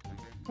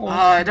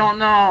 I don't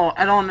know.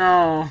 I don't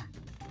know.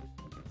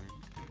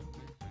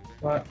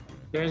 But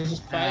there's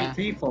just 5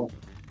 people.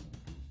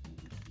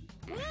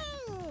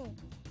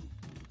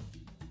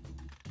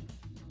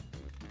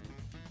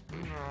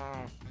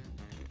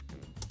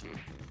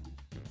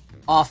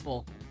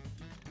 Awful.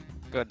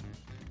 Good.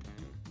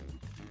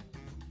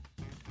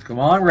 Come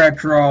on,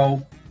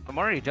 Retro. I'm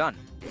already done.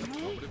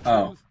 Moment of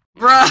Oh. truth.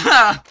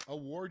 Bruh!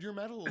 Award your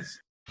medals.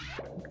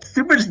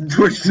 Too much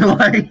Twitch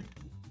delay.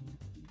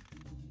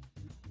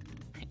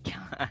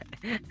 God.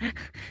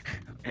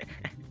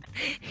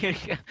 Here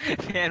you go.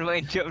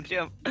 Fanboy jump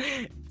jump.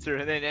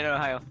 Sir, then in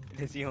Ohio.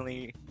 It's the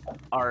only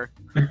R.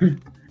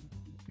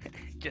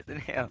 Just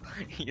inhale.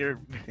 You're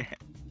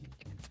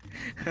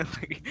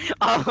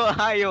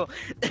Ohio.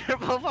 They're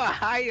both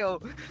Ohio.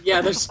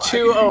 Yeah, there's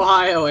 2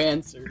 Ohio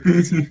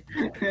answers.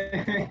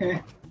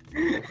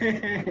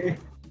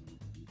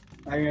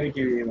 I gotta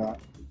give you that.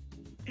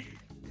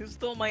 Who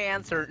stole my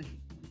answer?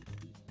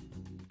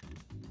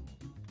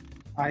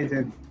 I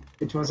did.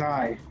 It was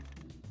I.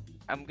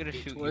 I'm gonna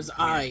shoot It you. was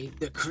I,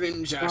 the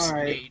cringe-ass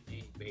Alright.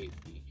 lady, baby.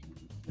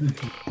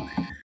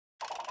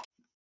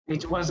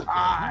 It was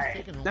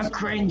I, the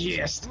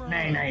cringiest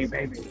nay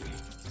baby.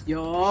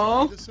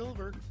 Yo, The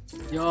silver.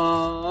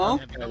 yo.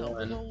 And now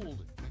the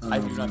gold. I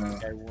do not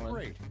think I won.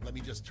 Great. Let me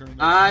just turn those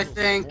I medals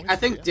think into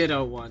points for ya.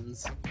 Ditto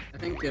wins. I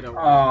think Ditto wins.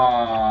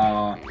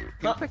 Aww.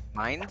 You picked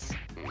mines?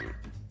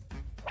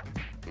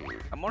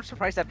 I'm more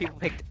surprised that people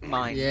picked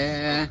mines.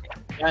 Yeah.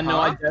 Yeah,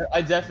 no, Huh?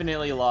 I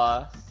definitely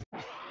lost.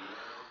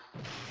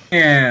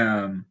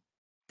 Damn.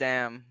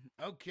 Damn.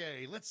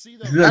 Okay, let's see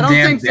This the. is a I don't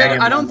damn think Ditto,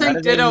 damn I don't one. think That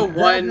is Ditto enough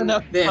won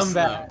this though,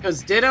 comeback.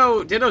 because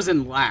Ditto's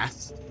in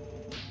last.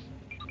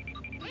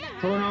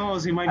 Who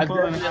knows? He might I pull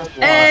an definitely out. lost.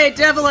 Hey,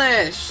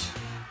 Devilish!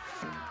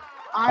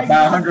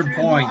 About 100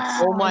 points.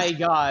 Oh my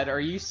god, are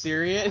you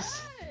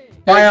serious?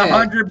 By Okay.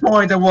 100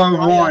 points, I won By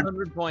one.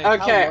 100 points. How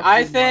Okay, lucky I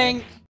am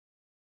think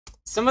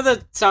some of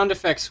the sound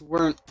effects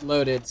weren't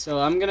loaded, so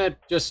I'm gonna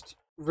just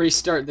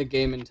restart the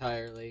game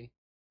entirely.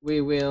 We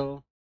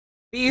will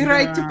be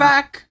right Yeah.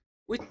 back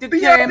with the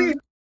Be happy. game.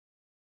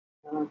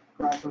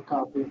 Grab a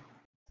copy.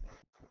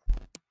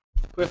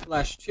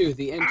 Quiplash 2,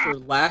 the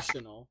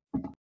Interlational.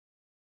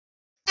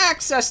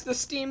 Access the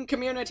Steam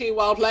community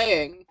while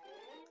playing.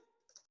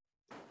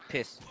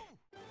 Piss.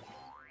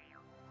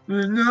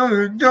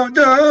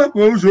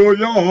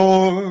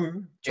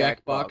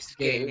 Jackbox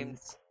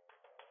Games.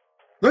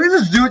 Look at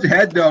this dude's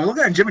head, though. Look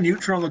at that Jimmy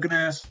Neutron looking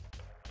ass.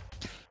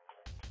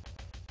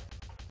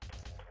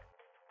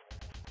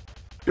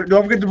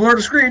 Don't forget to blur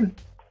the screen.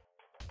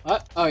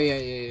 What? Oh,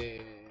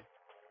 yeah.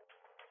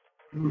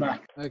 I'm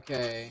back.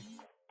 Okay.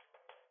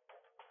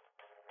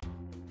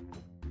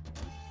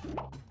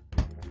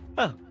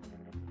 Oh.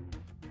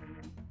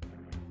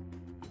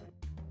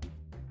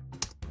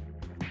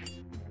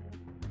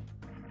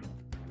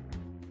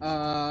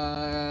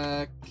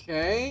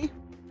 Okay.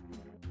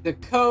 The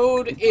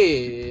code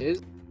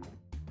is...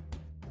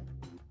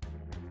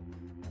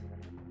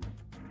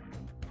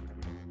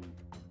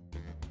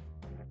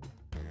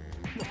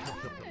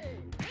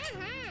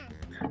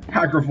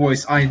 Hacker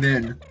voice, I'm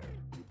in.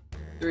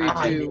 3,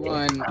 2,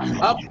 1,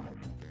 up.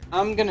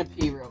 I'm gonna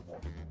pee real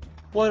quick.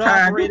 What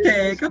Time to operating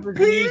take a system is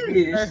he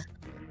using? piss.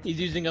 He's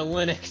using a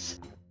Linux.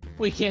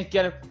 We can't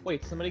get him.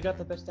 Wait, somebody got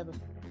the best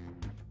avatar.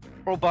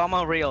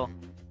 Obama real.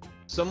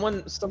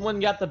 Someone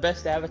got the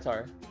best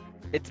avatar.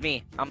 It's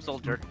me. I'm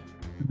Soldier.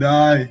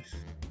 Nice.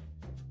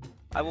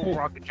 I will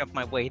rocket jump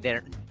my way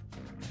there.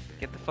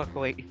 Get the fuck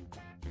away.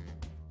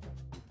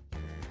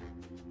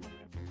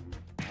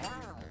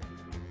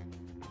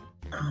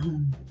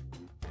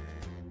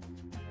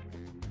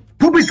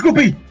 Poopy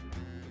Scoopy!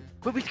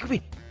 Scooby,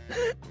 Scooby.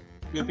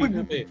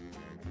 Goopy.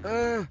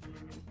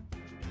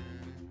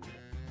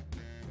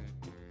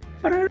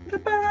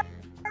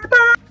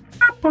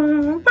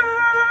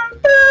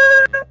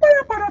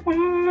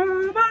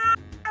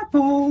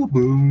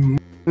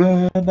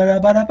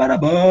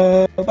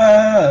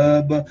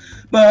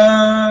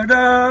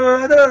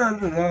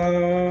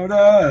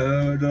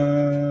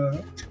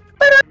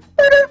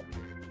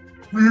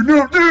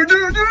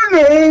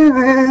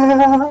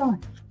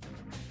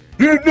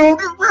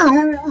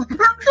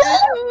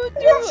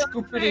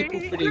 Scoopity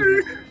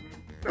poopity.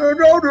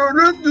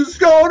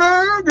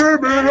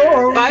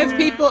 5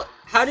 people.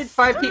 How did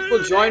 5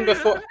 people join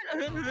before?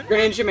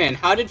 Greninja Man,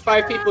 how did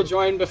 5 people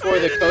join before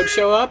the code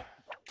show up?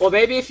 Well,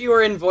 maybe if you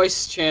were in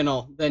voice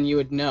channel, then you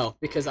would know,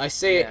 because I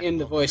say it in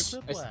the voice.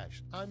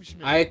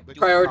 I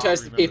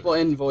prioritize the people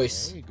in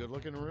voice. Hey, good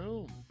looking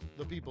room.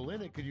 The people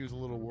in it could use a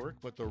little work,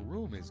 but the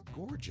room is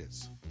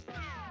gorgeous.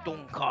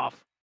 Don't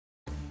cough.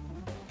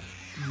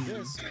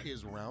 This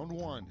is round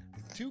 1.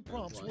 2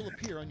 prompts will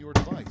appear on your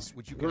device,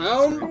 which you can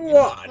Round answer in a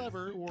 1.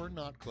 clever or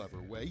not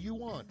clever way you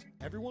want.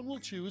 Everyone will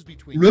choose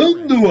between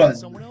Round your 1. and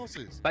someone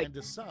else's and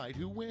decide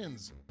who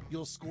wins.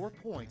 You'll score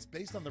points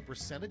based on the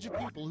percentage of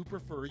people who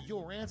prefer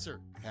your answer.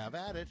 Have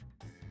at it.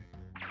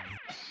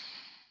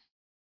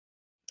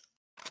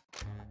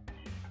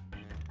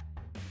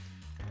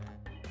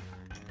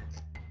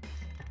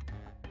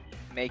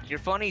 Make your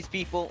funnies,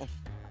 people.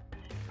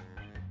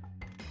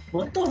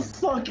 What the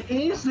fuck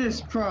is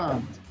this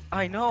prompt?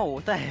 I know.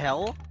 What the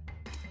hell?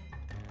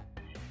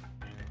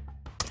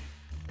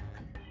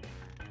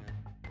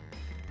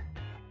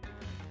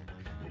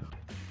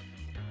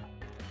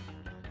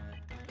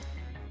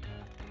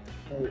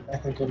 I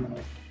think I know.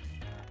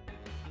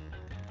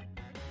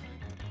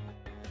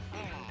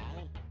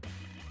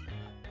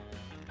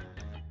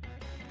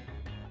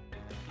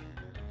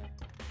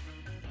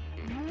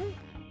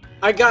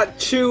 I got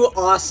 2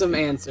 awesome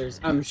answers,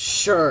 I'm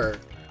sure.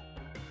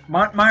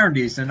 Mine are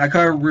decent. I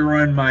could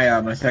rerun my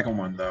my second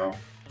one though.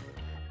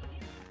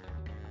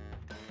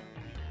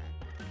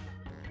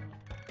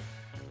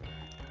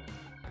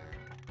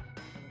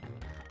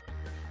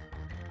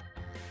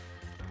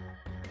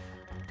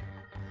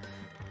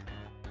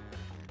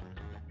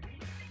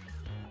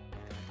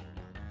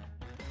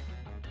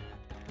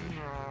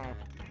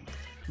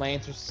 My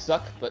answers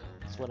suck, but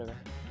it's whatever.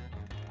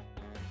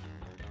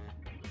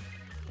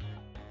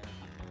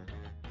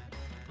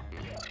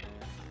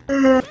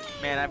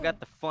 Man, I've got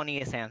the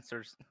funniest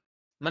answers.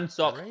 Man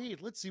suck.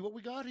 Great, let's see what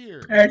we got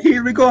here. And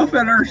here we go,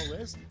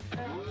 fellas.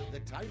 The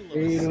title of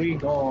Here we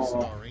go.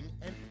 starring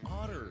an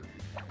otter.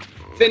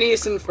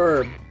 Phineas and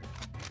Ferb.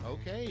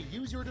 Okay,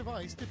 use your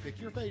device to pick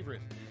your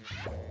favorite.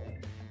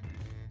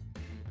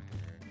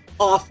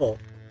 Awful.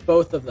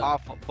 Both of them.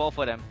 Awful. Both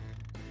of them.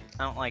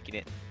 I don't like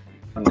it.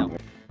 No.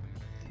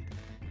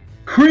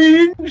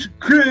 Cringe,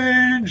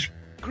 cringe,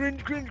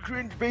 Cringe, cringe,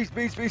 cringe. Base,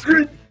 base, base.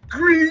 cringe,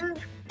 cringe,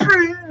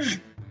 cringe.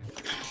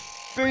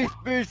 Base,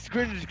 base,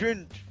 cringe,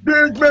 cringe.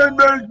 Cringe.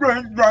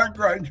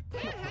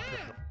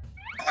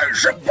 I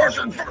should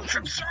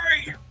fucking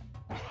say.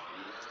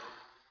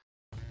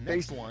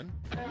 Next one.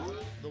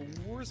 The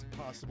worst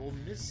possible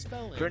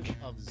misspelling Cringe.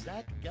 of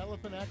Zach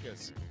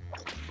Galifianakis.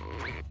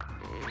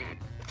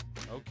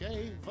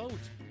 Okay, vote.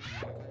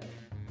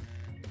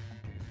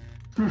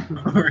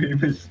 Already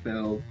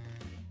misspelled.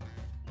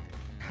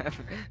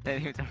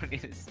 That even don't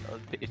need to spell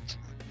bitch.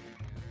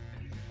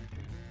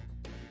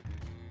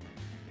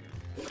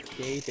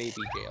 Gay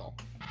baby jail.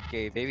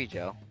 Okay, baby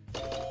Joe.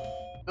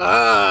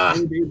 Ah!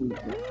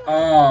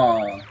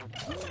 Oh.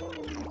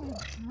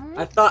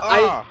 I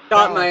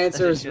thought my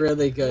answer was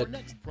really Your good.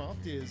 next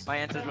prompt is My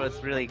answer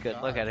was really good.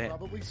 Look at it.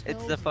 probably It's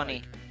spells the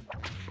funny.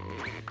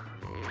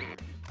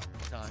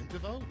 time to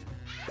vote.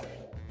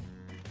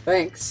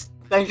 Thanks.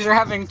 Thanks for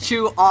having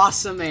two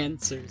awesome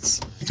answers.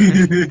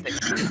 Truly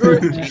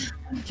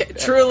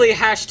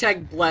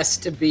hashtag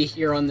blessed to be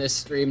here on this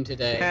stream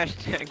today.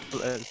 Hashtag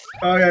blessed.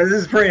 Oh yeah, this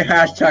is pretty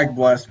hashtag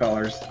blessed,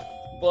 fellas.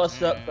 Bless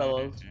up,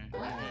 fellas.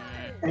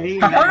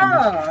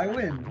 Haha! I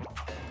win.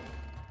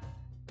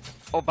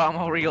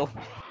 Obama real.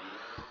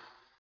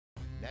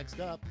 Next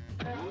up,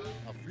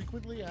 a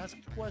frequently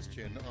asked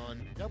question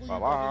on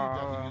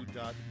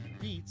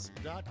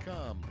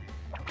www.beats.com.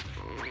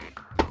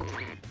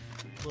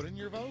 Put in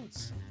your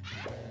votes.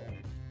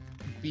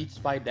 Beats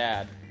by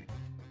Dad.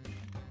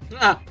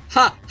 Ah,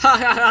 ha, ha, ha,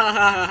 ha,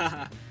 ha,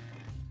 ha.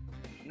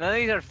 None of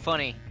these are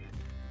funny.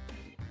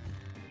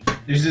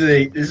 This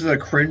is a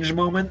cringe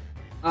moment.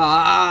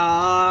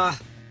 Ah.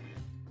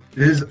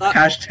 This is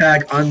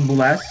hashtag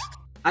unblessed.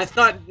 I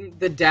thought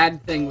the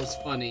dad thing was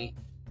funny.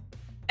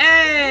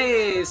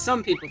 Hey!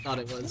 Some people thought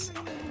it was.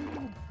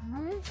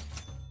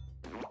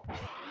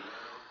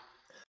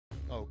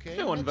 Okay,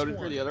 No one next voted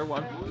for the other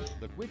one.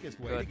 The quickest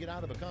way to Good. get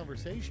out of a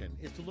conversation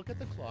is to look at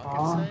the clock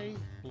and say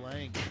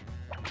blank.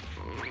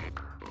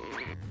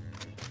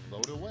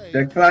 Vote away.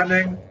 Dick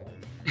flattening.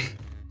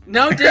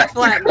 No dick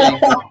flattening.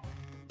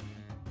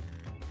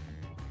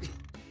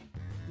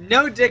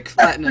 No dick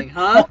flattening,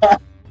 huh?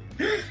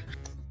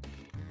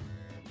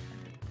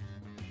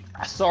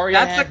 Sorry,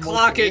 That's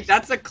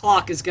a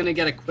clock is gonna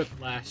get a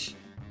quiplash.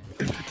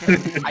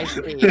 I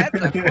see.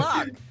 That's a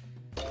clock.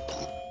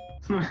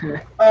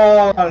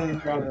 Oh.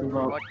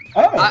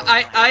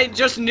 I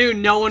just knew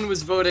no one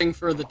was voting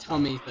for the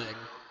tummy thing.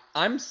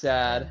 I'm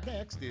sad.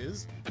 Next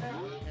is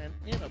an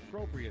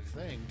inappropriate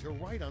thing to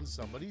write on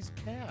somebody's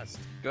cast.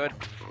 Good.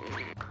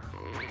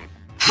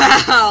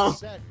 How?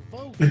 Set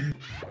vote.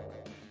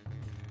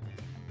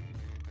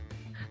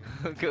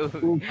 Go.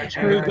 Ooga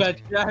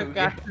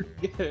chaka.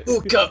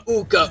 Ooga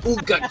ooga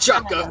ooga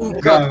chaka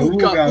ooga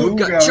ooga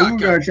ooga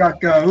chaka.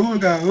 chaka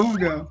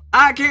ooga.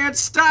 I can't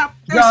stop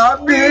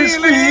Got this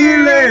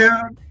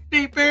feeling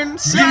deep deep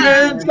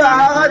inside.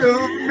 inside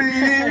of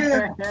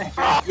me.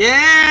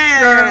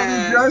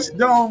 Yeah. You just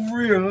don't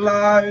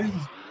realize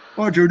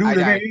what you do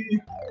to me.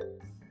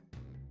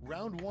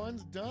 Round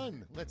one's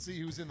done. Let's see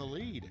who's in the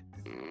lead.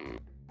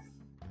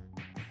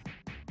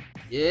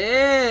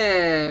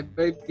 Yeah,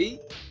 baby.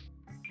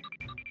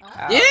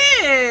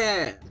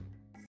 Yeah.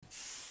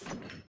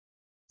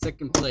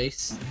 Second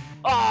place.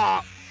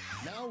 Oh,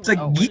 Now It's like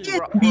round geek two,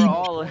 it, where geek.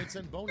 all- points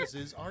and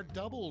bonuses are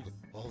doubled.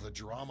 Oh, the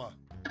drama.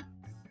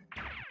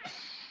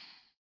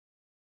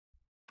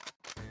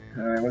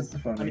 Alright, what's the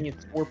I funny? mean,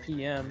 it's 4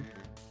 p.m.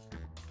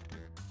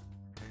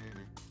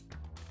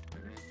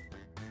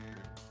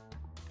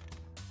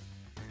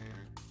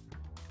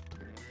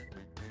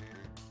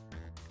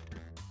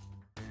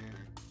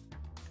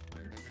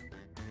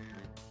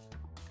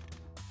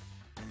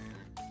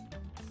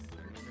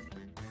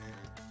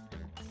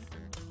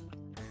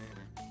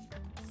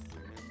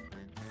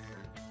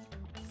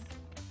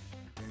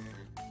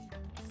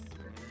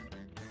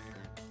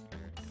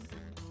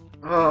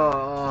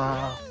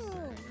 Oh.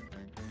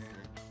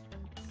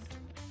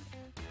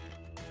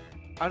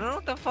 I don't know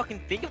what to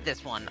fucking think of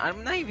this one.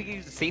 I'm not even gonna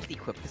use the safety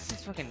quip. This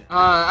is fucking.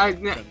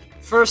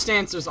 First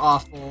answer's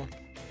awful.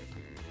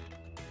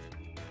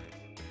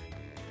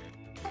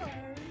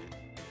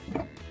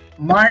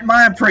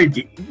 Mine pretty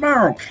deep.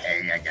 They're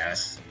okay, I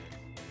guess.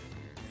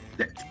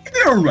 They're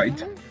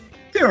alright.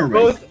 They're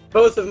alright.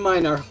 Both of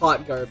mine are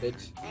hot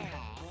garbage.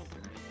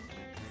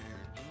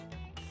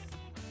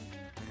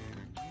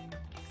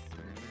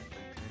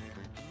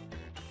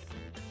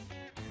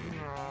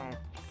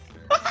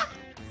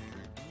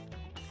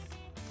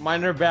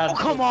 Mine are bad. Oh,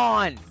 come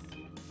on!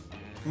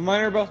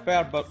 Mine are both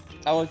bad, but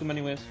I like them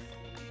anyways.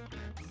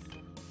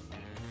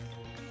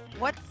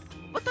 What?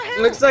 What the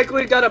hell? Looks like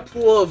we got a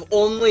pool of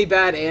only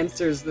bad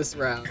answers this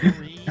round.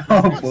 Oh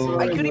I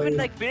boy. couldn't even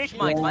like finish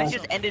mine. Mine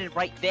just ended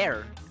right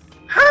there.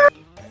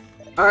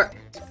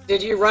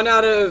 Did you run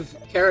out of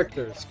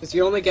characters? Because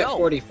you only get No.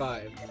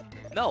 45.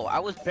 No, I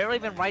was barely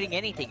even writing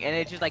anything, and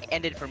it just like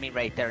ended for me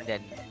right there and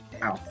then.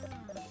 Ow.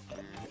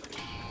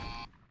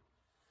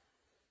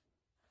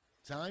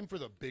 Time for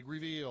the big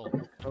reveal.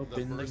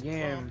 Open the first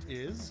game. prompt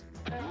is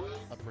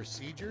a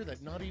procedure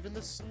that not even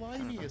the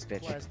slimiest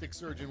bitch. plastic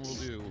surgeon will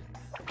do.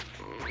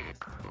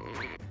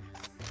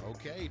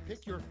 Okay,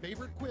 pick your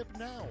favorite quip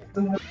now.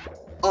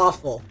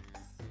 Awful.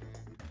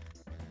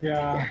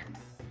 Yeah.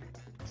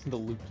 The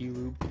loopy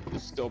loop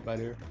is still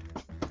better.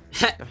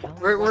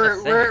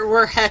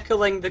 We're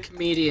heckling the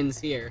comedians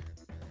here.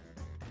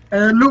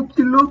 And loop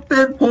de loop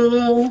and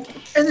pull,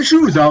 and the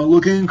shoes are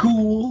looking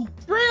cool.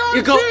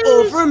 You go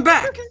over and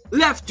back,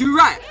 left to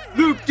right,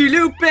 loop de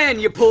loop,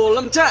 and you pull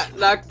them tight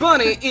like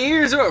bunny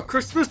ears or a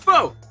Christmas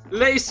bow.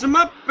 Lace them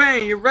up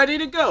and you're ready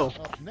to go.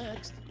 Up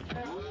next,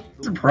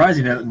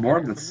 Surprising that more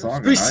of the song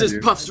than I Reese's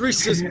do. Puffs,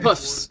 Reese's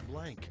Puffs.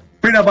 blank.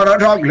 Peanut butter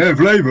chocolate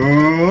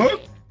flavor.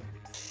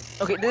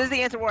 Okay, this is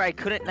the answer where I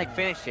couldn't like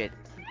finish it.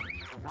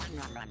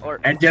 Or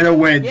And Ditto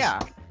wins. yeah,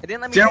 it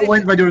didn't let me. Ditto finish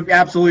wins it. by doing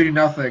absolutely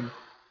nothing.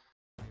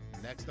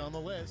 Next on the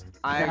list,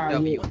 I Yeah,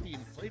 W. what the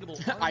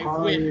inflatable I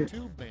car win.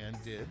 tube man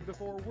did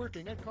before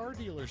working at car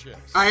dealerships.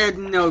 I had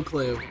no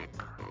clue.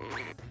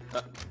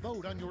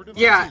 Vote on your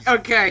devices. Yeah,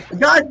 okay.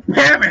 God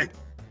damn it!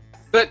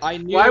 But I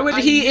knew- why would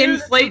I he knew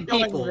inflate you were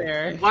going people?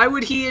 there. Why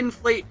would he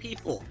inflate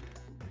people?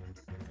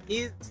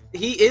 He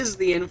is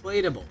the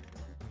inflatable.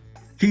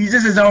 He's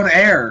just his own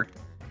heir.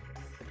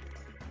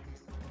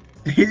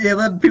 He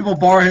let people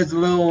borrow his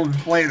little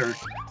inflator.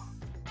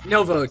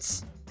 No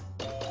votes.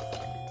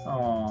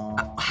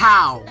 Aww.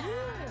 How?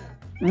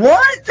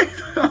 What?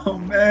 Oh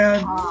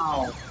man.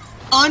 Wow.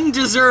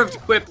 Undeserved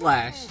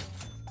Quiplash.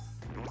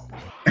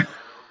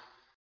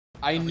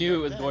 I knew it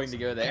was going to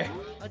go there.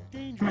 A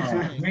dangerous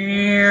Oh, thing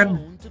man.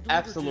 known to deliver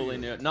Absolutely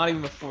to. knew it. Not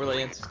even before the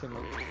answers came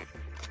up.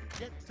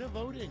 Get to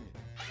voting.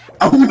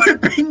 A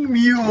whipping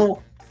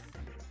mule.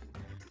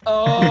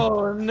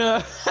 Oh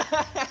no!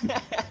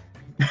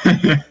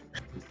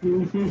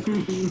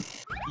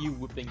 You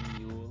whipping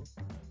mule.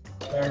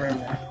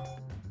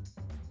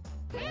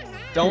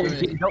 Don't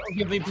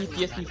give me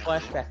PTSD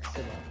flashbacks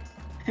to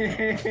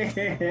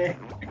that.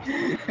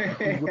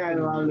 I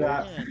love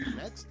that. And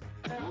next,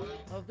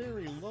 a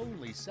very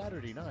lonely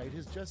Saturday night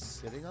is just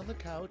sitting on the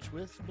couch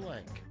with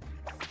blank.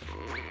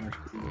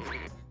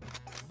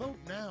 Vote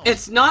now.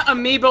 It's not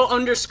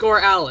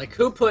amiibo_Alec.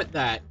 Who put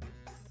that?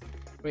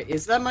 Wait,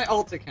 is that my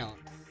alt account?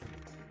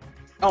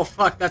 Oh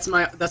fuck, that's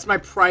my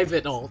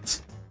private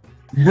alt.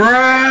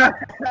 Bruh.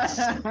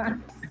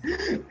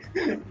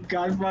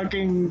 God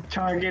fucking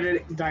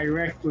targeted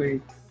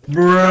directly.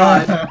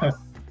 Bruh.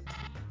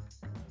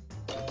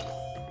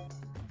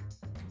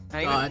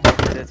 I God. even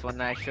did this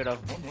one. I should have.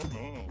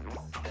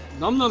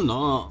 Nom nom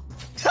nom.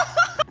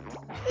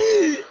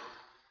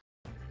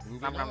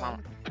 Moving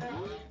on.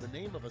 The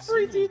name of a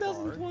Free single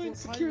 2,000 bar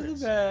points, for secure the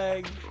pirates.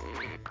 bag.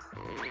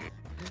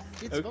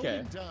 It's Okay.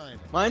 voting time.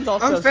 Mine's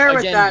also I'm fair with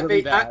again, that,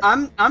 really but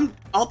bad.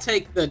 I'll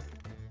take the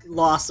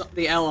loss,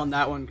 the L on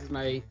that one because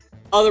my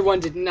other one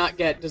did not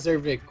get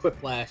deserved a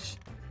Quiplash.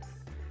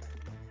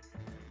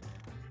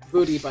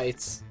 Booty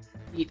bites.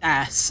 Eat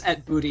ass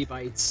at booty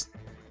bites.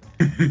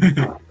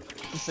 The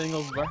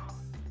singles bar.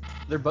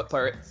 They're butt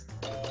pirates.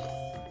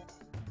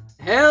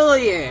 Hell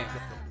yeah!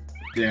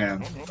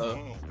 Damn. Oh.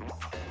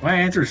 My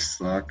answers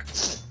suck.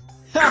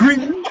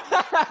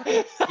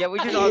 Yeah, we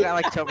just all got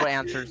like several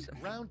answers.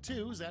 Round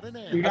two's at an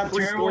end. You got That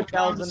was terrible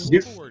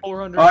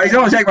 4,400. Oh, he's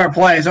gonna take my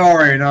place. I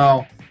already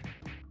know.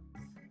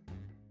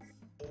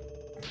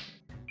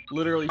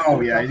 Literally.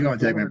 Oh yeah, he's gonna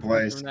take my 4,400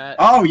 place. from that.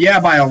 Oh yeah,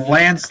 by a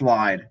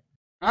landslide.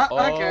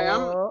 Okay,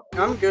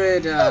 I'm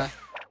good.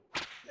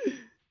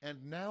 And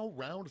now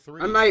round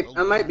three. I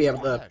might be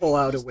able to pull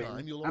out a win.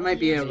 I might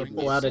be able to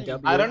pull out a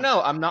W. I don't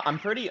know. I'm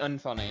pretty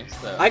unfunny.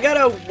 So. I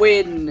gotta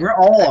win. We're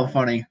all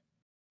funny.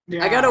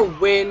 Yeah, I gotta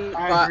win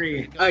I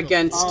agree.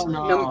 against. Oh,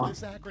 no.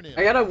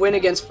 I gotta win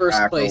against first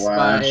place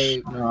by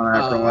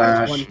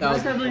Acrolash. 1,000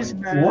 That's at least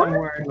points. better What? than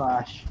Word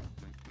Lash.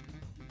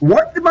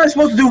 What am I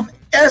supposed to do?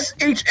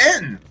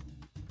 SHN.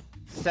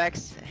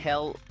 Sex,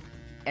 hell,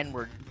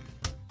 N-word.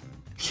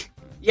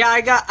 Yeah,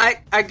 I got it.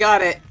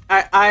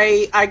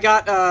 I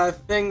got a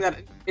thing that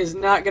is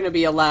not gonna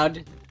be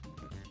allowed.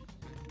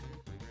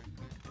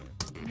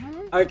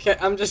 Okay,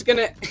 I'm just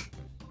gonna.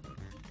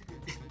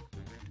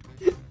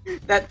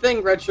 That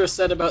thing Retro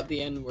said about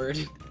the N-word.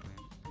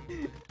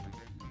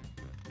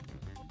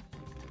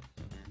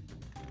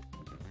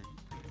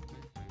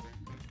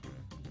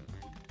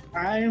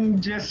 I'm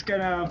just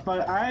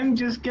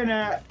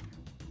gonna.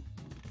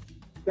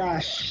 Ah,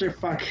 shit,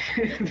 fuck.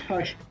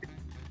 Fuck.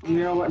 You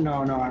know what? No,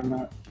 I'm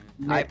not.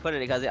 I put it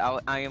because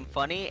I am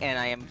funny and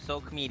I am so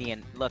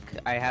comedian. Look,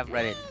 I have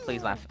Reddit.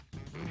 Please laugh.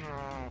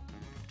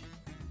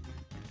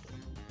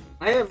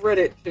 I have read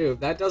it too.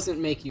 That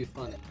doesn't make you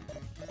funny.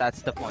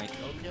 That's the point.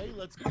 Okay,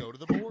 let's go to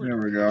the board. There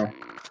we go.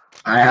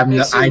 I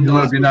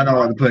do not know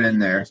what to put in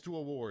there. To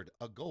award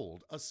a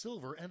gold, a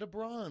silver, and a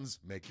bronze.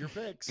 Make your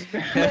picks.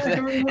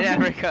 In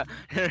Africa.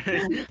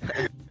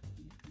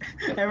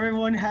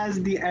 Everyone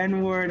has the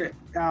N-word.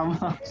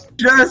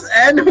 Just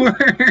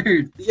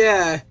N-word.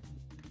 Yeah.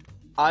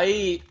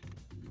 I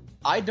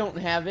don't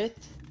have it.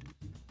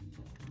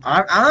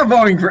 I'm not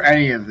voting for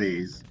any of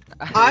these.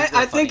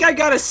 I think I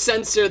gotta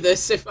censor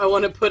this if I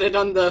want to put it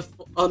on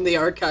the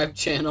archive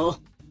channel.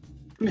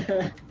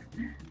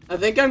 I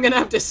think I'm gonna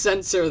have to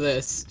censor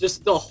this,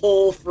 just the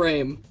whole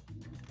frame.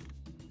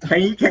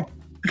 Can you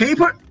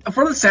put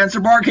for the censor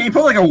bar? Can you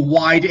put like a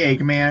wide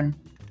Eggman?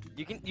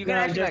 You can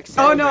actually like.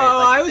 Oh no,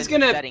 I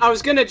I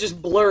was gonna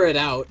just blur it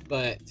out,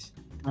 but.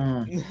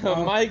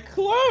 My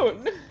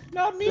clone.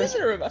 Not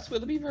neither of us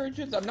will be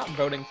virgins. I'm not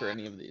voting for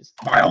any of these.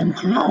 My own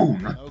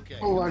clone. Okay.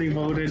 Already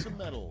voted. Some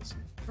medals.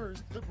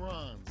 First, the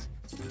bronze.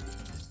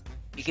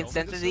 You can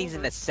censor these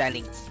in the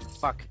settings.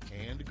 Fuck.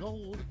 And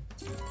gold.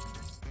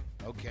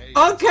 Okay.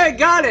 Okay,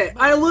 got it.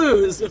 I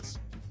lose.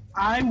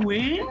 I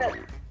win?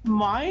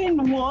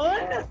 Mine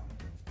won?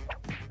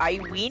 I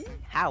win?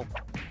 How?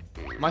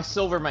 My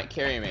silver might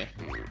carry me.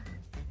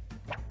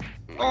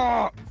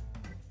 Oh!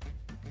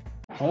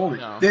 Holy.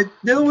 No. Did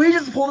Luigi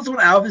just pull this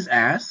one out of his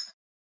ass?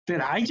 Did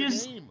I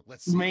just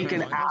make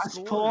an ass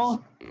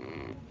pull?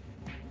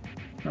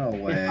 No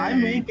way. If I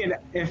make it,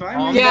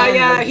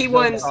 Yeah, he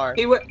wins. Hard.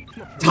 He won.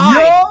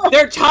 Tied. No!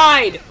 They're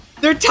tied.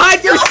 They're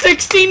tied for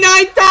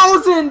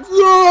 69,000. Yeah.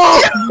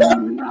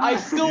 I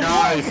still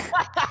Nice!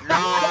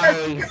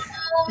 Nice!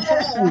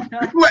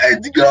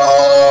 Let's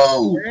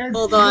go!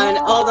 Hold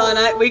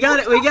on. We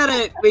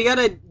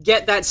gotta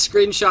get that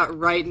screenshot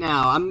right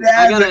now.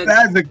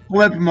 That's a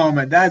clip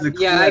moment. That's a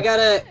clip.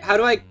 Yeah, how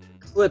do I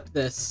clip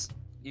this?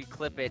 You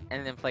clip it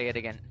and then play it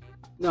again.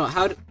 No,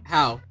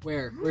 how?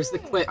 Where's the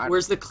clip?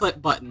 Where's the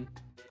clip button?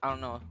 I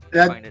don't know.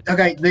 Find it.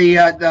 Okay,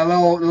 the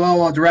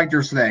little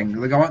director's thing.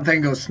 The one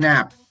thing goes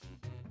snap.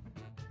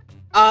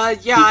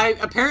 Yeah,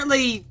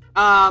 apparently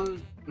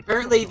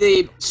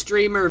the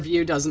streamer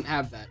view doesn't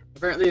have that.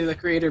 Apparently the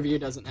creator view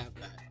doesn't have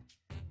that.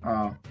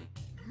 Oh.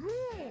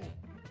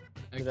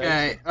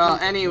 Okay, well,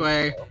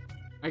 anyway,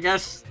 I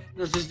guess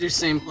let's just do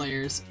same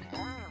players.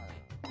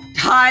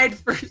 Tied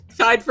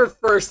for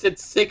first at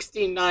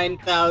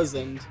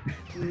 69,000.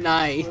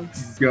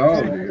 Nice.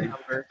 Go.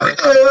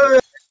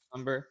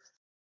 Number.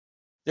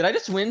 Did I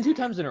just win 2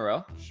 times in a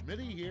row?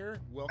 Schmitty here.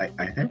 I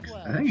think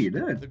you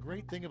did. The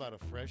great thing about a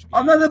fresh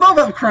Oh no, they both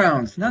have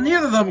crowns. Now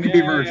neither of them can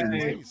be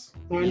virgins.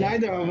 Well,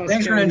 neither of us.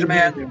 Thanks for Ninja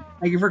Man.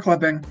 Thank you for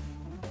clipping.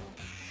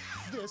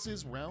 This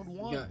is round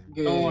 1.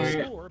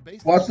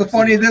 What's the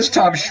funny this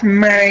time,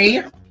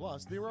 Schmay?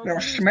 Plus, there are No,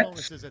 bonus Schmitz.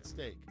 bonuses at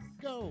stake.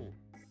 Go.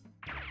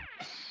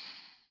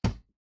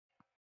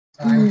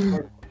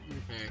 Okay.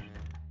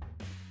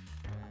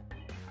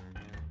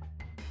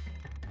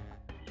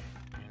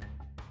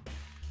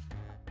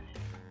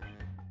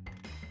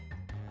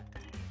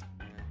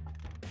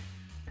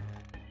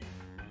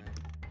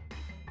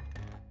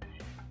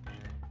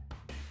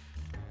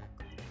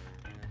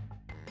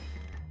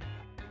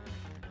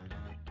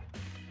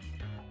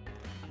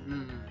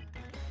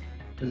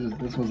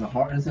 This was a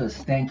hard. This is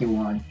a stanky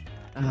one.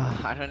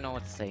 I don't know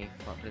what to say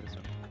for this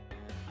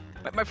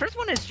one. My first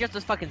one is just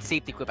a fucking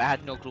safety quip. I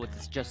had no clue what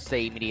to just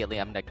say immediately.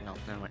 I'm like, no,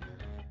 never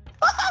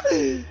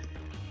mind.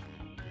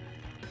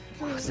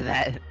 What was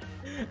that?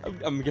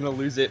 I'm gonna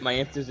lose it. My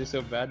answers are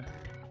so bad.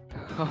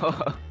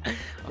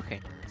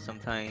 Okay,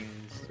 sometimes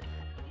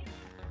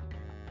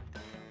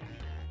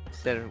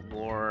instead of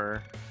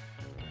war.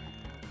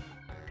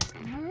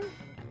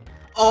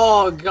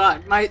 Oh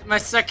god, my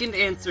second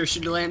answer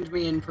should land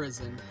me in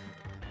prison.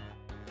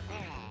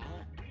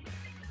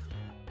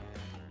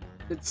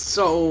 It's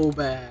so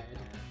bad.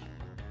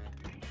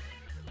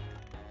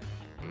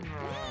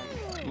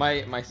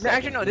 My No, second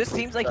actually, no. This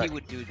seems like he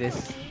would do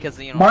this because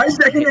you know. My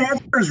second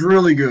answer is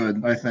really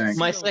good, I think.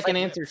 My second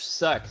answer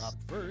sucks. Up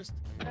first,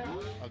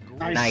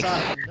 Nice.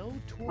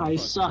 I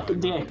suck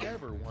dick.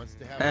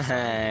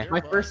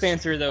 My first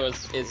answer though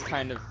is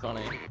kind of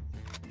funny.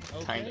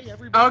 Kind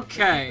of.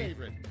 Okay.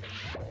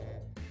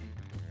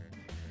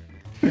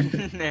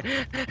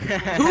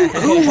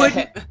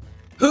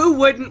 Who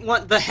wouldn't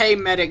want the Hey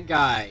Medic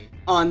guy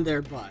on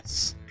their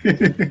bus?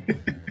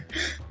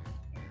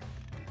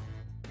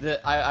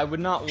 I would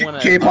not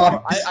want to.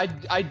 K-pop.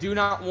 I do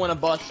not want a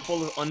bus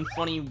full of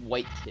unfunny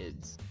white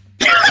kids.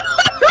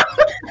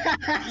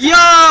 Yo!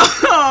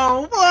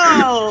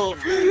 Whoa!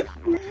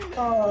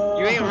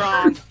 You ain't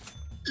wrong.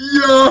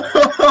 Yo!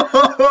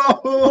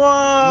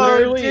 Whoa,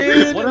 Literally,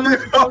 dude! what am I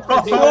supposed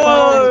to do?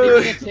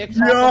 Whoa! Taking a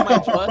TikTok on my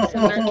bus,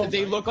 and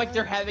they look like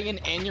they're having an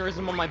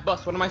aneurysm on my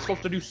bus. What am I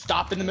supposed to do?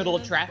 Stop in the middle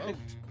of traffic?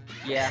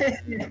 Yeah.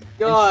 And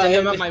send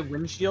them at my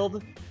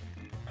windshield?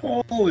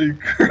 Holy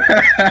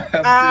crap!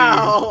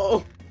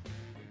 Ow!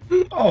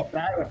 Oh,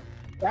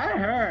 That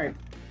hurt.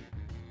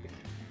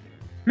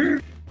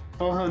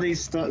 Both of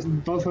these It's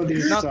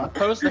not suck.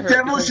 supposed to hurt.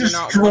 Devilish because you're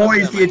not one of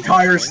destroys them. the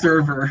entire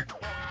server.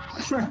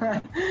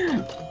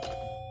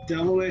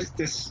 Devilish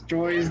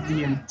destroys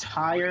the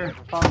entire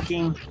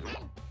fucking.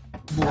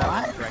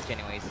 What? Correct,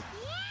 anyways.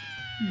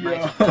 Yo.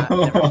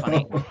 Never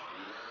funny.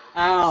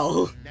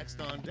 Ow! Next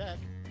on deck,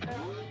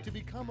 to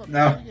become a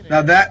Now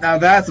billionaire.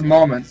 that's a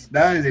moment.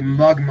 That is a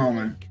mug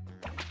moment.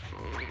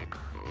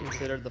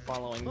 Consider the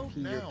following. Vote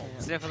Pee your now.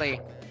 pants. Definitely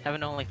have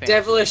an OnlyFans.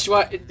 Devilish,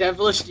 what?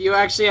 Devilish, do you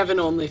actually have an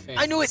OnlyFans?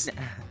 I knew it.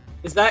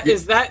 Does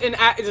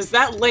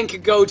that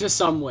link go to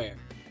somewhere?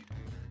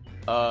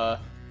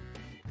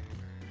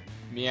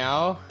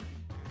 Meow.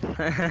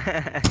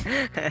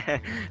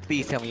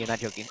 Please tell me you're not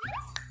joking.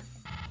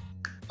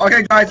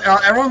 Okay, guys,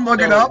 everyone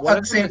look it So, up what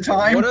at the if same I'm-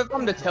 time. What if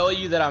I'm to tell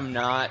you that I'm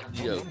not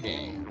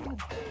joking?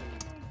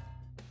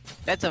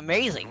 That's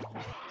amazing.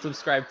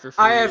 Subscribe for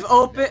free. I have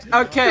open.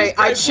 Okay,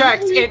 I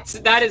checked.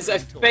 That is a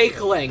fake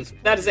link.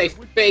 That is a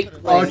fake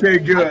link. Okay,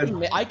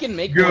 good. I can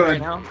make Good. one right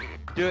now.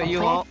 Do it,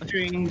 you won't.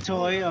 String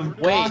toy of.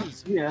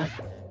 Wait. Yeah.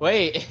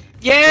 Wait.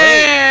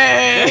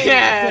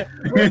 Yeah!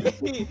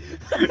 Wait.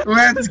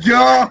 Let's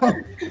go! Yeah,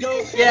 Give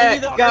me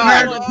the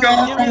God. first Go.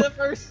 one. Give me the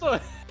first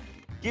one.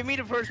 Give me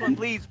the first one,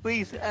 please,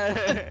 please.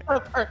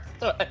 The first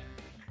one.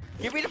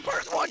 Give me the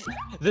first one.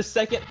 The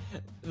second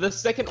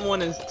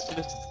one is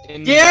just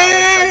in.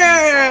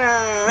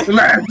 Yeah!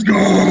 Let's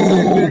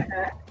go!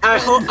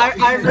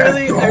 I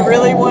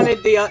really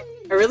wanted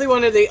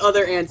the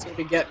other answer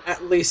to get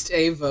at least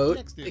a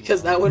vote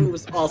because that one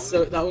was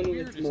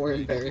more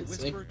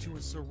embarrassing. Let's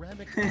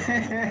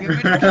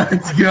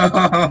go!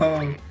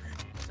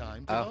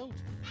 Time to vote.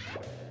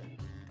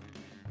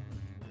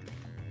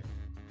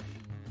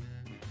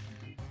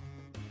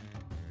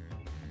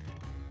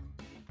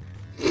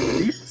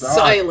 These suck.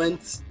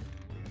 Silence.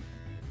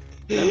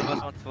 None of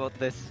us want to vote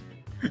this.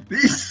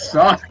 These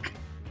suck.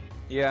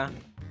 Yeah.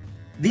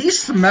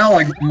 These smell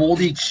like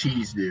moldy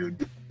cheese,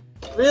 dude.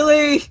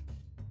 Really?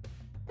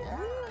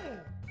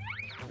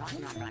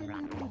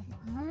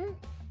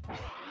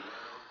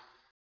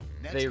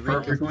 They Next, read a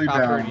Perfectly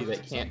property balanced.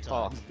 that can't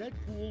talk.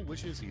 Deadpool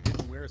wishes he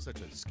didn't wear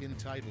such a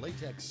skin-tight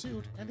latex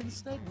suit and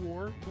instead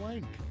wore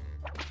blank.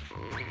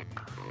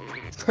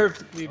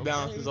 Perfectly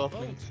balanced as all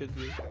things should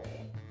be.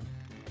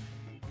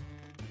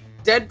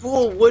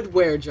 Deadpool would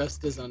wear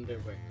just his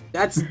underwear.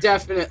 That's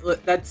definitely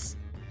that's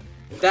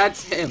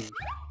him.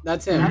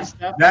 That's him. That's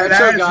That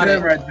Retro is got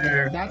him it. right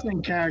there. That's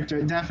in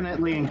character.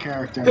 Definitely in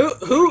character.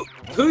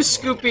 Who's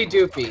Scoopy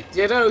Doopy?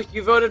 Ditto,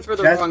 you voted for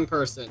the That's- wrong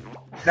person.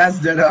 That's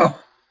Ditto.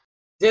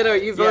 Ditto,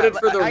 you voted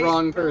for the I-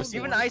 wrong person.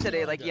 Even I said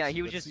it, like, yeah,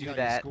 he would just do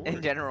that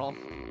in general.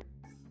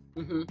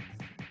 Mhm.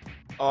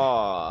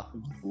 Aw.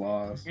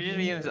 Lost. You're just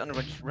being his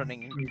underwear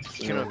running,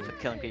 killing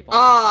people.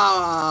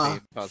 Ah,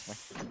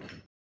 Possibly.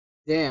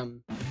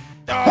 damn.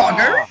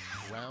 Bugger!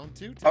 Round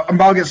 2. I'm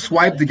about to get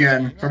swiped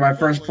again for my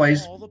first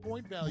place. All the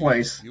point values.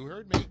 Place. You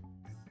heard me.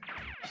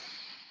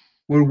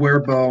 Would wear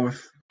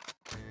both.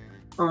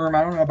 I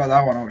don't know about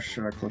that one. Oh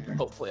shit, I clipped him.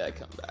 Hopefully I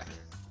come back.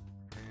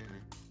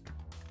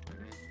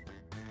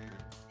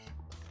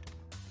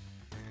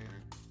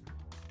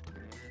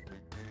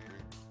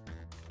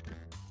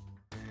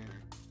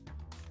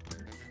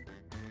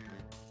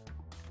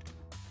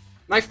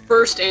 My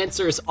first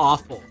answer is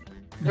awful.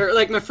 Or,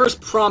 like, my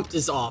first prompt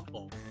is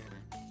awful.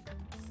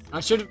 I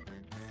should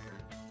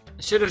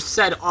have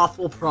said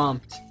awful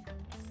prompt.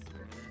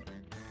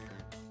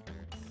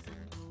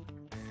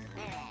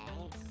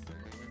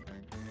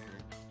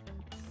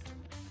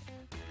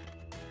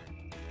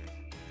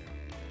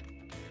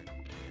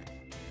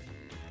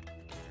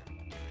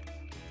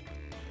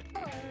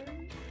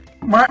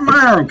 Mine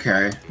are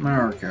okay. Mine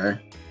are okay.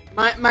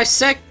 My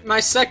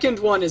second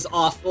one is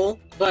awful,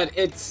 but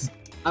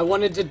I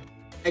wanted to,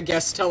 I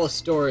guess, tell a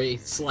story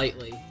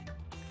slightly.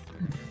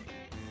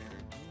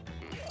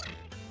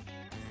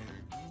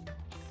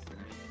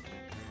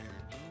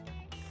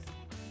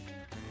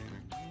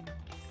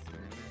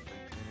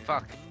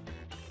 Fuck.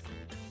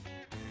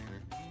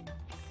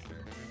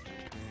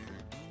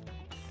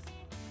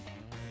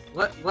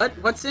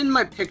 What's in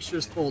my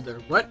pictures folder?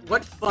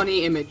 What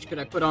funny image could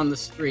I put on the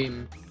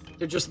stream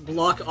to just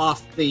block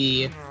off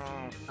the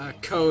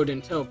code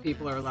until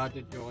people are allowed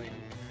to join?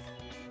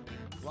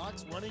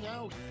 Clock's running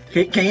out.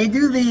 Can you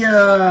do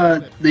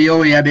the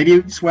oh yeah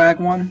baby swag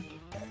one?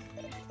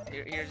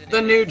 Here's an The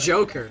image. new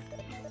Joker.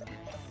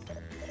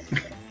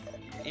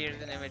 Here's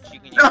an image you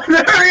can use. Oh,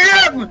 there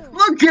I am!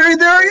 Look, Gary,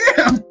 there I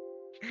am!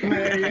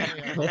 There I am!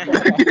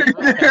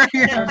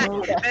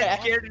 That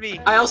scared me.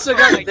 I also Oh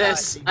got my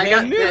this. God. I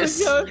got The new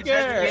this. Joker! That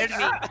scared me.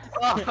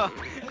 Oh,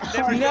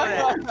 never No.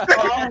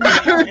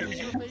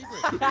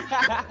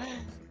 that.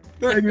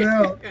 Check it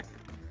out.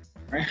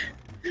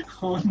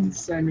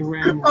 Hans and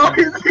Ram. Oh,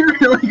 is he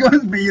really going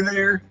to be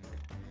there?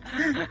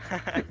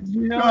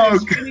 You know, Oh,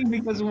 it's God. funny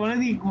because one of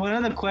the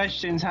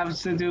questions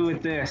has to do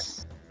with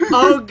this.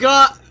 Oh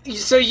god!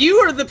 So you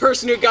are the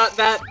person who got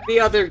that.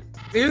 You're the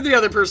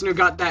other person who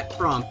got that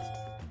prompt.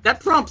 That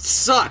prompt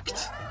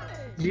sucked.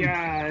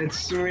 Yeah,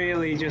 it's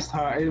really just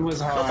hard. It was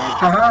hard.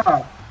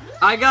 Haha.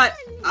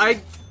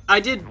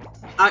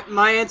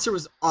 My answer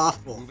was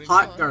awful.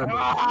 Hot garbage.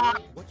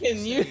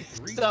 Can you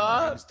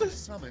stop?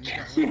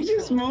 You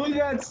just moved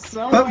that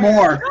so Put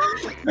more.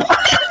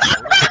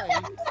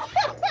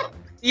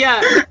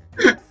 Yeah.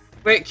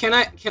 Wait, can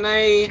I?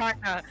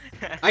 China.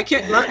 I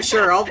can't. Not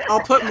sure. I'll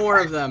put more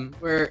of them.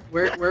 Where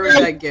was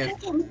that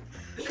gift?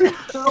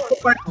 Oh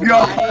my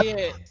god.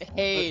 I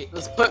hate.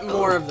 Let's put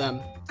more of them.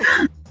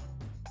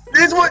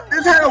 This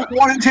had a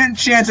 1 in 10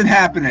 chance in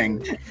happening.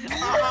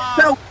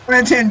 That's a 1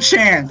 in 10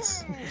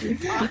 chance.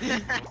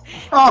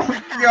 Oh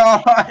my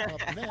god.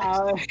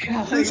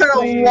 This had a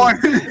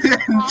 1 in 10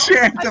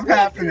 chance of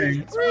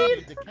happening.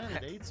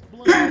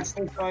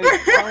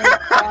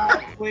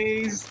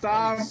 Please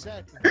stop.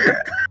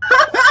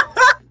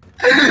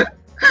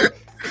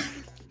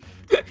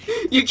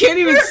 You can't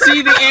even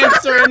see the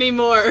answer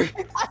anymore.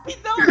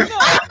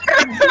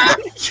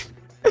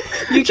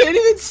 You can't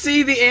even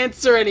see the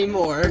answer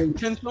anymore.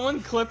 Can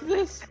someone clip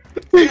this?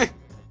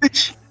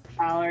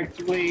 Alex,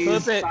 please.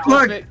 Clip it. stop.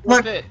 Look, Clip it.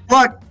 look, Clip it.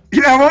 look.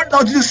 You know what?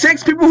 To the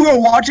 6 people who are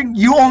watching,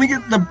 you only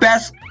get the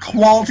best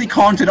quality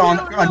content on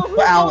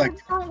Alec.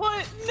 For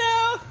what?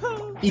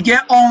 No. You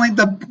get only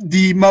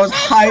the most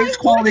highest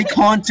quality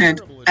content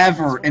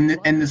ever in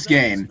this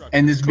game.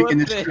 In this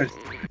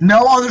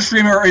no other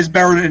streamer is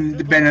better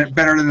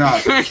than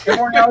us.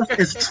 Everyone else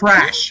is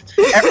trash.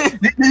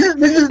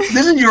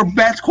 This is your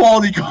best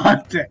quality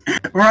content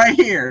right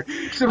here.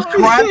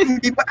 Subscribe to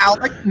people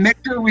out like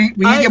Mixer. We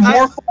get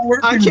more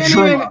followers than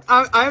Drama.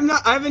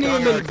 I haven't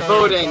even been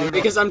voting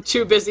because I'm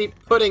too busy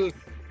putting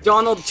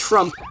Donald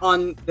Trump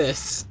on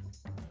this.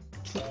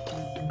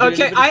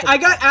 Okay, I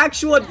got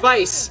actual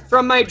advice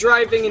from my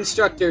driving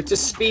instructor to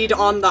speed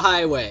on the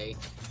highway.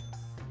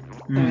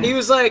 He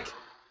was like,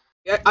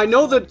 I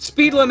know the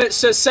speed limit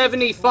says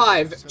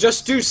 75,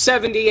 just do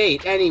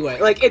 78 anyway.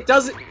 Like, it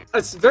doesn't,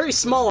 it's a very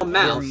small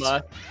amount.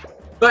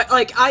 But,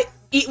 like,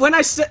 when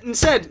I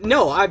said,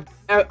 no,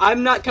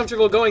 I'm not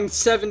comfortable going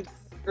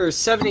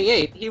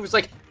 78, he was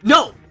like,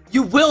 no,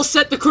 you will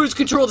set the cruise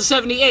control to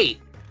 78.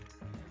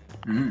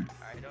 I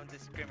don't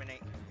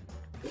discriminate.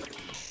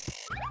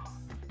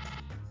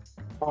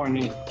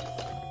 Horny.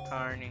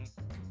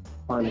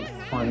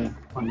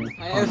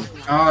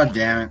 Oh,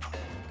 damn it.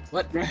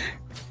 What?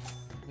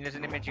 There's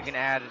an image you can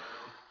add.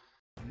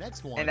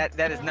 Next one. And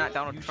that is not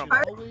Donald Trump.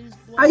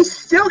 I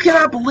still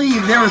cannot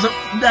believe there was the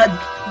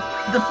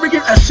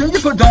freaking, as soon as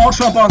you put Donald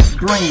Trump on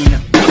screen.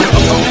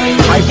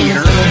 Hi,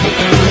 Peter.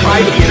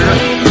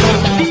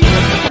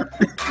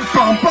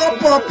 Bum, bum,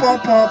 bum, bum,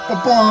 bum,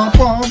 bum,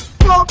 bum,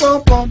 bum,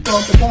 bum, bum,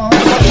 bum, bum.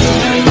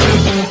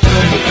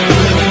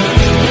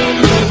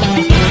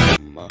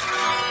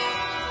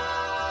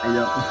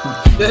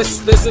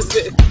 This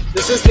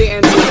is the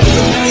answer.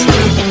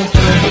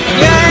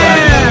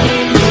 Yeah!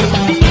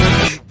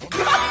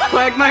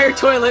 Quagmire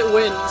Toilet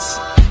wins.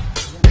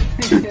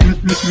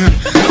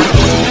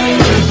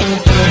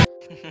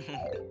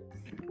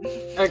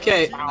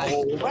 Okay.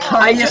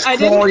 Highest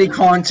quality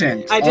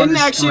content. I didn't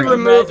actually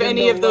remove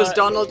any of those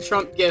Donald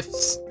Trump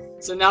gifts,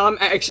 so now I'm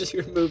actually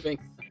removing.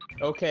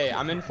 Okay,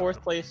 I'm in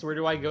 4th place. Where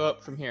do I go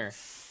up from here?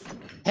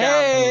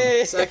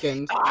 Hey!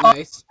 Second.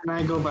 Nice. Can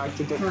I go back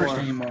to the First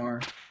anymore.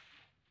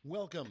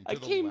 Welcome to I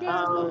came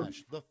back. For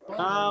the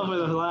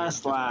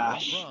last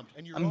slash.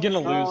 I'm gonna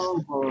lose.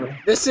 Oh, boy.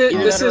 This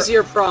is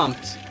your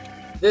prompt.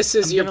 This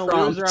is your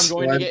prompt. Lose or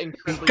I'm going to get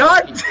incredibly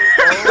God! lucky.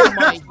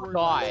 Oh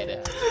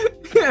my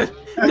god.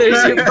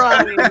 There's your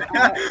prompt.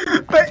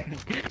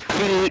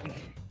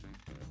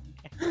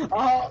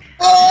 Oh!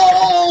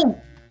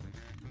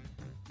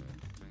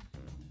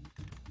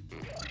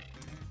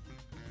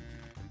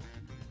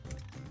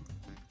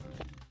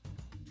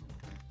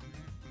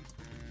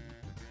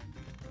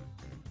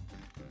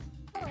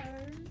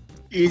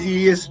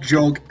 Easiest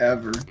joke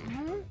ever.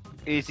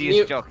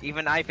 Easiest joke.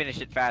 Even I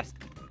finish it fast.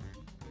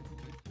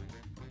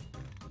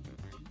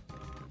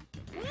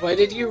 Why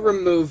did you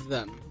remove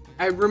them?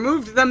 I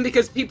removed them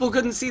because people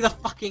couldn't see the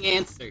fucking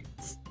answers.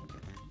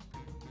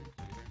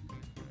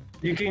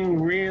 You can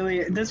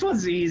really. This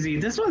one's easy.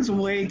 This one's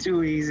way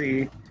too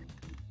easy.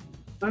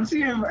 Let's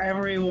see if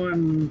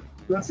everyone.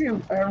 Let's see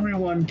if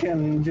everyone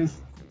can just.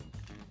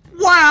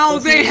 Wow,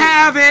 they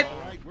have it!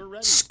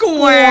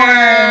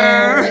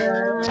 Square!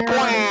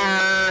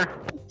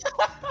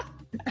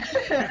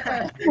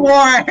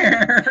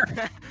 Square!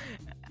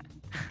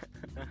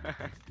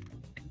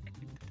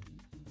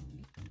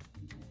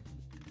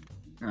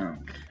 Oh.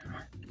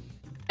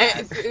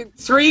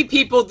 3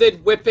 people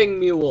did whipping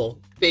mule,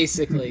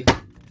 basically.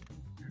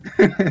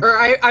 Or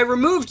I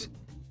removed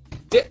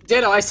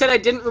Ditto. I said I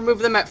didn't remove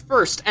them at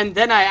first, and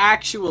then I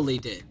actually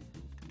did.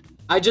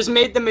 I just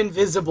made them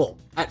invisible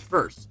at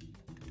first.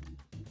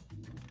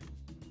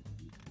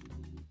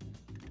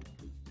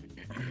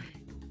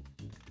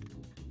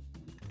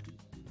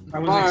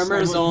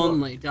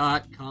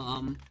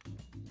 FarmersOnly.com.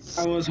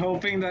 I was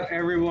hoping that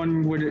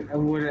everyone would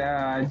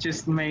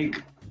just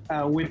make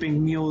a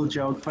whipping mule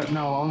joke, but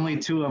no, only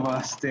 2 of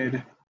us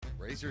did.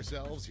 Brace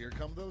yourselves, here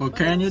come those. What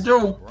can you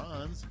do?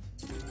 Bronze.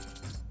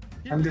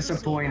 I'm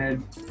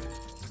disappointed.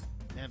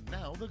 And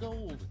now the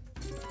gold.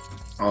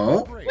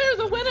 Oh? We're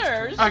the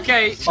winners!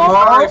 Okay,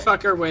 Yukari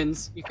fucker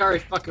wins. Yukari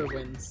fucker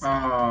wins.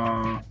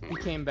 He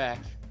came back.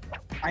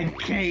 I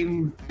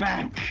came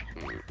back!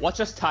 Watch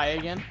us tie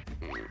again.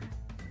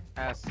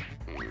 Yes.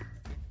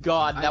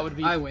 God, that would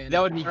be I win.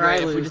 That would be Or I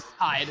great if we lose. just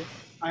tied.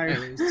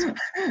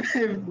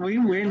 If we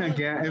win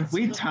again, if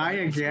we tie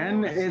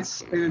again,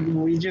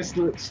 we just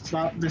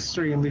stop the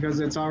stream because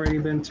it's already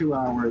been 2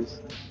 hours.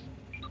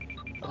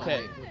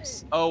 Okay.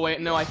 Oh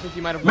wait, no, I think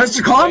you might have.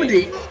 Mr.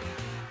 Comedy!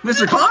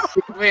 Mr.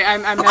 Comedy! Wait, I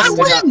messed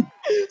it up.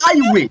 I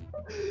win!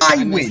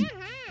 I win!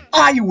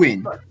 I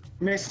win!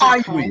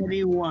 Mr.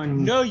 Comedy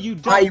won. No, you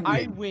don't.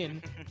 I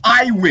win.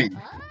 I win!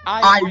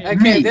 I win.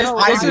 Okay, No,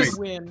 this I is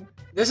win.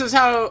 this is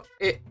how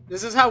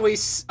we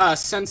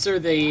censor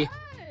the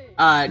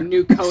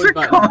new code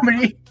button.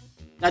 Comedy.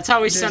 That's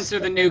how we censor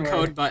the new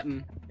code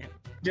button.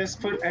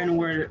 Just put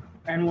N-word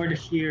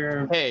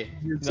here. Hey,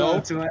 so,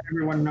 no. to let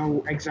everyone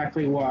know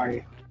exactly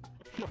why.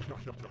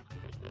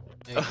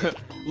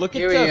 Look at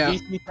Here we the go.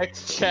 VC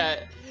text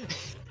chat.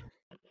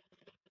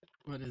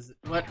 What is it?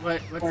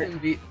 What's in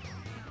V?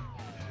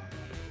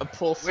 A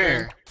pull string.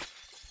 Where?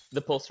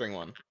 The pull string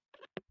one.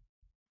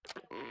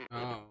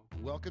 Oh.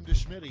 welcome to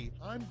Schmitty.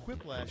 I'm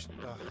Quiplash.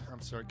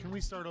 I'm sorry, can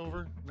we start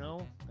over?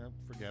 No?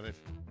 Forget it.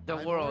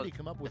 I've already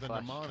come up with a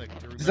mnemonic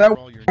to remember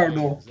all your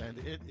names, and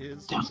it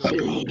is... Let's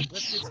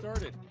get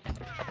started.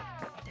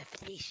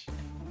 The fish.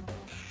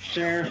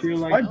 Share if you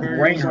like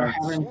burgers or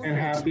haven't been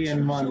happy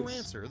in months.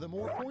 Answer, the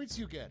more points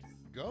you get.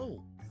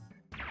 Go.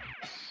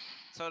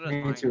 So does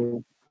Me mine.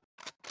 too.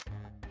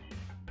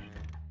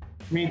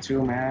 Me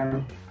too,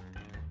 man.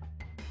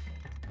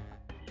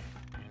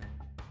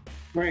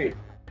 Wait,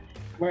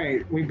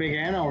 we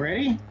began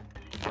already?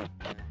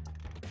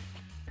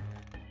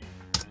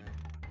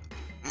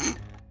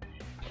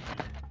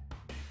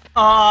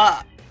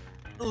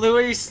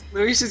 Luis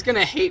is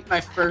gonna hate my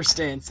first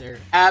answer.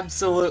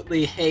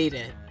 Absolutely hate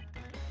it.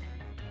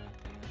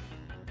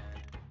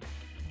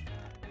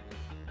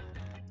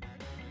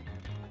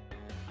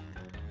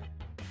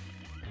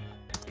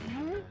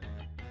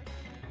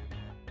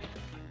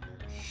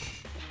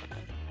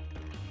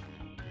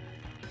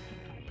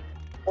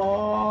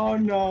 Oh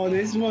no,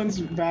 this one's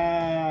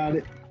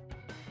bad.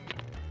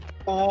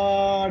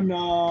 Oh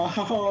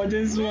no,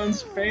 this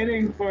one's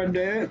fading for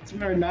now.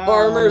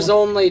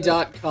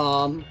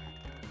 Farmersonly.com.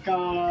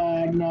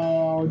 God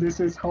no, this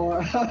is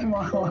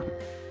horrible.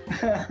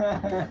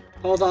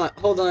 Hold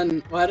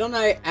on. Why don't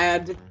I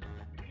add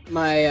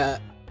my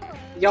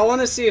y'all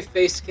wanna see a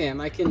face cam?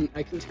 I can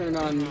turn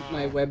on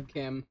my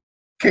webcam.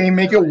 Can you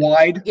make it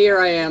wide? Here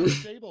I am.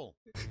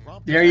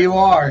 There you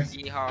are.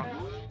 Yeehaw.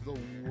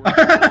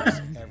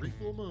 Every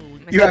full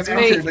moon. You have That's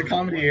me. entered the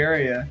comedy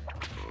area.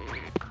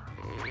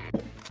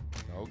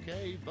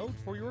 Okay, vote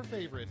for your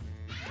favorite.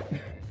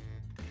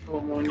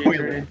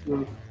 Toilet.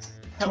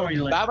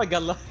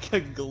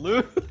 Babagalaka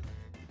glue.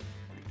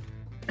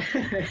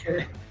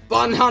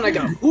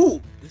 Banhanaga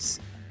who's?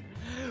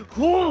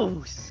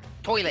 Whoos.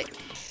 Toilet.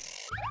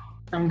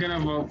 I'm gonna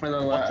vote for the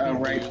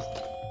right.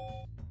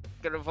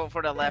 Gonna vote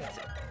for the left.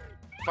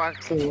 Fuck.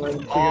 Because they're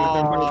both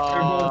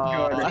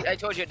I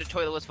told you the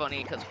toilet was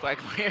funny because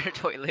Quagmire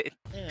toilet.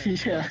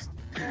 good. Yeah.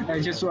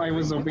 I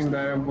was hoping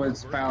that it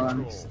was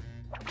balanced.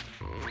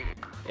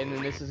 And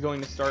then this is going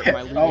to start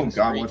my losing Oh god,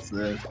 streak. what's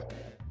this?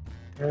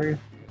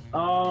 Oh,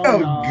 Oh,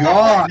 no.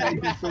 God. I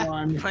hate this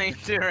one. Playing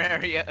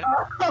Terraria.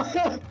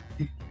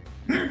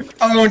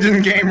 Oh,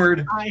 didn't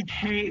gamered. I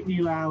hate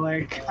you,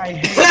 Alec. I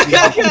hate you.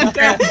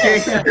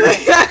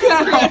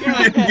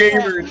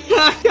 Gamered.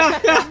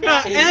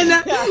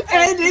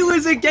 and it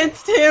was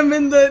against him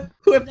in the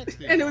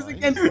question.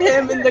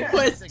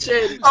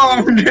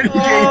 Oh, didn't Oh,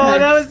 gamered.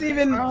 that was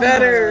even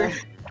better.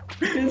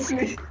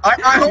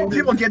 I hope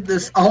people get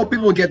this. I hope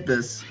people get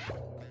this.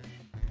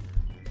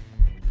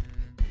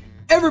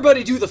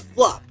 Everybody do the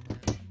flop.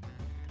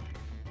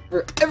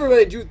 Or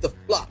everybody do the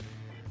flop.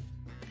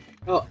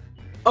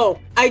 Oh,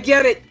 I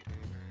get it.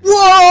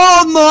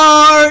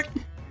 Walmart!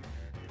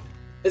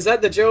 Is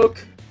that the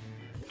joke?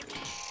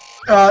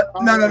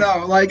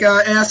 No. Like,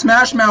 in a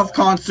Smash Mouth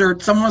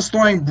concert, someone was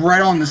throwing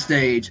bread on the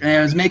stage, and it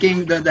was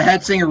making the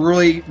head singer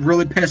really,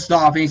 really pissed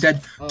off, and he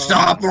said,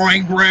 "Stop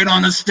throwing bread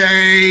on the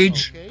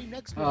stage!" Okay,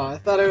 next Oh, one. I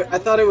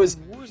thought it was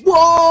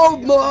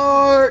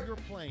Walmart!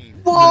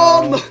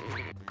 Walmart!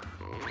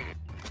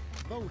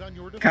 Vote on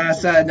your Kinda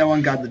sad no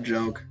one got the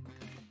joke.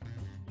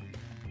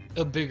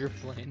 A bigger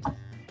plane.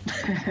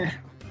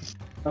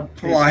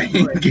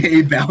 Flying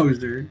gay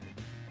Bowser.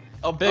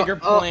 A bigger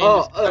plane.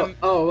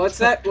 Oh, what's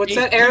that? What's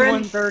that,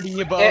 Aaron?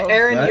 130 above.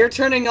 Aaron, What? you're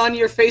turning on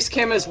your face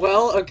cam as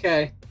well?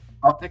 Okay.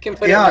 I can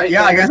put it Yeah, right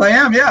yeah, I there. guess I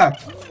am, yeah.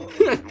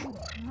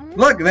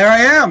 Look, there I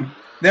am.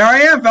 There I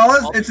am,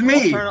 fellas. It's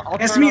me.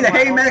 It's me, the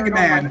Hey Mega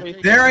Man.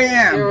 There I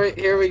am.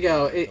 Here we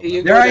go.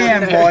 You There go I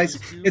down am, there. boys.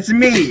 It's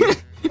me.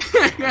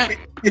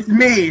 It's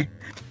me.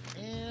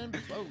 And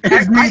vote.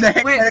 It's me, the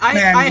Hey Wait,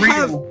 Mega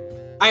Man.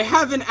 I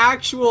have an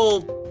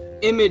actual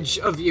image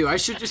of you. I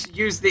should just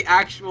use the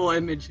actual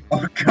image.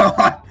 Oh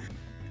god.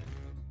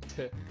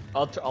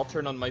 I'll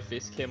turn on my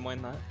face cam. Why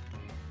not?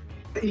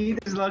 Eat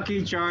his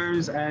Lucky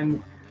Charms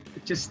and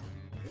just...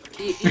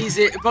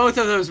 Easy. Both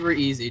of those were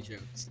easy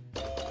jokes.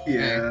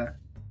 Yeah.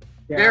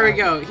 There we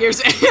go.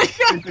 Here's.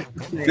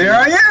 There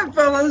I am,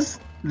 fellas.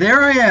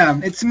 There I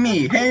am. It's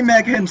me, Hey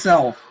Mega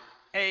himself.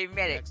 Hey,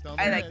 medic. Next on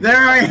I the like. list. There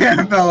I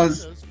am,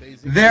 fellas.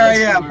 There I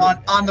am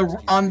on the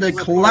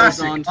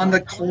horizontal.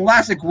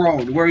 classic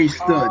road where he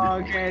stood.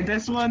 Okay,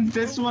 this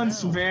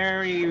one's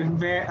very,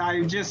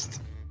 I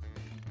just...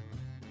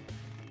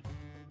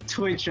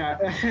 Twitch at...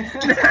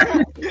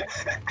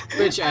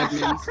 Twitch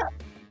admins.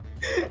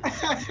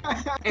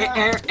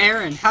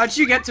 Aaron, how'd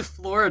you get to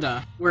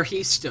Florida, where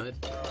he stood?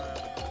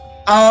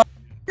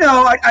 You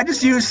know, I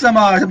just used some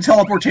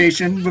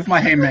teleportation with my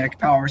Hey Mega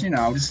powers. You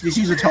know, just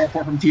use a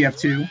teleport from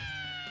TF2.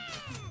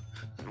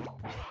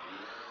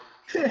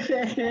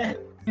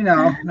 You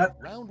know,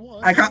 Round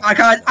one.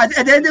 I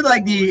didn't do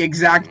like the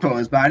exact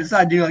pose, but I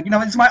decided to do like, you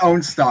know, it's my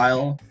own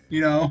style.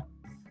 You know.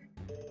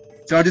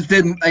 So I just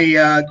did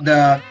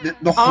the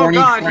Oh horny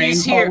god, crane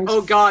he's here. pose.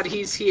 Oh god,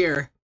 he's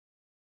here.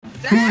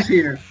 Who's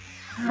here?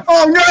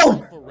 Oh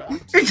no! For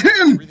round It's two,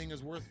 him! everything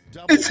is worth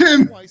double It's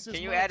him! twice as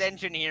Can you much. add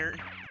engineer?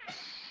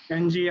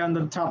 NG on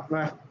the top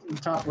left,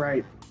 top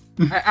right.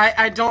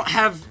 I don't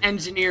have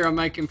engineer on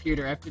my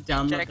computer. I have to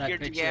download Check that your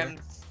picture. DMs.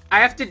 I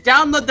have to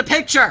download the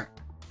picture.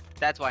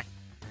 That's why.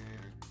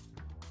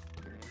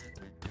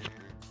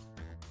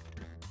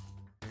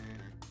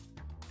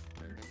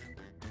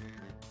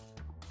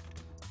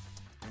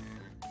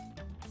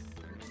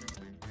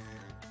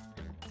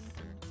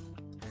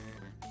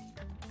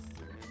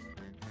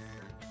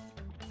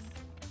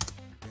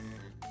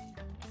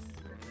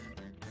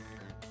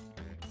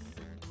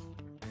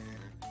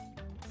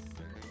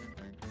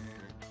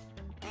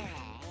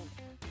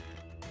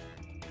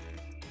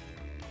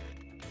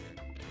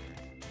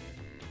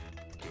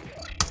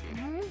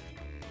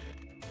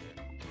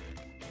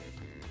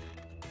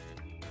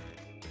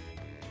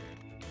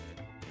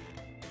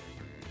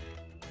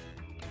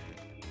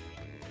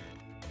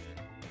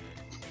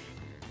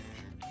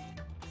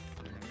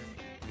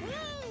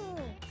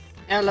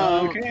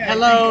 Hello, Okay,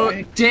 hello,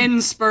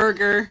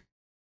 Dinsburger.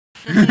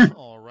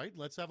 All right,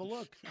 let's have a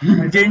look.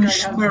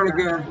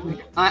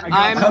 Dinsburger.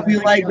 I hope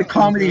you like the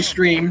comedy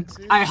stream.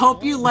 I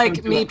hope you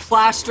like me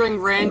plastering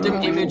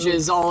random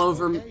images all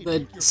over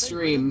the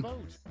stream.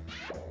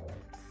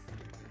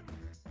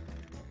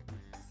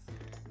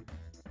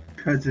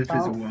 Because it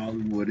is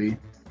Wild Woody.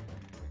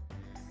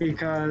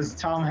 Because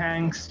Tom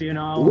Hanks, you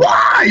know.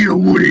 Why,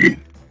 Woody?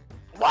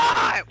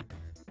 Why?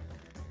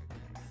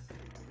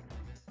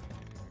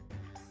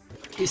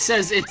 He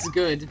says it's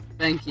good.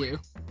 Thank you.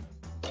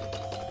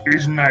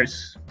 It's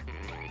nice.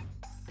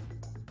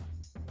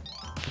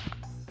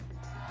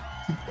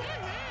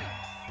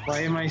 Why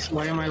am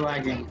I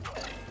lagging?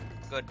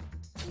 Good.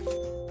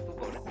 Who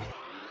voted?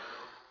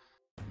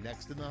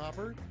 Next in the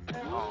hopper,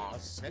 a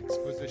sex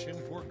position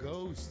for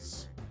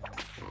ghosts.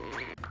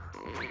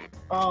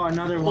 Oh,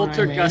 another one.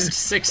 Poltergust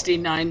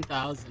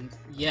 69,000.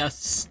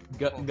 Yes.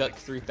 Gut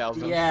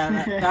 3,000.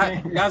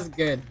 Yeah, that's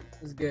good.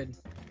 That's good.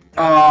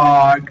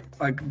 Oh,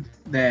 like,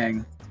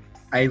 dang.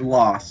 I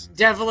lost.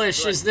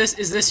 Devilish, is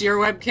this your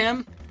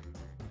webcam?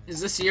 Is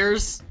this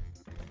yours?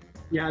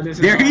 Yeah, this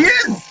is. There he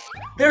is!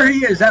 There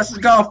he is! That's the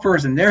golf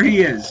person. There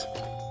he is.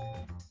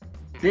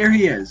 There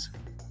he is.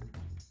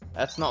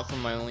 That's not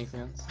from my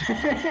OnlyFans.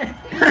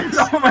 That's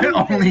on my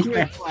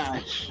OnlyFans.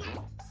 Quiplash.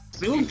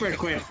 Super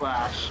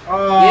Quiplash.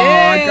 Oh,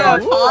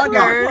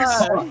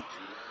 Yeah,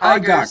 I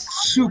got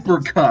super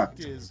cucked.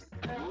 Is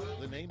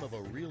the name of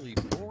a really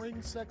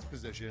boring sex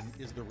position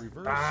is the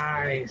reverse.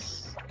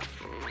 Nice.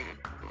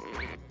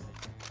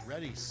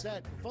 Ready,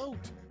 set, vote.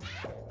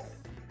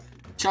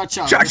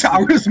 Cha-cha. Cha-cha,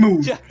 real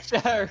smooth.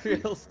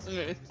 Real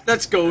smooth.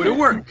 Let's go to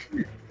work.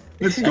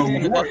 Let's go.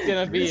 That's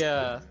gonna be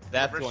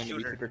that's going to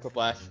be Super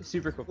Quiplash.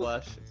 Super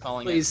Quiplash.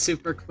 Calling Please,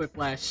 Super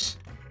Quiplash.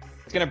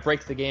 It's gonna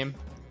break the game.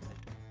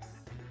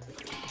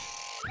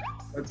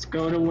 Let's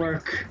go to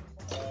work.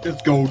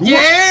 Let's go to work.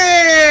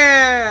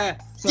 Yeah!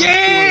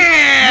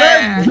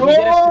 Yeah! Let's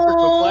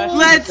go!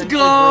 Let's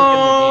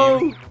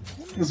go!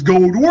 Let's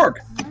go to work.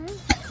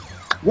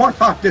 One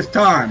hop this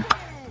time.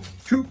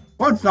 Two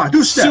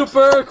steps.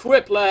 Super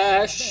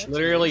Quiplash.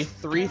 Literally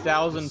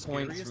 3,000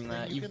 points from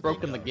that. You've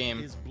broken the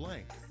game.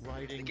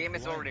 The game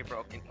is already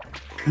broken.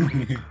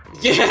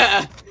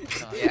 Yeah.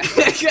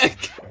 Yeah.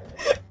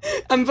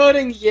 I'm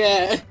voting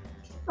yeah.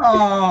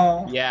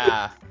 Oh.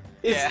 Yeah.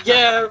 It's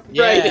Yeah.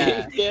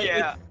 writing.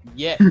 Yeah.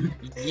 Yeah.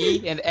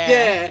 Ye and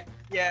eh.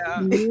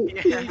 Yeah.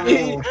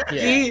 Yeah.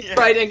 Ye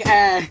writing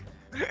ah.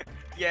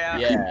 Yeah.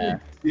 Yeah.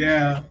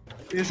 Yeah.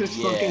 This is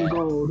fucking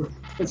gold.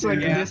 It's like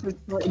this is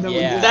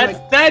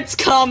Yeah. That's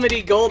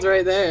comedy gold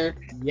right there.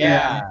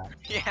 Yeah.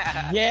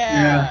 Yeah.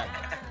 Yeah.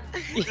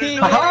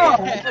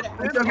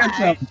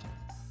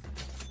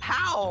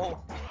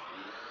 How?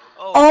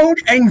 Oh,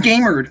 and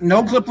gamered.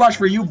 No Quiplash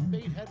for you,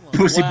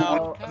 pussy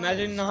Wow. boy.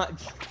 Imagine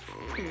not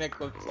doing a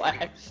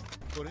Quiplash.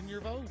 Put in your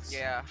votes.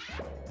 Yeah.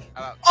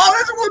 Oh,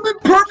 this would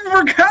have been perfect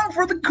for count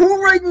for the cool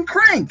rate and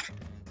crank.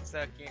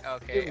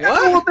 Okay.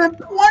 What?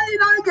 Why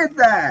did I get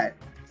that?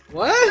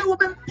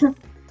 What?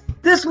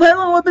 This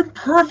level would have been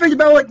perfect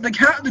about like the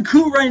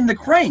cool rate and the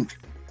crank.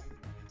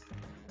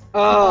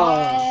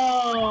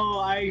 Oh,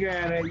 I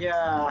get it.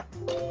 Yeah.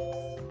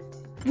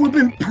 Would have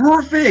been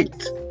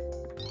perfect. You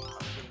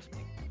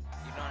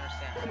don't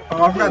understand.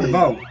 Oh, I forgot to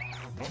vote.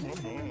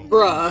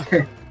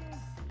 Bruh.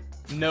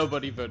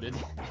 Nobody voted.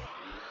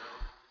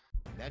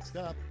 Next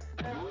up,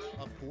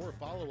 a poor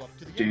follow-up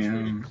to the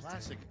Damn. X-rated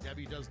classic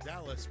Debbie Does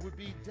Dallas would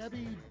be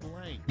Debbie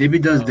Blank. Debbie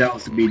Does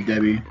Dallas to beat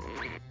Debbie.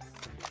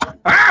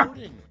 Ah!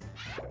 Voting.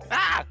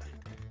 Ah!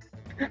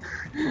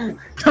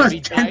 Does He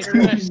died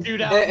in a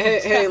shootout.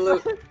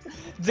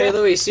 Hey,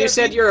 Luis, you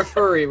said you're a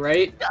furry,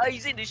 right?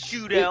 He's in the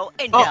shootout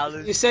in Oh,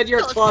 Dallas. you said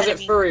you're a closet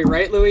furry,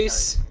 right,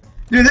 Luis?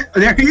 There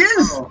he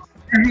is.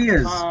 There he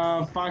is.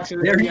 Fox.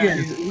 There he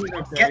is. He's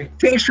up there.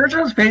 Can you stretch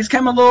his face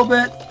cam a little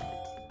bit?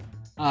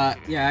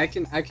 Yeah, I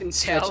can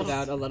stretch it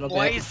out a little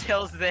Why bit. is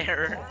Tails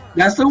there?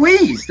 That's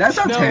Louise. That's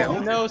not Tail.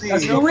 No,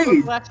 That's no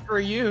Louise. Quiplash for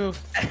you.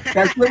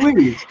 That's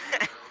Louise.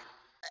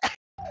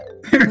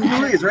 There's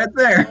Louise right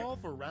there. Call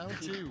for round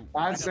two.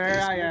 That's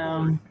where I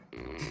am.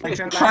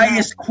 Except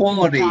Highest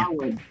quality.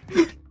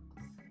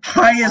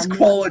 highest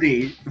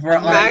quality for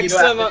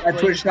Maxima at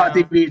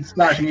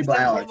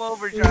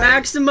twitch.tv/AmiiboAlex.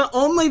 Maxima,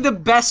 only the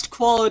best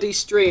quality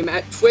stream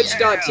at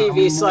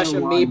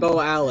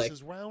twitch.tv/AmiiboAlex. This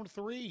is round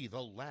 3,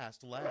 the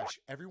last lash.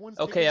 Everyone's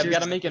Okay, I've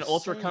got to make an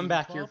ultra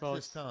comeback here,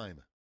 folks.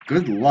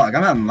 Good luck.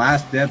 I'm at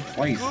last dead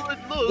twice.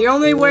 The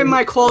only way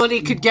my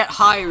quality could get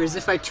higher is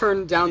if I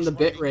turned down the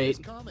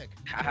bitrate.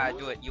 Haha,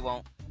 do it. You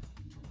won't.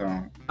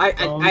 I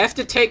have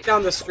to take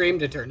down the stream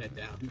to turn it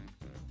down.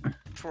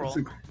 Troll.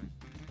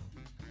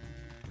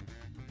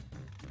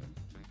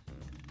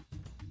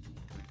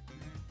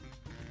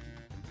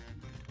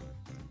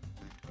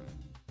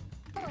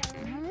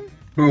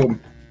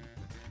 Boom.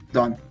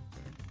 Done.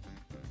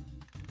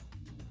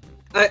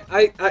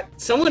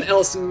 Someone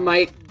else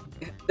might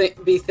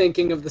be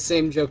thinking of the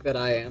same joke that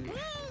I am.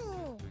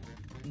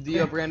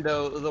 Dio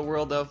Brando, the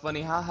world of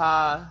funny,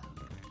 haha.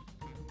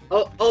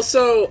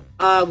 Also,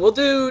 we'll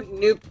do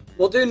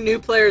new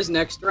players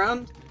next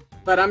round,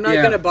 but I'm not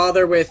gonna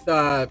bother with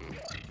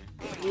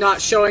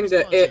not showing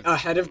it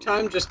ahead of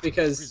time just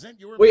because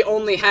we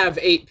only have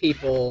 8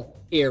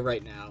 people here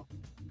right now.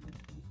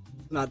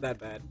 Not that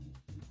bad.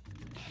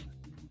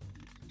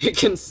 It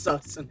can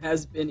sus and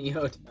has Benny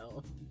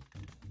Hotel.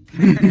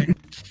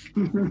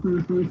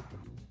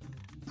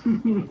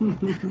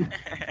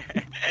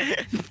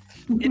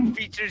 It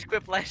features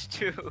Quiplash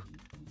too.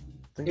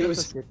 It was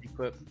a safety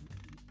quip.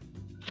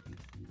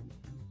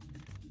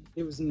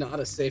 It was not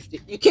a safety.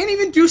 You can't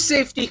even do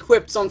safety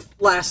quips on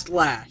Last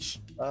Lash.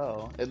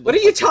 Oh. What are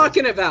you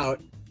talking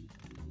about?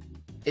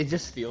 It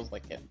just feels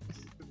like it.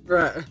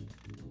 Right.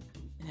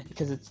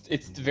 Because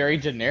it's very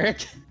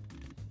generic.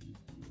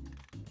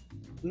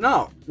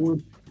 No.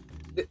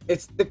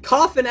 It's the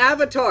coffin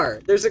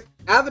avatar. There's an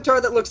avatar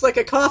that looks like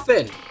a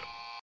coffin.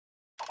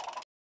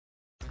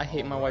 I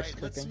hate my wife's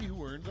cooking. Let's see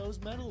who earned those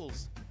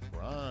medals.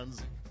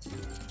 Bronze.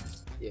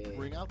 Yeah.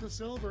 Bring out the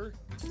silver.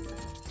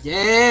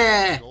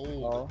 Yeah.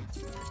 Gold.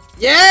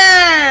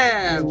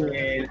 Yeah.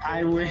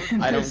 I win.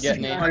 I don't get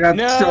named. I got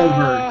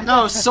silver.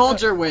 No,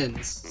 Soldier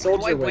wins.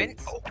 Soldier I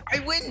wins. win. Oh, I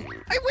win.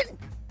 I win.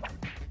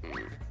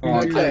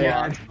 Okay.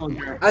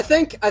 I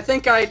think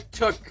I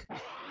took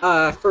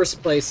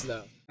first place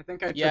though. I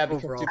think I took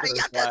overall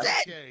first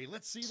place. Okay,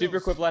 let's see Super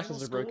those Quiplashes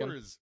final are broken.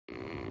 scores.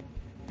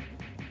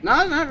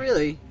 No, not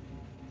really.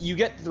 You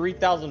get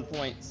 3,000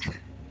 points.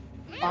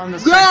 On the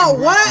Yo,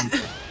 what?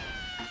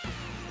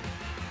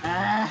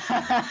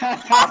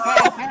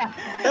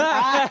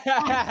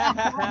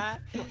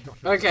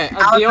 Okay, the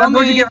I'm going to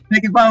only. get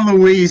making fun of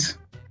Louise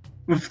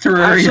with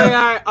Terraria.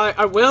 Actually,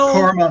 I will.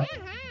 Karma.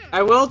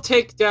 I will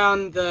take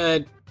down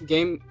the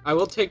game. I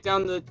will take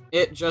down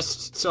it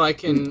just so I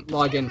can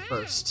log in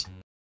first.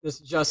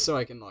 Just so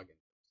I can log in.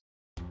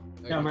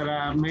 Yeah,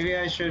 but maybe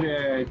I should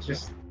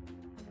just.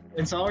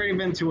 It's already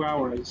been 2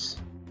 hours.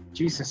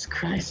 Jesus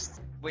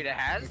Christ. Wait, it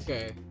has?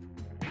 Okay.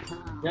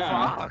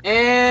 Yeah. Fuck.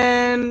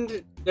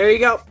 And there you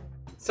go.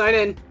 Sign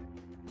in.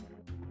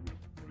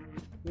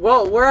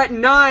 Well, we're at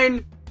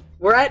 9.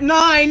 We're at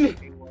 9.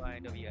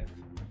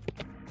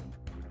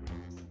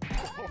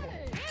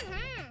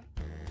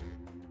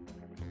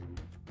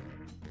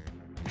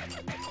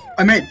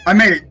 I made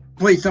it.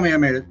 Please tell me I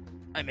made it.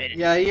 I made it.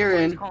 Yeah, you're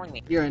in. Calling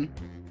me. You're in.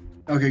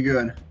 Okay,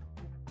 good.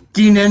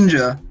 D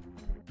Ninja.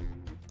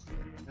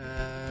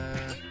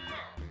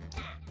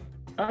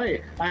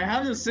 Hey, I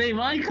have the same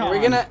icon.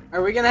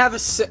 Are we gonna have a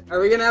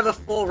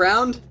full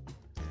round?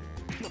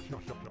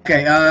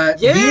 Okay, Yeah!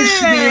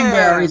 These being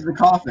where is the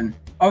coffin.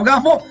 Oh, we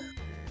got full.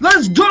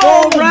 Let's go!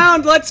 Full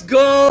round, let's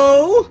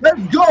go!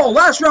 Let's go!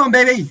 Last round,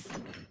 baby!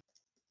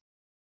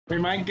 We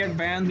might get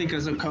banned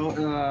because of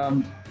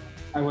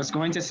I was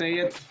going to say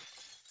it.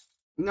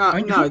 No,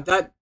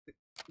 that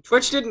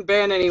Twitch didn't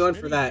ban anyone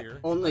for that.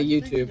 Only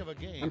YouTube.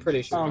 I'm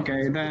pretty sure.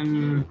 Okay,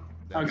 then.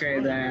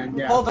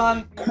 Yeah. Hold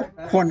on.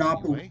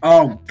 Quinople.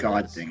 Oh,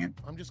 god dang it.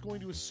 I'm just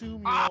going to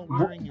assume you're all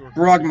wearing your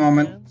Brog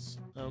moment. pants.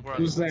 Okay,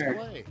 Who's let's there?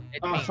 play.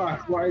 Oh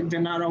fuck! Why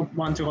did not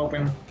want to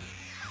open?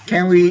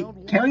 Can we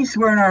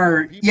swear in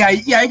our? Yeah,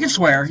 you can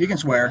swear. You can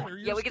swear.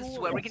 Yeah, we can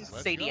swear. We can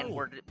say the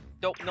N-word.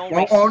 Don't no.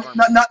 Oh,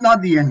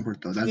 not the N word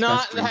though. That's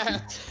Not that's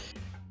that.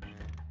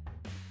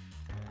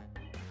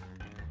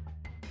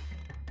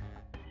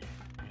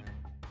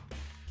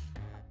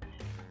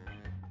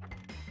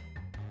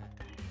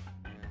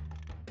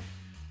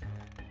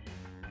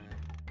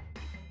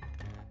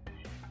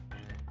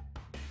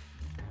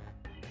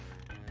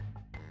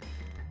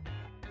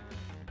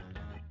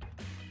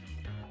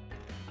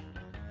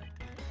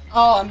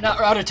 Oh, I'm not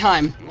out of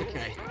time.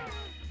 Okay.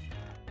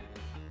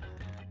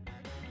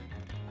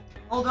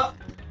 Hold up.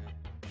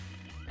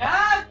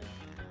 Ah!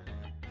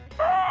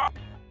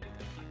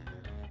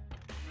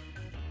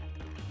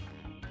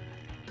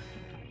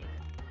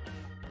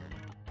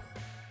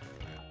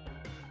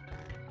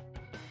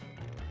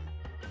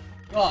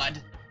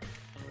 God.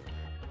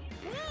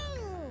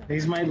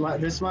 This might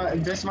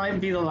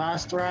be the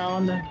last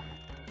round.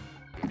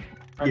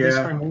 At least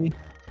for me.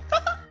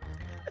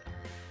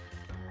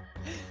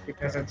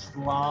 Because it's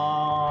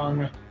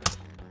long.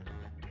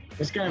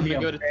 It's gonna be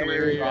I'm a gonna go to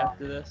very Terraria long.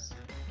 after this.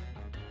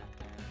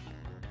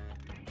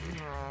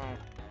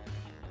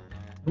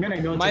 I'm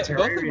gonna go to Both of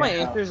my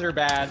Terraria. answers are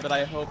bad, but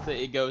I hope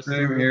that it goes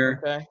Same through. here.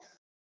 Okay.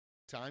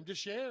 Time to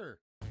share.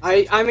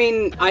 I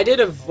mean, I did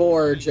a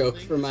vor joke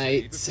for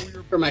my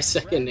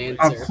second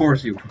answer. Of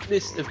course you.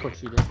 Of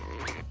course you did.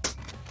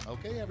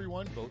 Okay,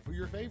 everyone, vote for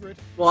your favorite.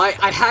 Well,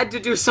 I had to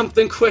do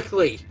something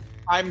quickly.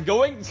 I'm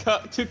going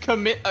to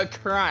commit a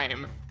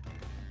crime.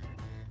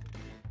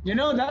 You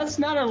know, that's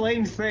not a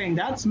lame thing.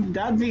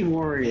 That'd be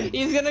worrying.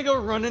 He's gonna go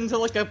run into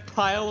like a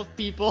pile of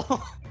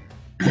people.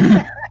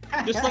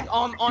 Just like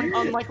on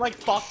like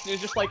Fox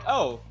News, just like,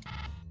 oh,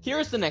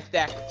 here's the next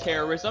act of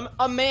terrorism.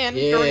 A man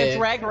during a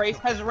drag race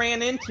has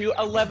ran into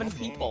 11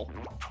 people.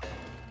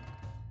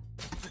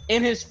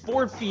 In his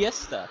Ford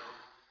Fiesta.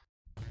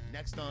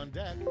 Next on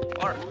deck,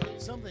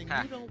 something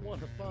you don't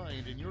want to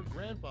find in your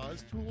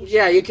grandpa's tools.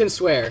 Yeah, you can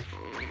swear.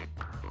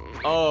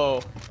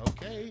 Oh.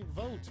 Okay,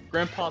 vote.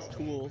 Grandpa's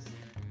tools.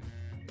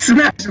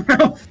 Smash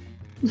Mouth.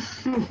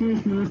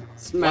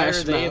 Smash Why are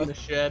they in Mouth. the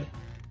shed?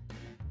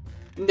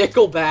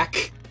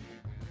 Nickelback.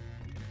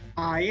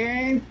 I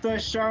ain't the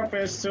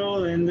sharpest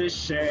tool in the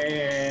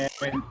shed.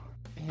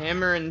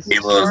 Hammer and He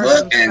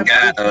was looking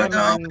kind of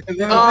dumb.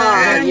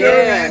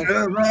 Yeah. In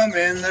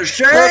the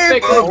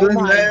shape of the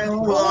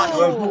nail on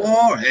the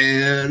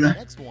forehead.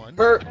 Next one.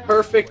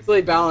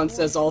 Perfectly balanced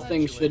as all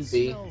things should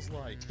be.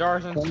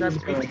 Stars and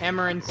stripes with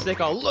hammer and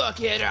sickle.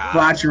 Look it up.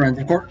 Watch your end.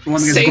 The one that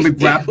gets Safety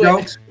big rap quip.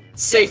 jokes.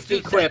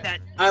 Safety quip.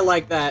 I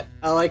like that.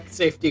 I like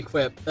safety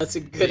quip. That's a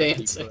good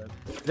answer.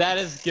 That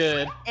is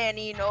good. And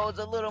he knows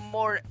a little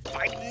more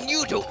than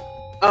you do.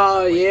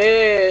 Oh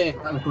yeah.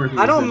 Of course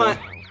I don't mind.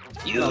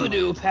 You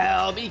do,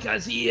 pal,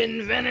 because he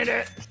invented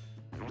it.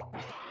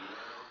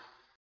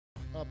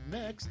 Up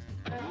next,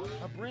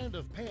 a brand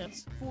of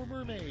pants for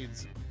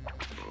mermaids.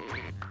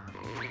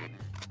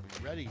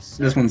 Ready,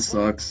 set, This one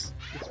sucks.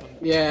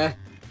 Yeah.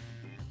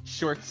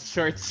 Shorts.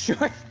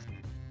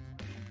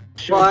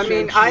 Well, I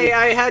mean,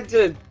 I had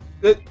to.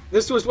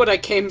 This was what I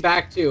came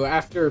back to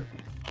after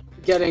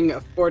getting a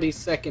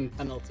 40-second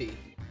penalty.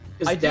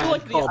 I do Dad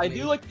like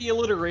the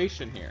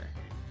alliteration here.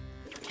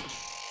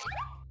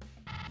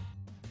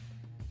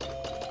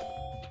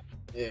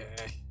 Yeah.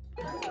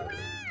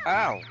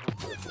 Ow.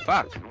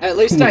 Fuck. At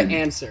least I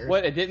answered.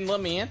 What? It didn't let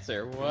me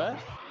answer. What?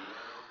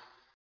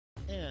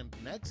 And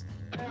next,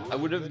 I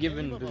would have the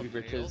given name of Booby a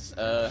Britches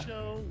pale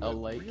show a with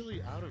like.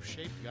 really out of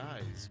shape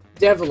guys.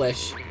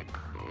 Devilish.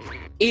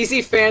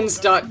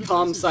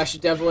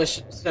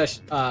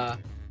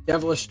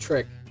 Easyfans.com/devilish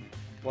trick.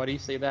 Why do you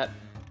say that?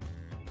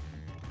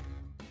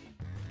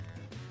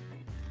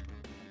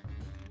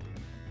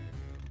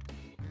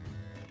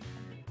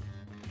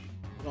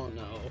 I don't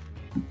know.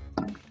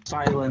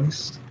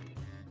 Silence.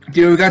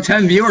 Dude, we got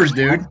 10 viewers,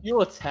 dude. I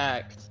feel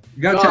attacked.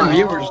 We got God. 10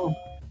 viewers.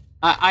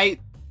 I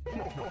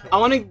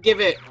want to give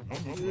it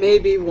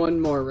maybe one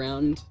more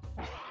round,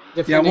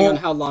 depending on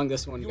how long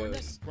this one Your goes.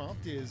 next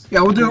prompt is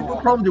Yeah, we'll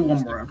probably do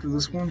one more after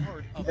this one.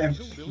 part of a If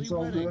hillbilly it's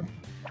all wedding. good.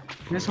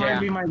 This might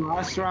be my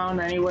last round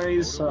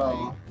anyways,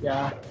 so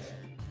yeah.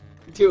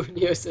 Doing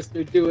your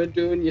sister,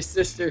 doing your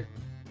sister.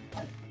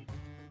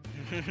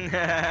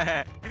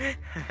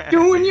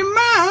 Doing your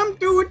mom,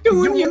 doing your mom,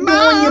 doing your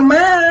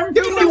mom,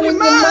 doing your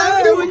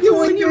mom,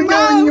 doing your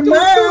mom,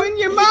 doing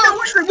your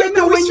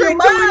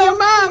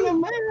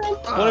mom.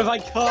 What have I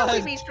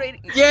caused?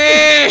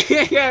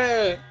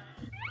 Yeah!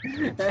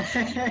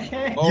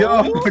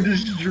 Yo,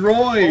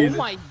 destroyed. Oh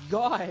my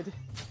god.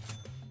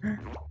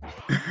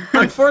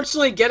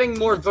 Unfortunately, getting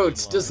more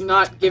votes does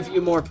not give you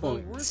more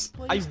points.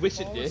 I wish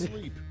it did.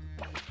 Asleep.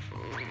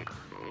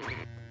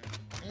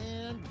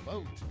 And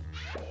vote.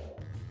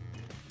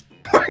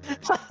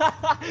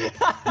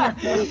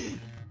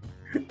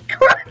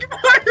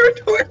 Quagmire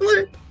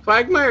toilet.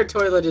 Quagmire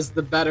toilet is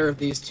the better of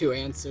these two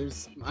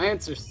answers. My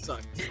answer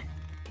sucked.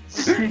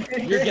 You're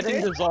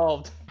getting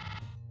dissolved.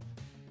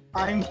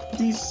 I'm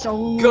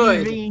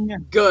dissolving.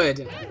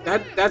 Good.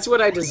 That's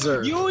what I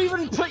deserve. You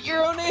even put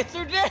your own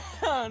answer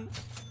down.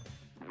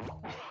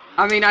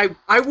 I mean, I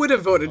would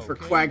have voted for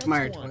Okay,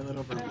 Quagmire next one. toilet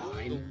over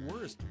mine. The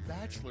worst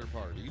bachelor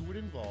party would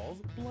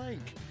involve blank.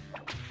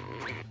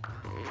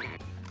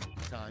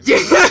 Time.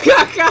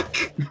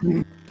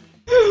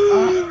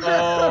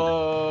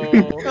 Oh.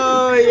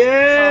 Oh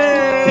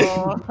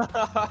yeah!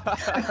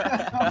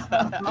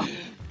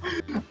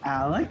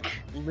 Alec?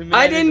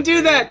 I didn't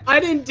do that. I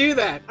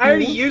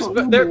already used,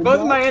 but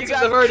both of my answers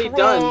I've already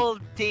done.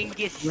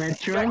 Dingus.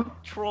 Retro?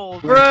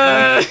 Trolled.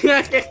 Bruh!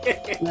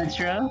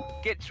 Retro?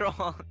 Get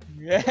trolled.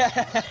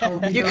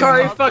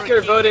 Yukari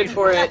fucker voted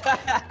for it.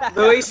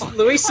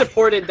 Luis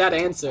supported that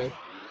answer.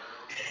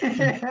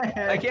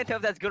 I can't tell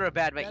if that's good or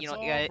bad, but That's you know,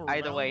 all yeah, for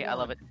either round way, I one.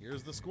 love it.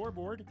 Here's the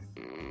scoreboard.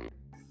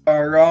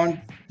 Around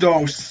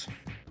dose.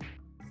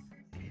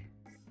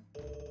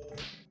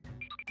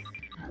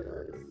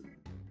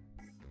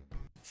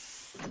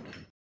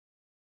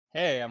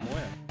 Hey, I'm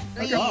winning.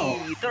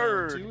 Hey,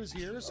 third. Two is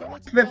here, so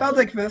let's Fifth, I'll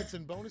take fifth. points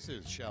and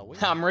bonuses, shall we?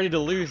 I'm ready to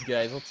lose,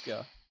 guys. Let's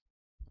go.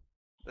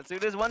 Let's do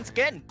this once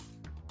again.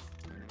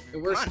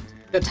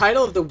 The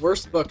title of the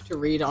worst book to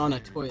read on a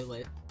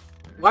toilet.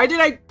 Why did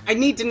I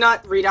need to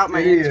not read out my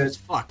Idiot. answers?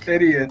 Fuck.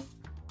 Idiot.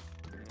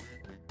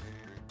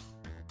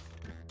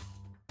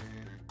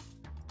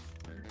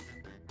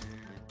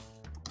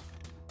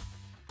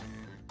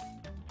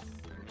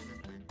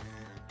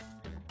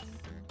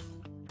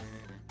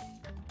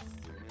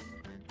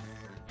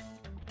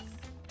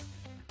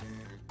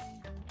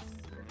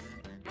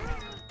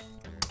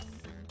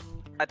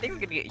 I think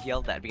we're gonna get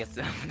yelled at because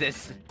of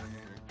this.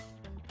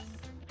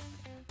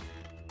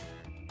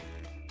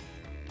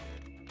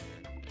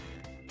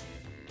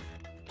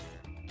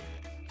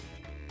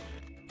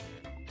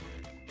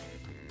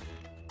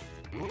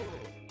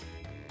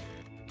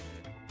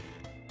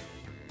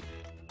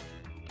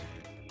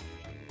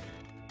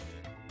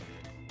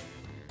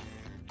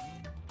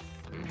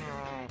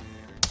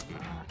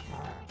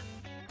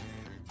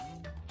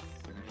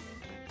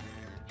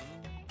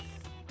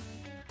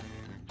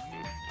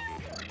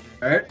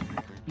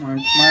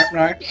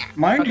 Alright.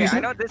 Mine Okay,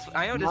 decent. I know this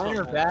Mine one's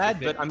are bad,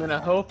 but I'm gonna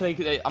hope they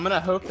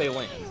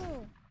land.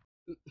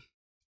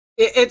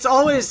 It's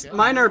always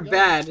mine are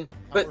bad,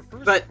 but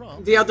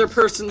the other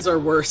person's are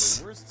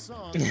worse. Worst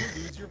song you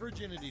lose your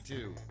virginity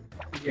to.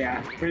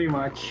 Yeah, pretty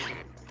much.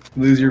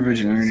 Lose your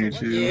virginity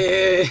too.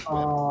 Yeah.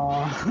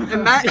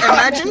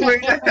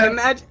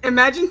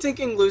 Imagine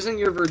thinking losing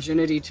your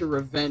virginity to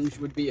revenge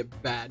would be a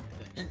bad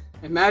thing.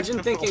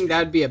 Imagine thinking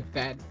that'd be a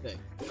bad thing.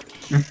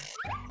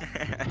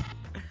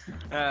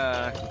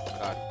 God.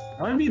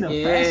 That would be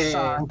the best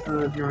song to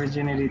lose your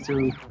virginity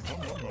to.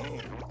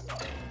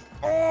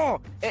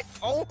 Oh!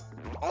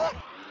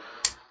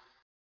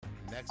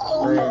 Next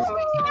one.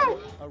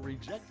 A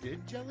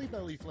rejected Jelly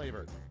Belly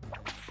flavor.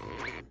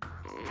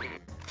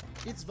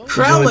 It's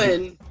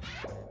Krellin!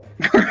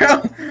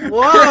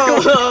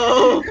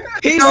 Whoa!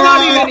 He's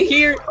not even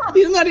here.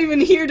 He's not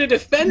even here to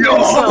defend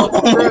himself,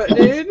 bro,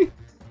 dude.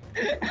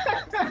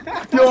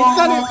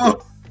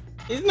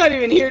 He's not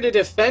even here to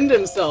defend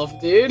himself,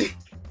 dude.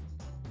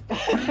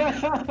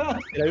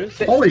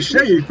 Holy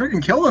shit, you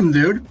freaking killed him,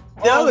 dude.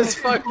 That was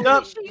fucked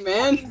up,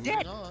 man.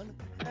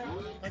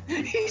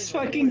 He's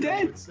fucking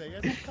dead.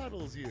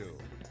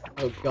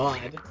 Oh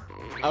god.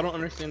 I don't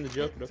understand the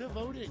joke. To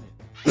voting.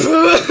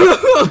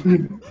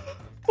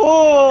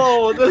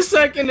 Oh, the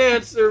second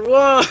answer.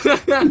 Whoa.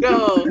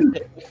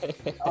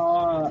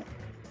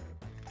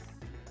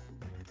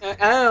 I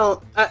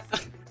don't.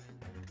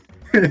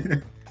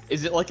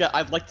 Is it like a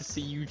I'd like to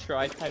see you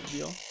try type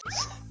deal?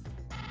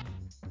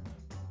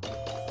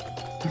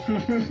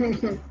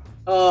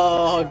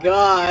 Oh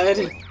god.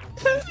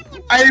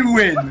 I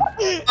win.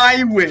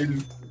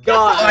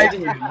 God. I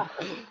win.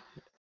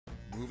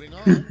 Moving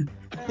on.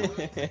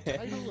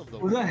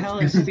 Who the hell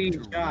is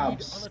Steve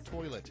Jobs? On a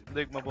toilet.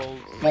 Lick my balls.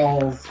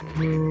 Balls.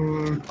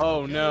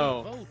 Oh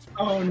no.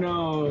 Oh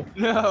no.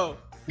 No.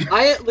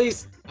 I at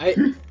least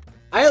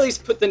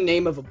put the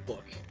name of a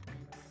book.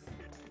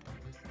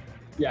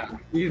 Yeah,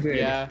 you did.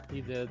 Yeah, he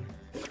did.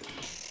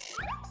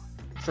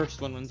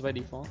 First one wins by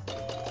default.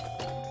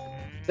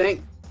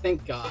 Thank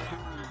God.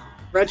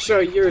 Retro,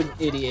 you're an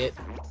idiot.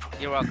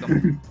 You're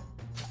welcome.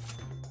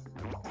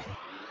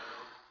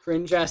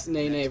 Cringe ass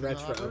nay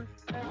retro.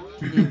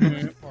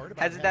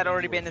 Hasn't that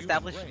already been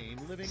established?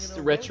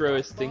 Retro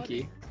is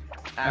stinky.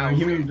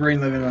 Human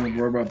brain living on a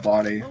robot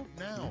body.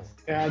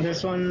 Yeah,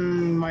 this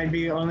one might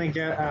be only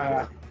get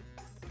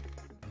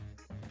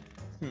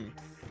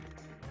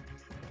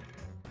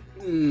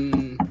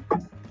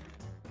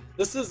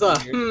This is a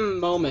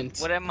moment.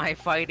 What am I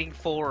fighting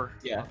for?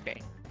 Yeah.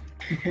 Okay.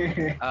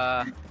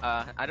 I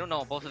don't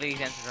know. Both of these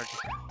answers are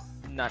just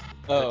not.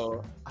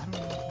 Oh. I don't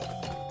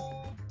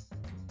know.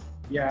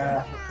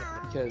 Yeah.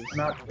 Because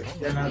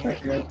They're not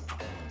that good.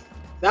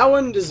 That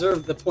one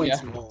deserved the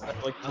points more.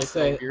 I'll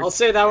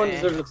say that one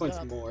deserved the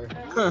points more.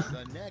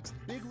 The next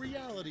big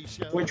reality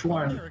show. Which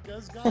one?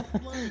 America's Got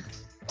Blank.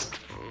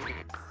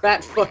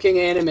 Fat fucking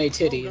anime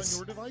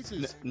titties.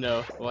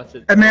 No, what's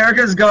it?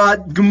 America's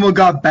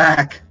got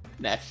back.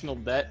 National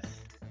debt.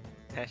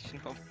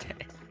 National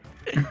debt.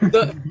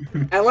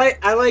 I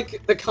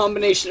like the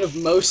combination of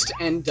most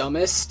and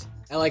dumbest.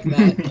 I like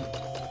that.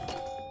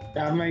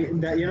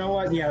 You know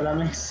what? Yeah, that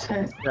makes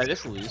sense. Did I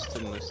just lose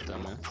to most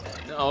dumbest?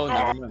 No,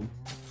 never mind.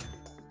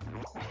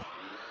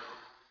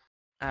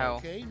 Ow.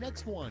 Okay,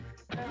 next one.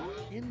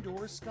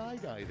 Indoor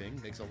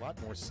skydiving makes a lot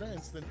more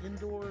sense than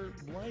indoor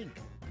blank.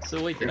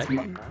 So wait, did I?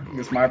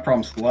 It's my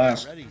problems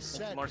last. Ready,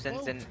 set, More sense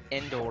vote. than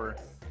indoor.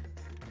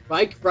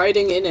 Bike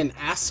riding in an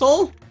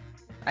asshole?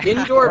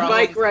 Indoor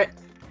bike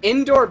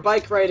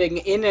riding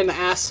in an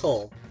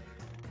asshole.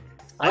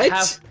 I What?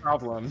 have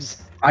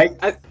problems. I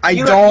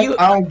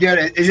don't get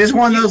it. Is this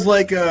one of those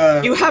like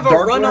You have a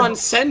dark run-on web?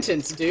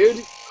 sentence,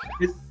 dude.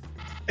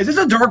 Is this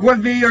a dark web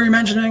video you're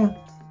mentioning?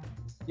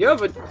 You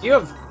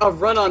have a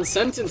run-on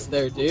sentence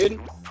there, dude.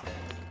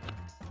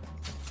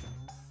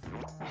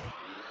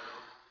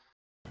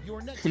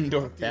 Your next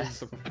Indoor product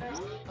is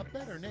bathroom. a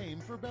better name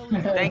for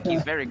belly. Thank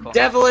you. Very cool.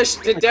 Devilish,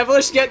 did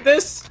Devilish get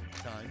this?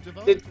 Time to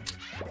vote. Did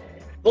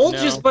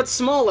Bulges No. but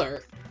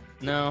smaller.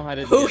 No, I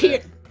didn't. Who get here?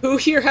 it. Who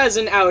here has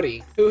an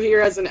Audi? Who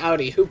here has an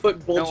Audi? Who put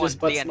No Bulges one,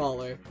 but the end.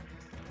 smaller?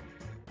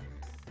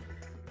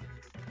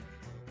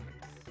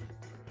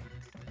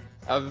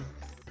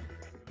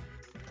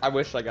 I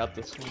wish I got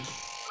this one.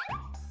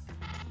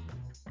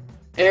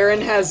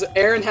 Aaron has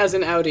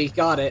an Audi.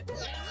 Got it.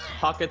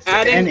 Pockets.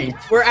 Any.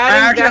 We're I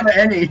adding actually that.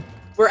 have any.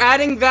 We're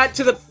adding that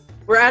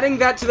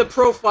to the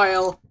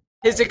profile.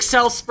 His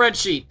Excel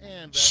spreadsheet.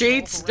 And that's all for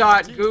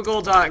round two.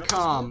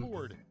 Sheets.google.com.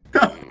 Scoreboard.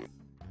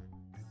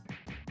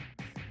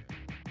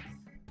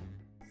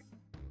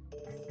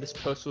 This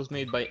post was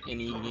made by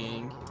any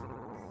gang.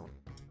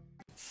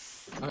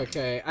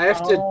 Okay, I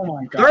have to. Oh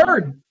my god.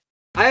 Third.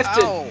 I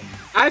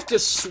have to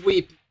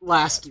sweep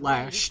last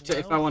lash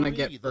if I want to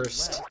get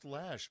first. So do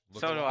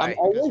I'm I.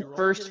 always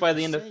first by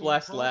the end of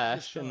last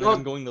lash, and then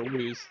I'm going to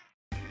lose.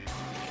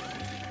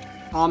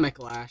 Comic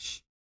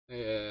lash.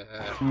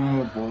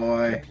 Oh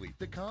boy.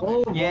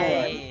 Oh boy.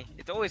 Yay!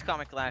 It's always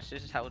Comic Lash.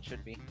 This is how it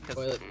should be. Because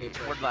Toilet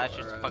paper. Word Lash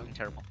is fucking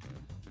terrible.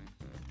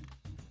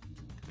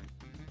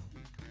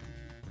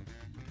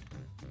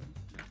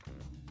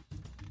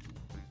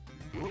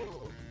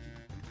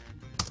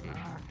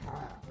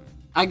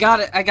 I got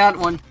it. I got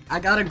one. I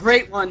got a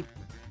great one.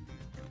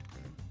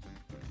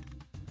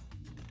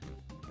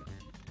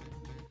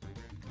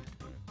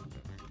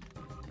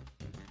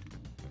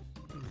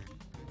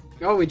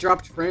 Oh, we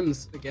dropped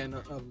frames again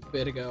a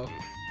bit ago.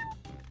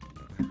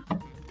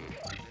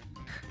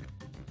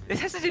 This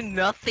has to do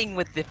nothing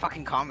with the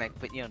fucking comic,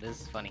 but you know, this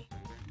is funny.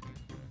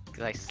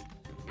 Nice.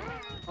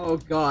 Oh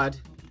god.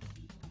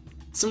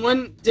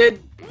 Someone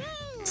did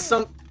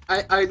some.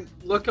 I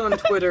look on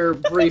Twitter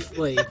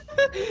briefly.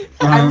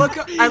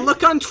 I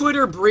look on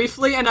Twitter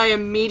briefly, and I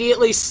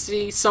immediately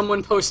see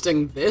someone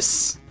posting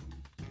this.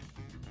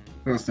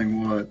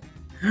 Posting what?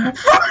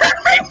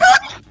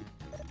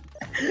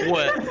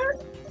 What?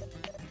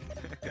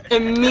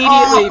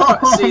 Immediately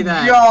see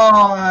that.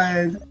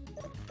 God!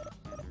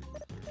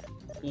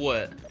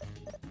 What?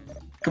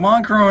 Come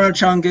on, Corona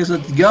Chungus,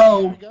 let's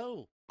go! He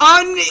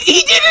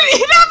did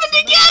it! It happened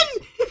again!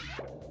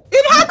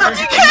 It happened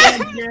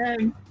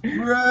again!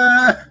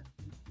 Bruh!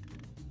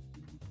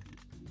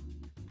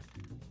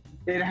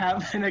 It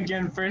happened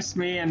again. First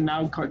me, and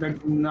now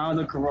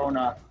the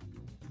Corona.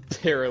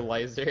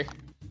 Paralyzer.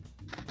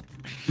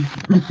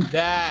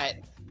 That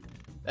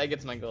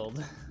gets my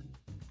gold.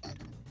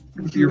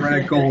 You're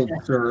red gold,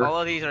 sir.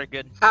 All of these are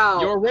good. How?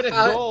 You're red at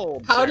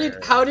gold. How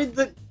did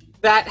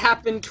that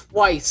happen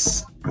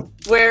twice?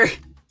 Where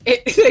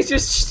they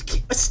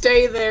just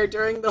stay there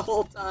during the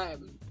whole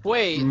time.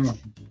 Wait.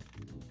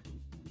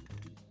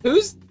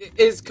 Is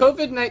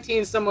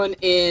COVID-19 someone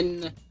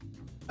in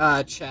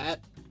chat?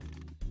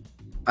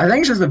 I think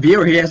it's just a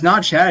viewer. He has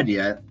not chatted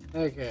yet.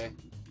 Okay.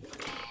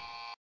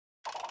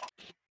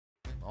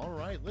 All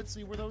right, let's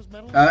see where those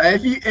medals.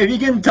 If you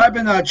can type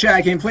in the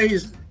chat, can you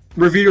please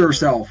review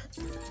yourself?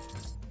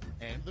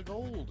 And the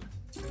gold.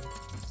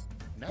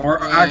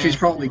 Or actually, it's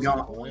probably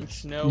gone.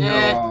 No.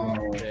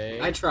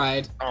 I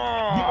tried.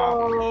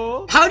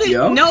 Oh. How did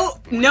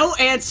no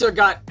answer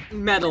got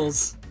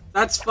medals?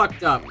 That's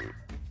fucked up.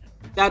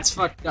 That's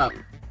fucked up.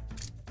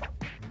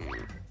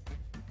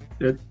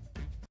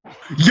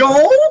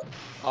 Yo!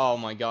 Oh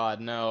my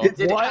god, no.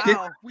 What?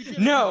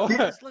 No!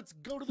 Did I just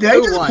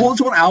pull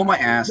this one out of my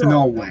ass?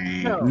 No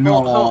way. No.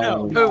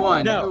 Who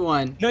won? No. Who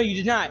won? No, you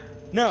did not.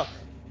 No.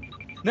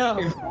 No.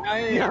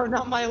 No,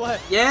 not my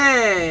left.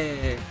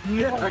 Yay!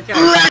 No. Okay.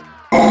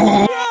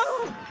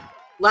 No.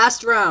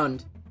 Last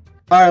round.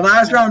 Alright,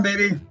 last round,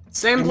 baby.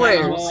 Same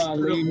players.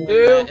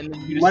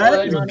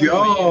 Let's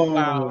go.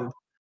 Wow.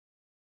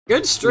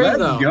 Good stream,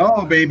 though. Let's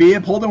go, baby. I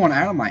pulled one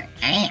out of my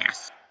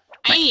ass.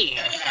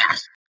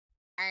 Ass.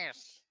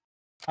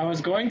 I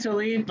was going to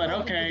leave, but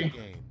okay.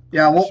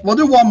 Yeah, we'll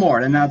do one more,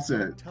 and that's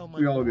it.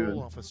 We all good.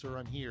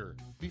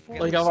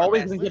 Like, I've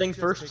always been getting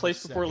first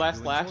place before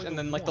last lash, and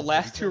then, like, the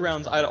last 2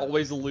 rounds, I'd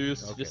always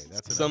lose to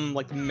just some,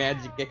 like,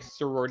 magic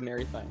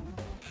extraordinary thing.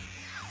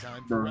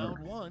 Time for round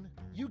 1.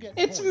 You get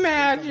it's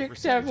magic,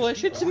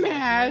 Devilish, it's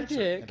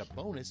magic! And a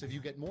bonus if you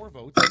get more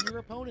votes than your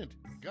opponent.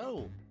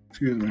 Go!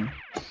 Excuse me.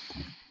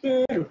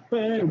 Alright,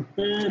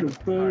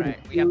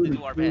 we have to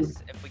do our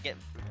best if we get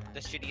the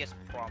shittiest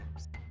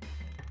prompts.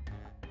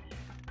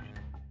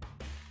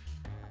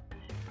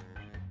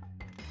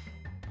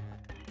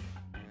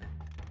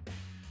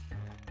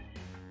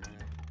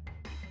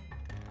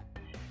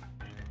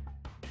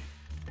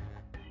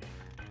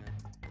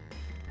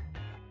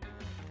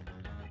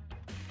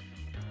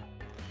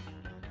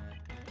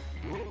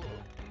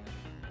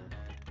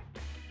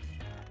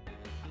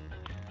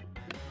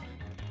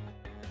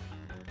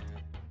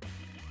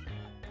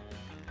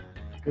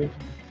 Good.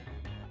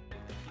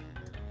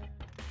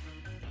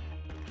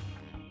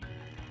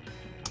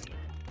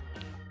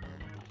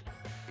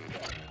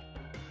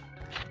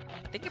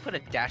 I think I put a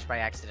dash by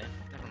accident.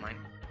 Never mind.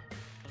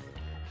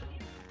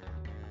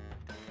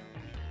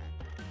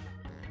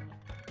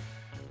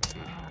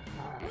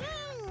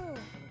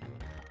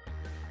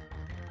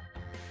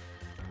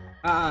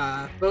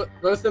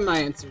 Both of my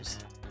answers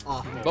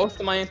awful. Both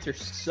of my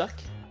answers suck.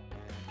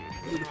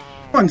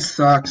 One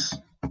sucks.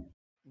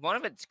 One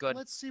of it's good.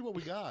 Let's see what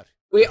we got.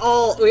 We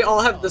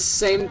all have the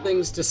same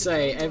things to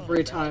say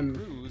every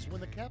time.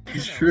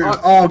 It's true.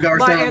 Oh, God,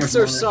 my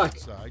answers suck.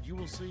 You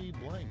will see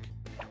blank.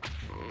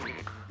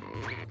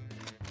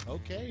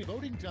 Okay,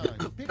 voting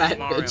time. Fat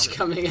bitch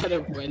coming out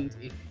of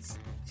Wendy's.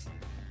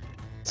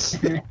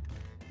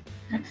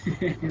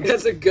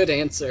 That's a good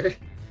answer.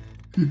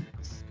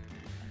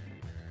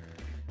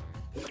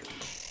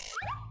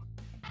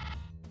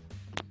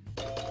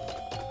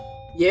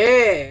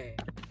 Yeah.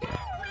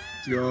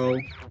 Go.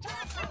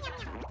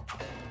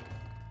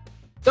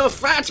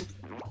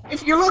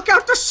 If you look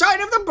out the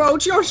side of the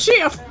boat, you'll see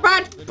a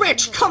fat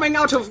bitch coming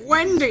out of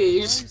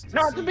Wendy's.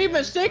 Not to be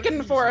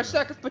mistaken for a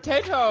sack of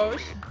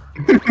potatoes.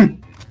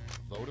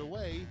 Vote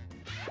away.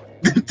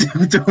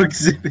 Don't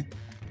exhibit.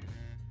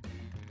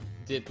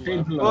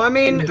 Well, I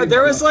mean,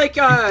 there was like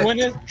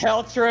Gwyneth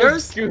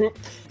Paltrow's scoop.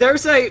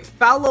 There's a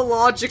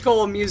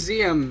phallological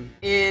museum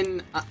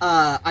in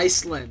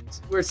Iceland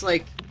where it's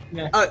like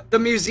the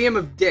Museum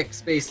of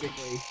Dicks,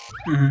 basically.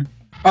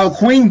 Oh,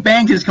 Queen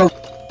Bank is called.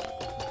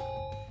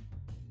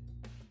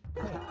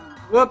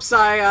 Whoops!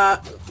 I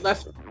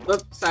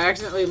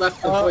accidentally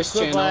left the voice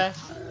channel.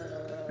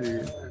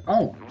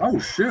 Oh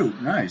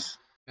shoot! Nice.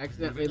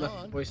 Accidentally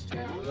left the voice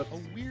channel. Whoops. A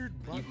weird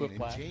button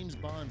in James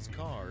Bond's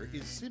car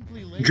is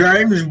simply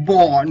James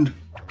Bond.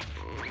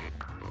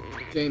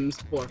 James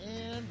Bond.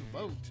 And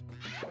vote.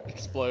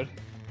 Explode.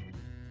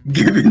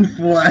 Given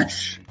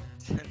flesh.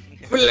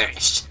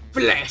 Flesh.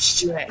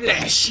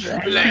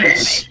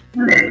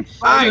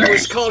 I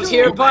was called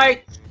here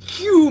by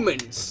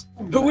humans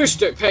who wish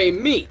to pay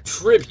me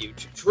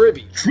tribute.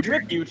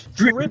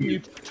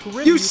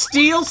 You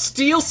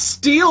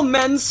steal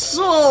men's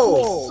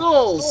souls,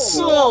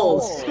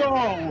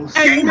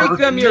 and make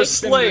them your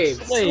slaves.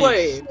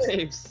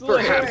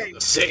 Perhaps the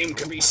same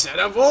can be said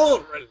of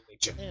all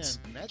religions.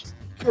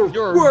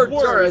 Your words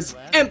are as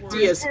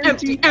empty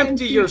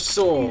your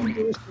soul.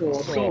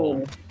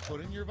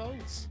 Put in your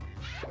votes.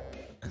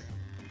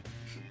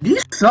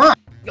 These suck.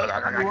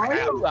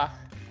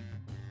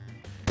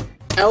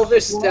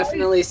 Elvis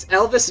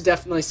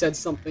definitely said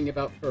something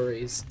about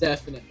furries,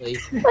 definitely.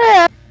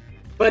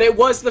 But it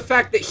was the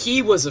fact that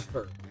he was a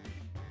furry.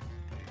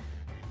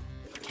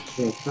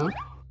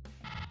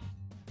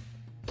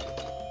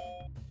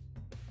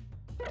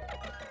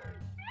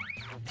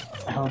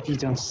 I hope you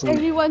don't sleep.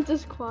 Everyone's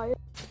just quiet.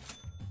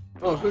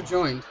 Oh, who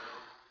joined?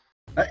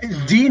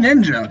 It's D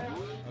Ninja.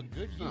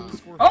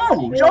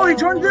 Oh, Joey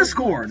joined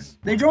Discord.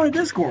 They joined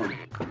Discord.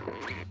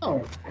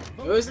 Oh,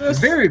 who is this?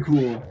 Very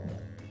cool.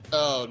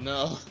 Oh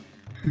no.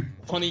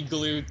 Funny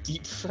glue,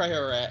 deep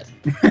fryer rat.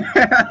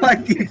 I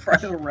like deep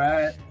fryer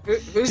rat.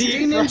 Who's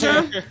D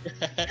Ninja?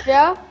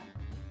 Yeah?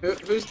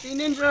 Who's D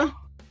Ninja?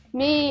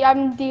 Me,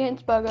 I'm D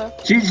Hinsberger.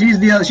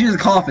 She's a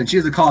coffin.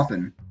 She's a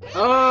coffin.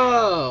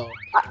 Oh.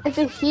 It's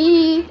a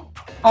he.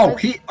 Oh,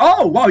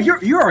 oh, wow,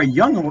 you're a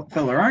young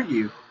fella, aren't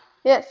you?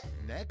 Yes.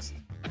 Next.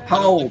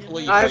 How old?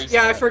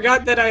 I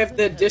forgot that I have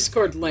the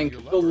Discord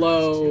link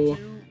below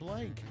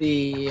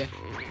the...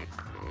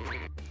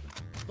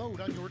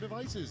 Vote on your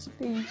devices.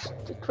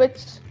 The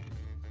Twitch.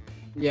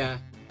 Yeah.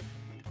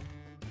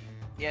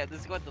 Yeah,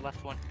 this is the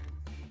left one.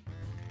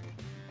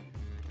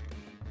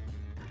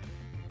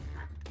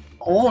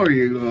 How old are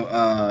you,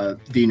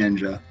 D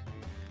Ninja?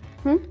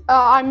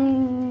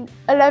 I'm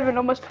 11,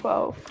 almost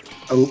 12.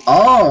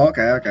 Oh,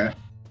 okay.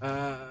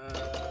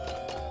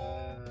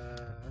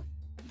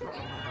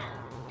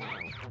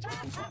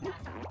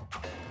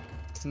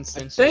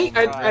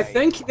 I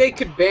think they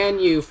could ban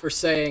you for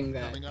saying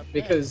that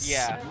because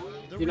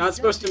you're not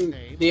supposed to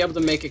be able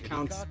to make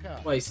accounts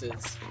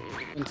places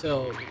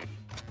until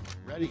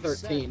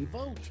 13.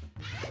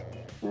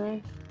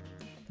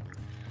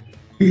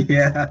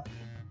 Yeah.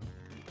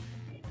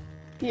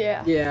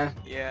 Yeah. Yeah.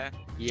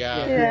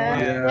 Yeah.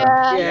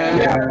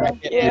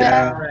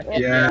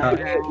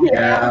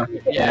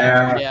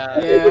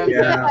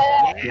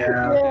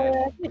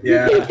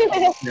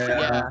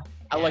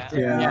 I like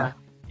to.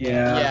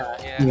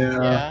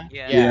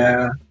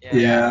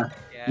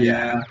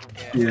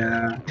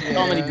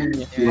 Comedy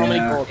genius. Comedy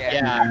gold.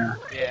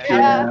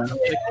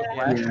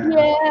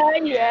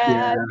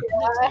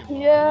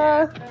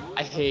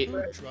 I hate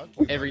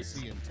every.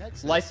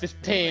 Life is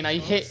pain. I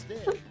hate.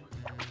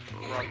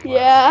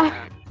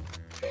 Yeah.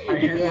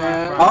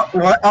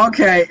 What?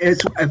 Okay,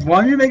 if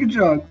one of you make a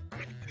joke,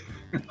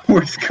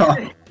 where's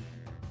God?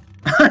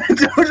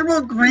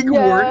 Unintelligible Greek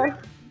word.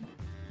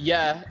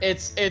 Yeah,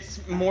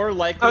 it's more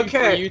likely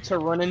for you to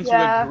run into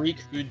a Greek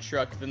food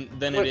truck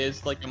than it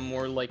is like a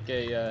more like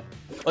a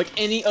like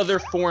any other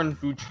foreign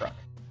food truck.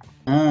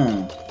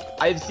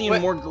 I've seen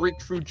more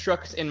Greek food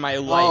trucks in my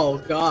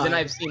life than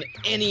I've seen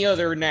any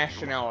other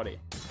nationality.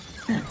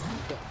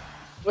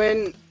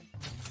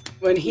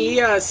 When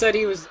he said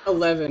he was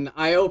 11,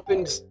 I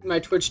opened my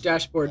Twitch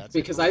dashboard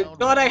because I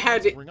thought I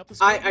had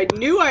I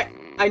knew I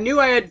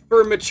had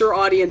for mature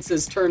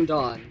audiences turned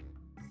on.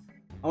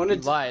 I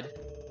wanted to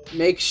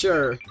make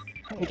sure.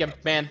 Okay,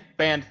 ban him.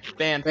 Wait,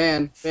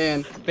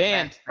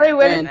 Ban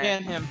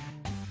him.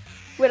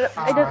 Wait, it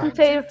doesn't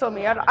say it for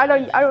me. I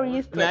don't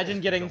use Twitch. Imagine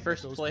getting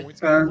first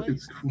place.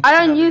 I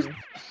don't use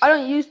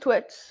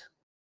Twitch.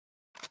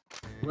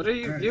 What are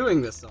you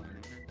viewing this on?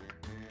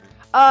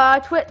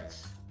 Twitch.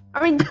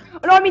 I mean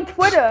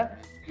Twitter.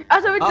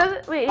 Also, it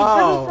doesn't. Wait, it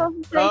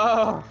doesn't say.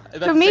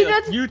 To me,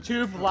 that's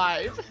YouTube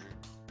Live.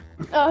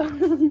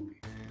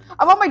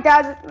 I'm on my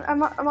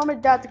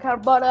dad's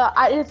account, but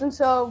it doesn't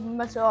show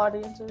mature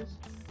audiences.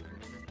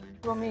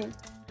 For me.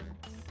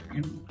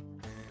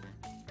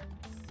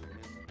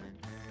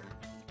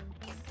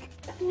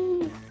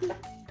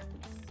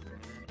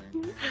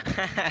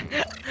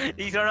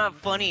 These are not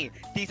funny.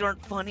 These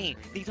aren't funny.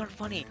 These aren't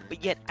funny.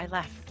 But yet I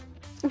laugh.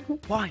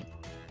 Why?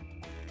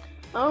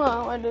 I don't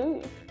know. I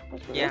do.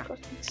 That's really Yeah.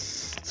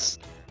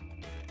 interesting.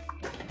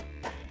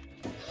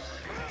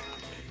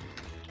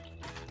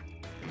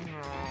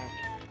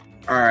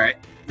 Alright.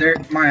 There,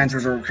 my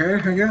answers are okay,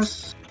 I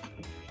guess.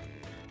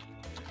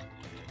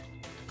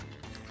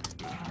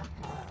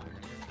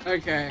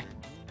 Okay.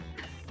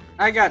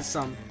 I got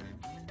some.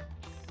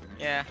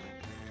 Yeah.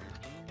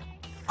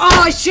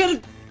 Oh, I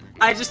should've...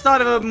 I just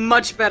thought of a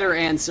much better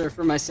answer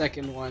for my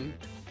second one.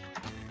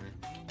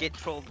 Get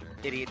trolled,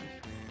 idiot.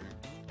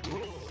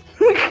 Oh,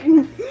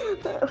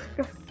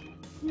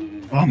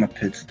 I'm a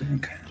pit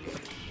stink.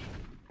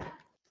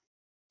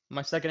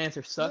 My second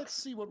answer sucks. Let's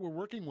see what we're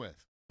working with.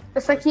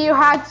 It's like you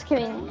had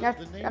skinning.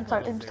 I'm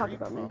sorry, I'm just talking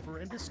about me. Proper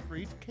and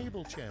discreet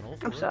cable channel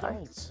for I'm sorry.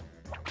 adults.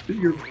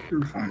 You're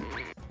fine.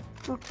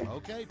 Okay.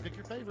 Okay, pick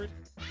your favorite.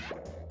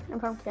 I'm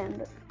from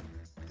Canada.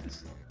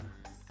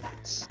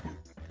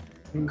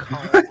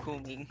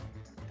 Cool.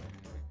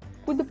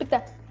 Who the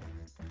pita?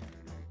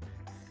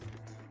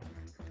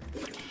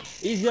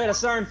 He's got a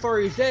sign for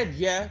his head,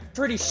 yeah.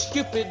 Pretty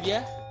stupid,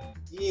 yeah.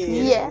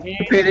 Yeah.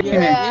 Stupid,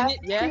 Yeah.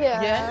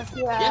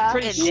 Yeah,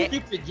 pretty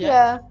stupid,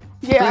 Yeah.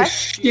 Yeah.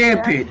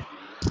 Stupid.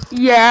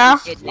 Yeah.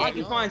 I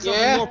can find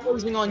something more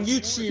posing on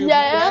YouTube.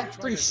 Yeah.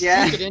 Pretty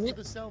stupid, isn't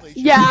it?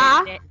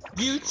 Yeah.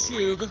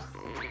 YouTube.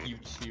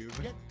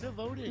 Get to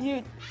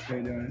voting.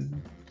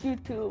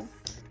 YouTube.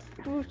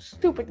 You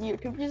stupid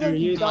YouTube. You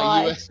Use just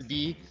my die.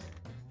 USB.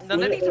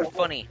 None of these are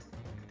funny.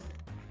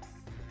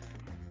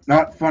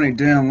 Not funny,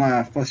 didn't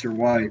laugh, plus you're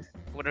white.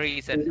 Whatever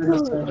you said.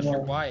 Plus you're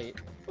white.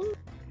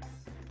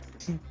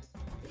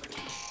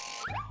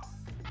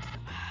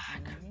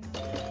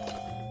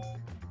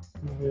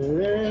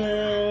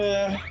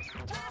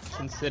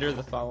 Consider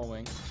the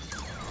following.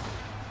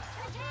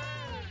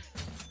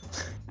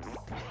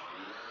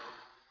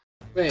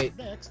 Wait.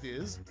 Next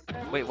is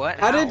Wait, what?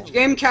 How did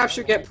game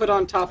capture get put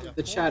on top of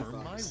the chat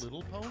box?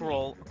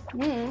 Troll.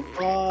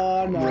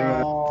 Oh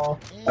no.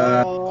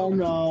 Oh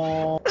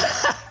no.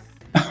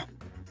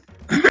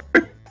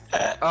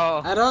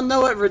 Oh. I don't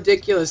know what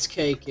ridiculous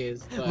cake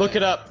is. But... Look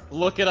it up.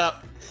 Look it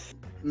up.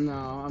 No,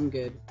 I'm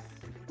good.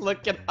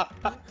 Look it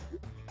up.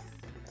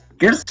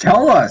 Just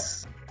tell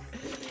us.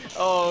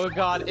 Oh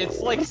god, it's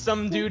like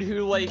some dude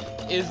who like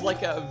is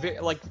like a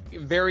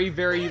very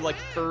like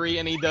furry,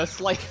 and he does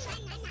like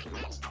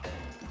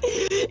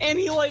and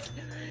he like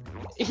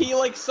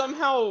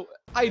somehow,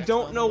 I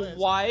don't know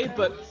why,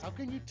 but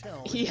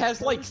he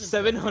has like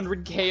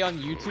 700k on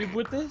YouTube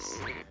with this.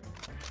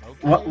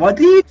 What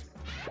did?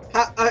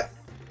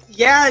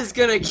 Yeah is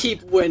gonna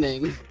keep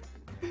winning.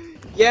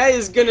 Yeah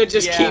is gonna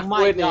just keep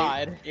winning.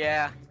 God.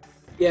 Yeah.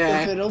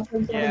 Yeah. If it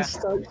opens up Yeah. and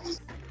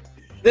starts.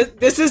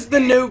 This is the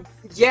new.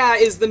 Yeah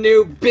is the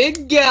new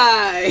big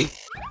guy.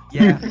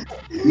 Yeah.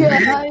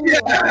 Yeah.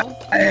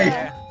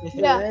 Yeah.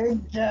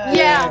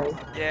 Yeah.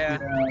 Yeah.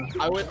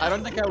 I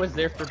don't think I was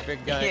there for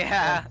big guy.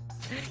 Yeah.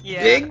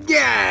 Yeah. Big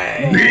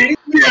guy. Big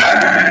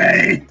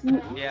guy.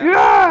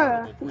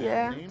 Yeah.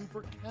 Yeah. Name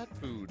for cat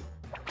food.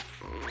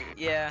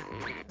 Yeah.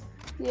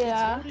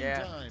 Yeah.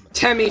 Yeah.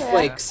 Temmy Yeah.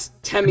 flakes.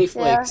 Temmy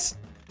flakes.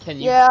 Can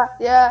you? Yeah.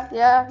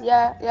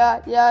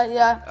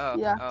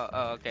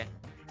 Oh, okay.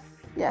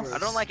 Yes. I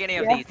don't like any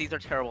of Yeah. these. These are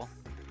terrible.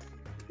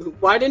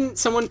 Why didn't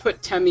someone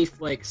put Temmy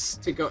flakes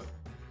to go?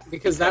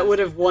 Because that would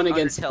have won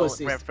against Undertale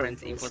pussies.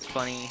 reference equals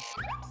funny.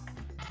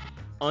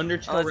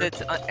 Undertale.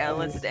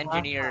 Unless it's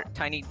engineer,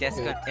 tiny desk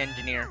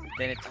engineer,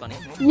 then it's funny.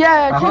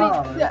 Yeah.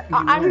 Ah. Yeah.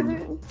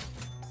 I'm.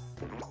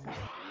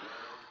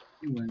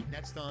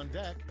 Next on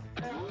deck,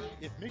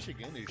 if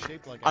Michigan is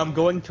shaped like I'm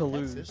going to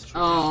lose. Texas,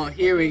 Oh,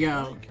 here we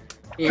go.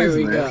 Here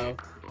we go.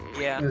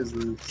 Yeah. time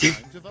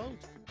to vote.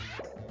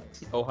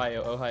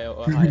 Ohio.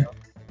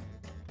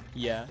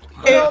 Yeah.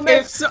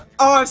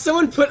 If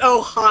someone put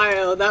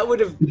Ohio, that would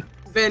have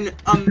been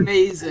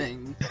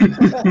amazing.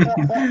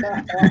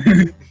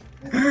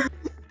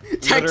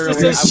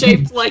 Texas is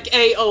shaped like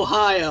a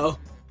Ohio.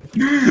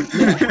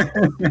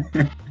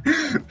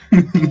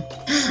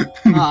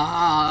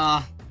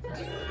 Ah.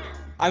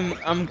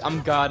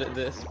 I'm god at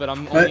this, but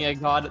I'm only a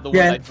god at the ones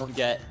I don't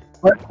get.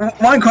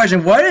 One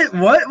question: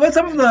 what's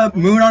up with the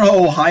moon on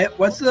Ohio?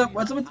 What's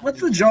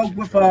the joke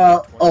with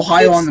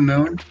Ohio on the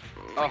moon?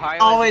 Ohio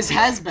always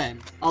has been.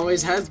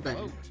 Always has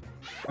been.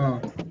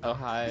 Oh.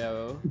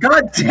 Ohio.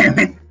 God damn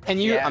it! Can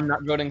you? Yeah. I'm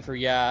not voting for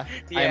yeah.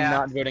 Yeah. I'm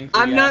not voting for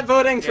I'm yeah. not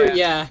voting for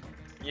Yeah.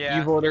 yeah.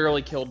 You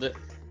literally killed it.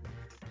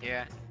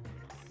 Yeah.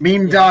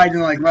 Meme died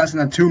in like less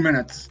than 2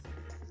 minutes.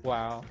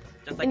 Wow.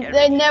 Just like They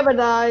everything. never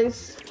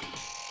dies.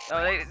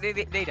 Oh,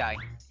 they die.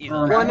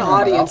 Easily. One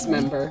audience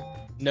member.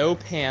 No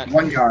pants.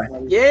 One guy.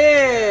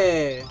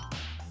 Yeah.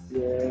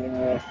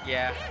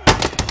 Yeah.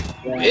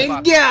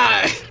 Big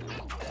guy.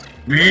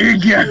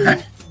 Big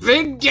guy.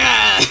 Big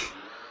guy.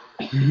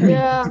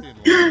 Yeah.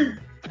 In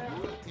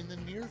the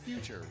near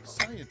future,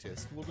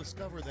 scientists will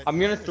discover that I'm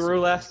gonna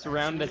throw last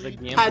round as a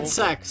gamble. Had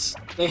sex.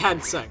 They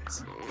had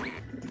sex.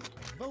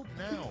 Vote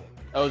now.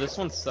 Oh, this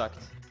one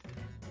sucked.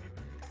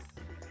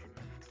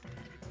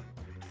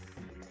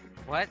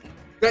 What?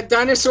 That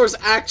dinosaurs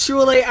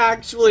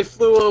actually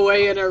flew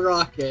away in a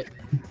rocket.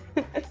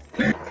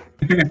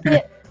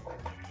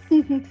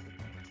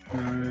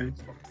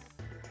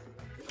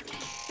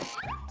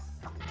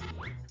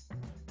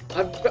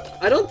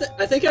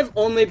 I think I've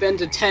only been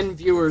to 10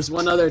 viewers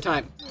one other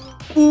time.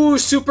 Ooh,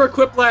 super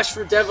Quiplash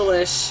for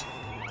Devilish.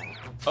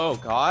 Oh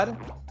god.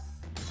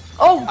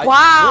 Oh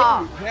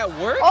wow! That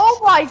worked?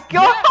 Oh my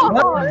god!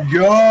 Let's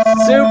go!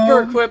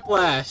 Super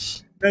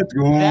Quiplash. Let's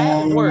go!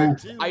 That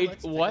worked.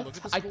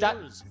 That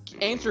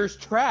answer's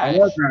trash. I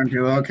was trying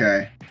to,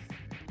 okay.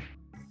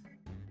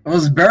 It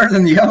was better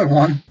than the other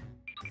one.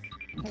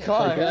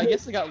 God, I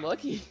guess I got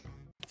lucky.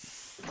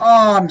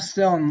 Oh, I'm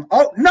still.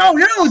 Oh, no,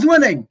 who's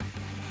winning?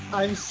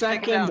 I'm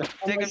second.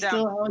 I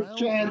still have a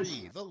chance.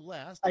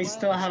 I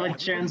still have a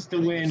chance to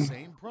win.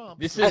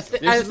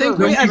 I think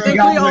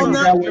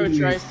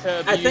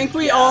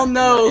we all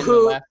know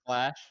who.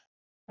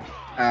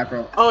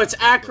 Acro. Oh, it's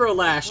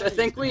Acrolash. I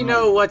think we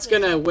know what's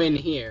gonna win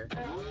here.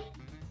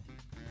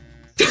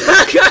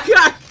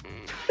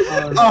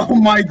 Oh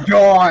my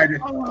god!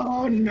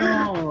 Oh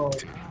no!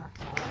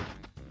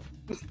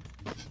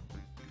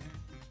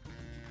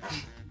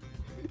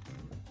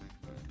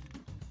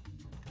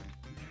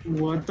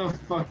 What the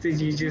fuck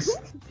did you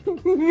just...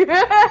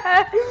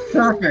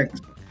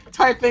 Perfect.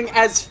 Typing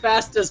as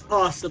fast as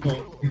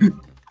possible.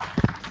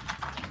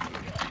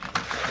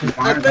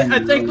 I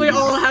think we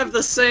all have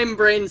the same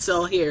brain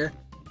cell here.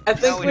 I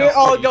think we're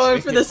all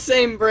going for the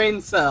same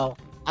brain cell.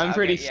 I'm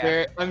pretty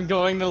sure I'm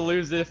going to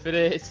lose if it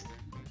is.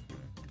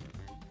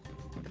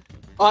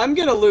 Oh, I'm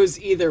gonna lose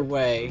either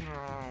way.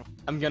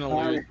 I'm gonna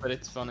lose, but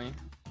it's funny.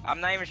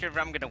 I'm not even sure if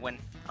I'm gonna win.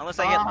 Unless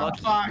I get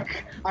lucky. Fuck!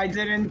 I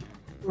didn't...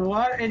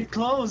 What? It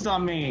closed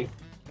on me!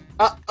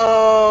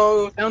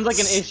 Uh-oh! Sounds like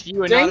an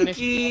issue and not an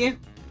issue.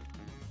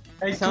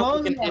 It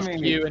sounds like closed an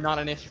on me. issue and not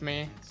an issue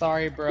me.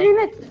 Sorry,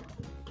 bro.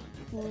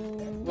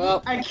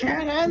 Well, I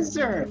can't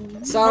answer!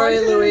 Sorry,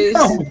 Luis.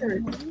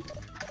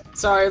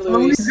 Sorry,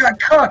 Luis. Luis got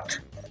cooked!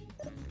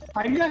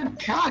 I got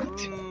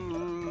cocked!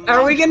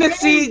 Are we gonna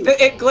see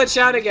it glitch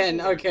out again?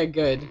 Okay,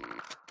 good.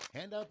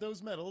 Hand out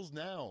those medals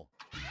now.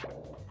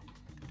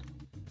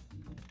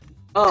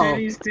 Oh.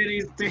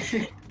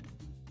 Titties.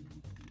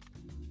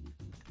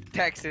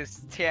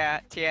 Texas,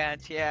 yeah.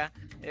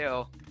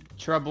 Ew.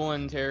 Trouble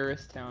in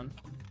terrorist town.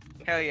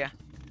 Hell yeah.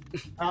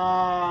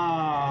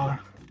 Ah.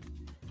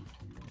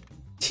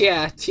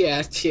 Yeah.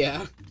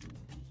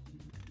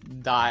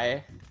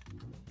 Die.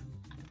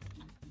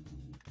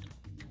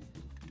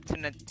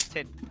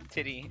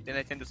 Titty. Then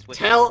I tend to switch.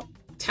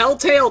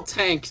 Telltale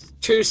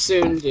tanked too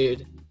soon,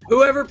 dude.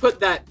 Whoever put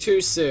that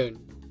too soon.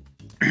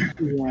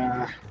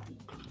 Yeah.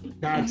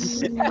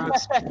 That's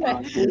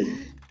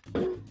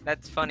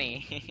That's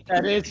funny.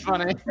 That is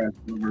funny.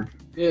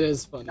 It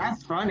is funny.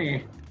 That's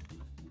funny.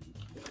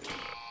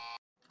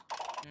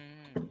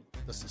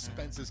 The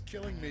suspense is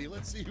killing me.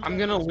 Let's see who I'm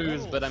gonna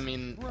lose, but I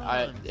mean,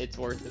 it's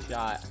worth a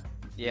shot.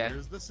 Yeah.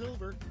 Here's the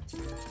silver.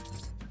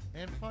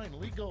 And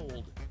finally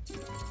gold.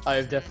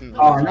 I've definitely.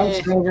 Oh, no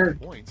silver.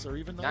 Points are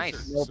even Nice.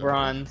 nicer. No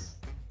bronze.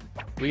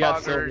 We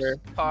got silver.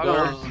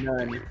 Poggers.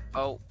 None.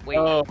 Oh, wait.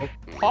 Oh.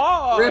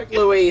 Pog! Rip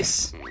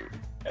Luis.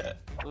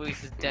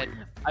 Luis is dead.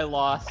 I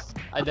lost.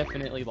 I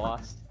definitely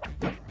lost.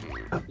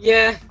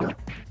 Yeah.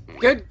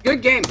 Good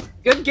game.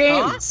 Good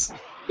games.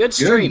 Good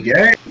stream. Good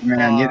game,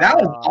 man. Yeah, that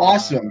was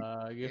awesome.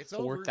 You have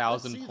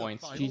 4,000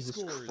 points.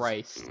 Jesus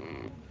Christ.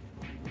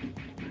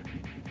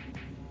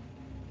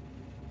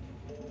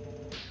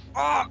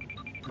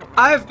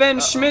 I've been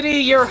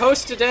Schmitty, your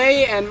host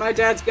today, and my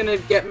dad's gonna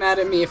get mad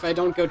at me if I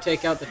don't go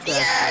take out the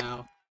trash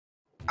now.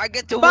 I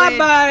get to win.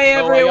 Bye-bye,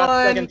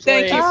 everyone.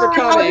 Thank you for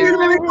coming.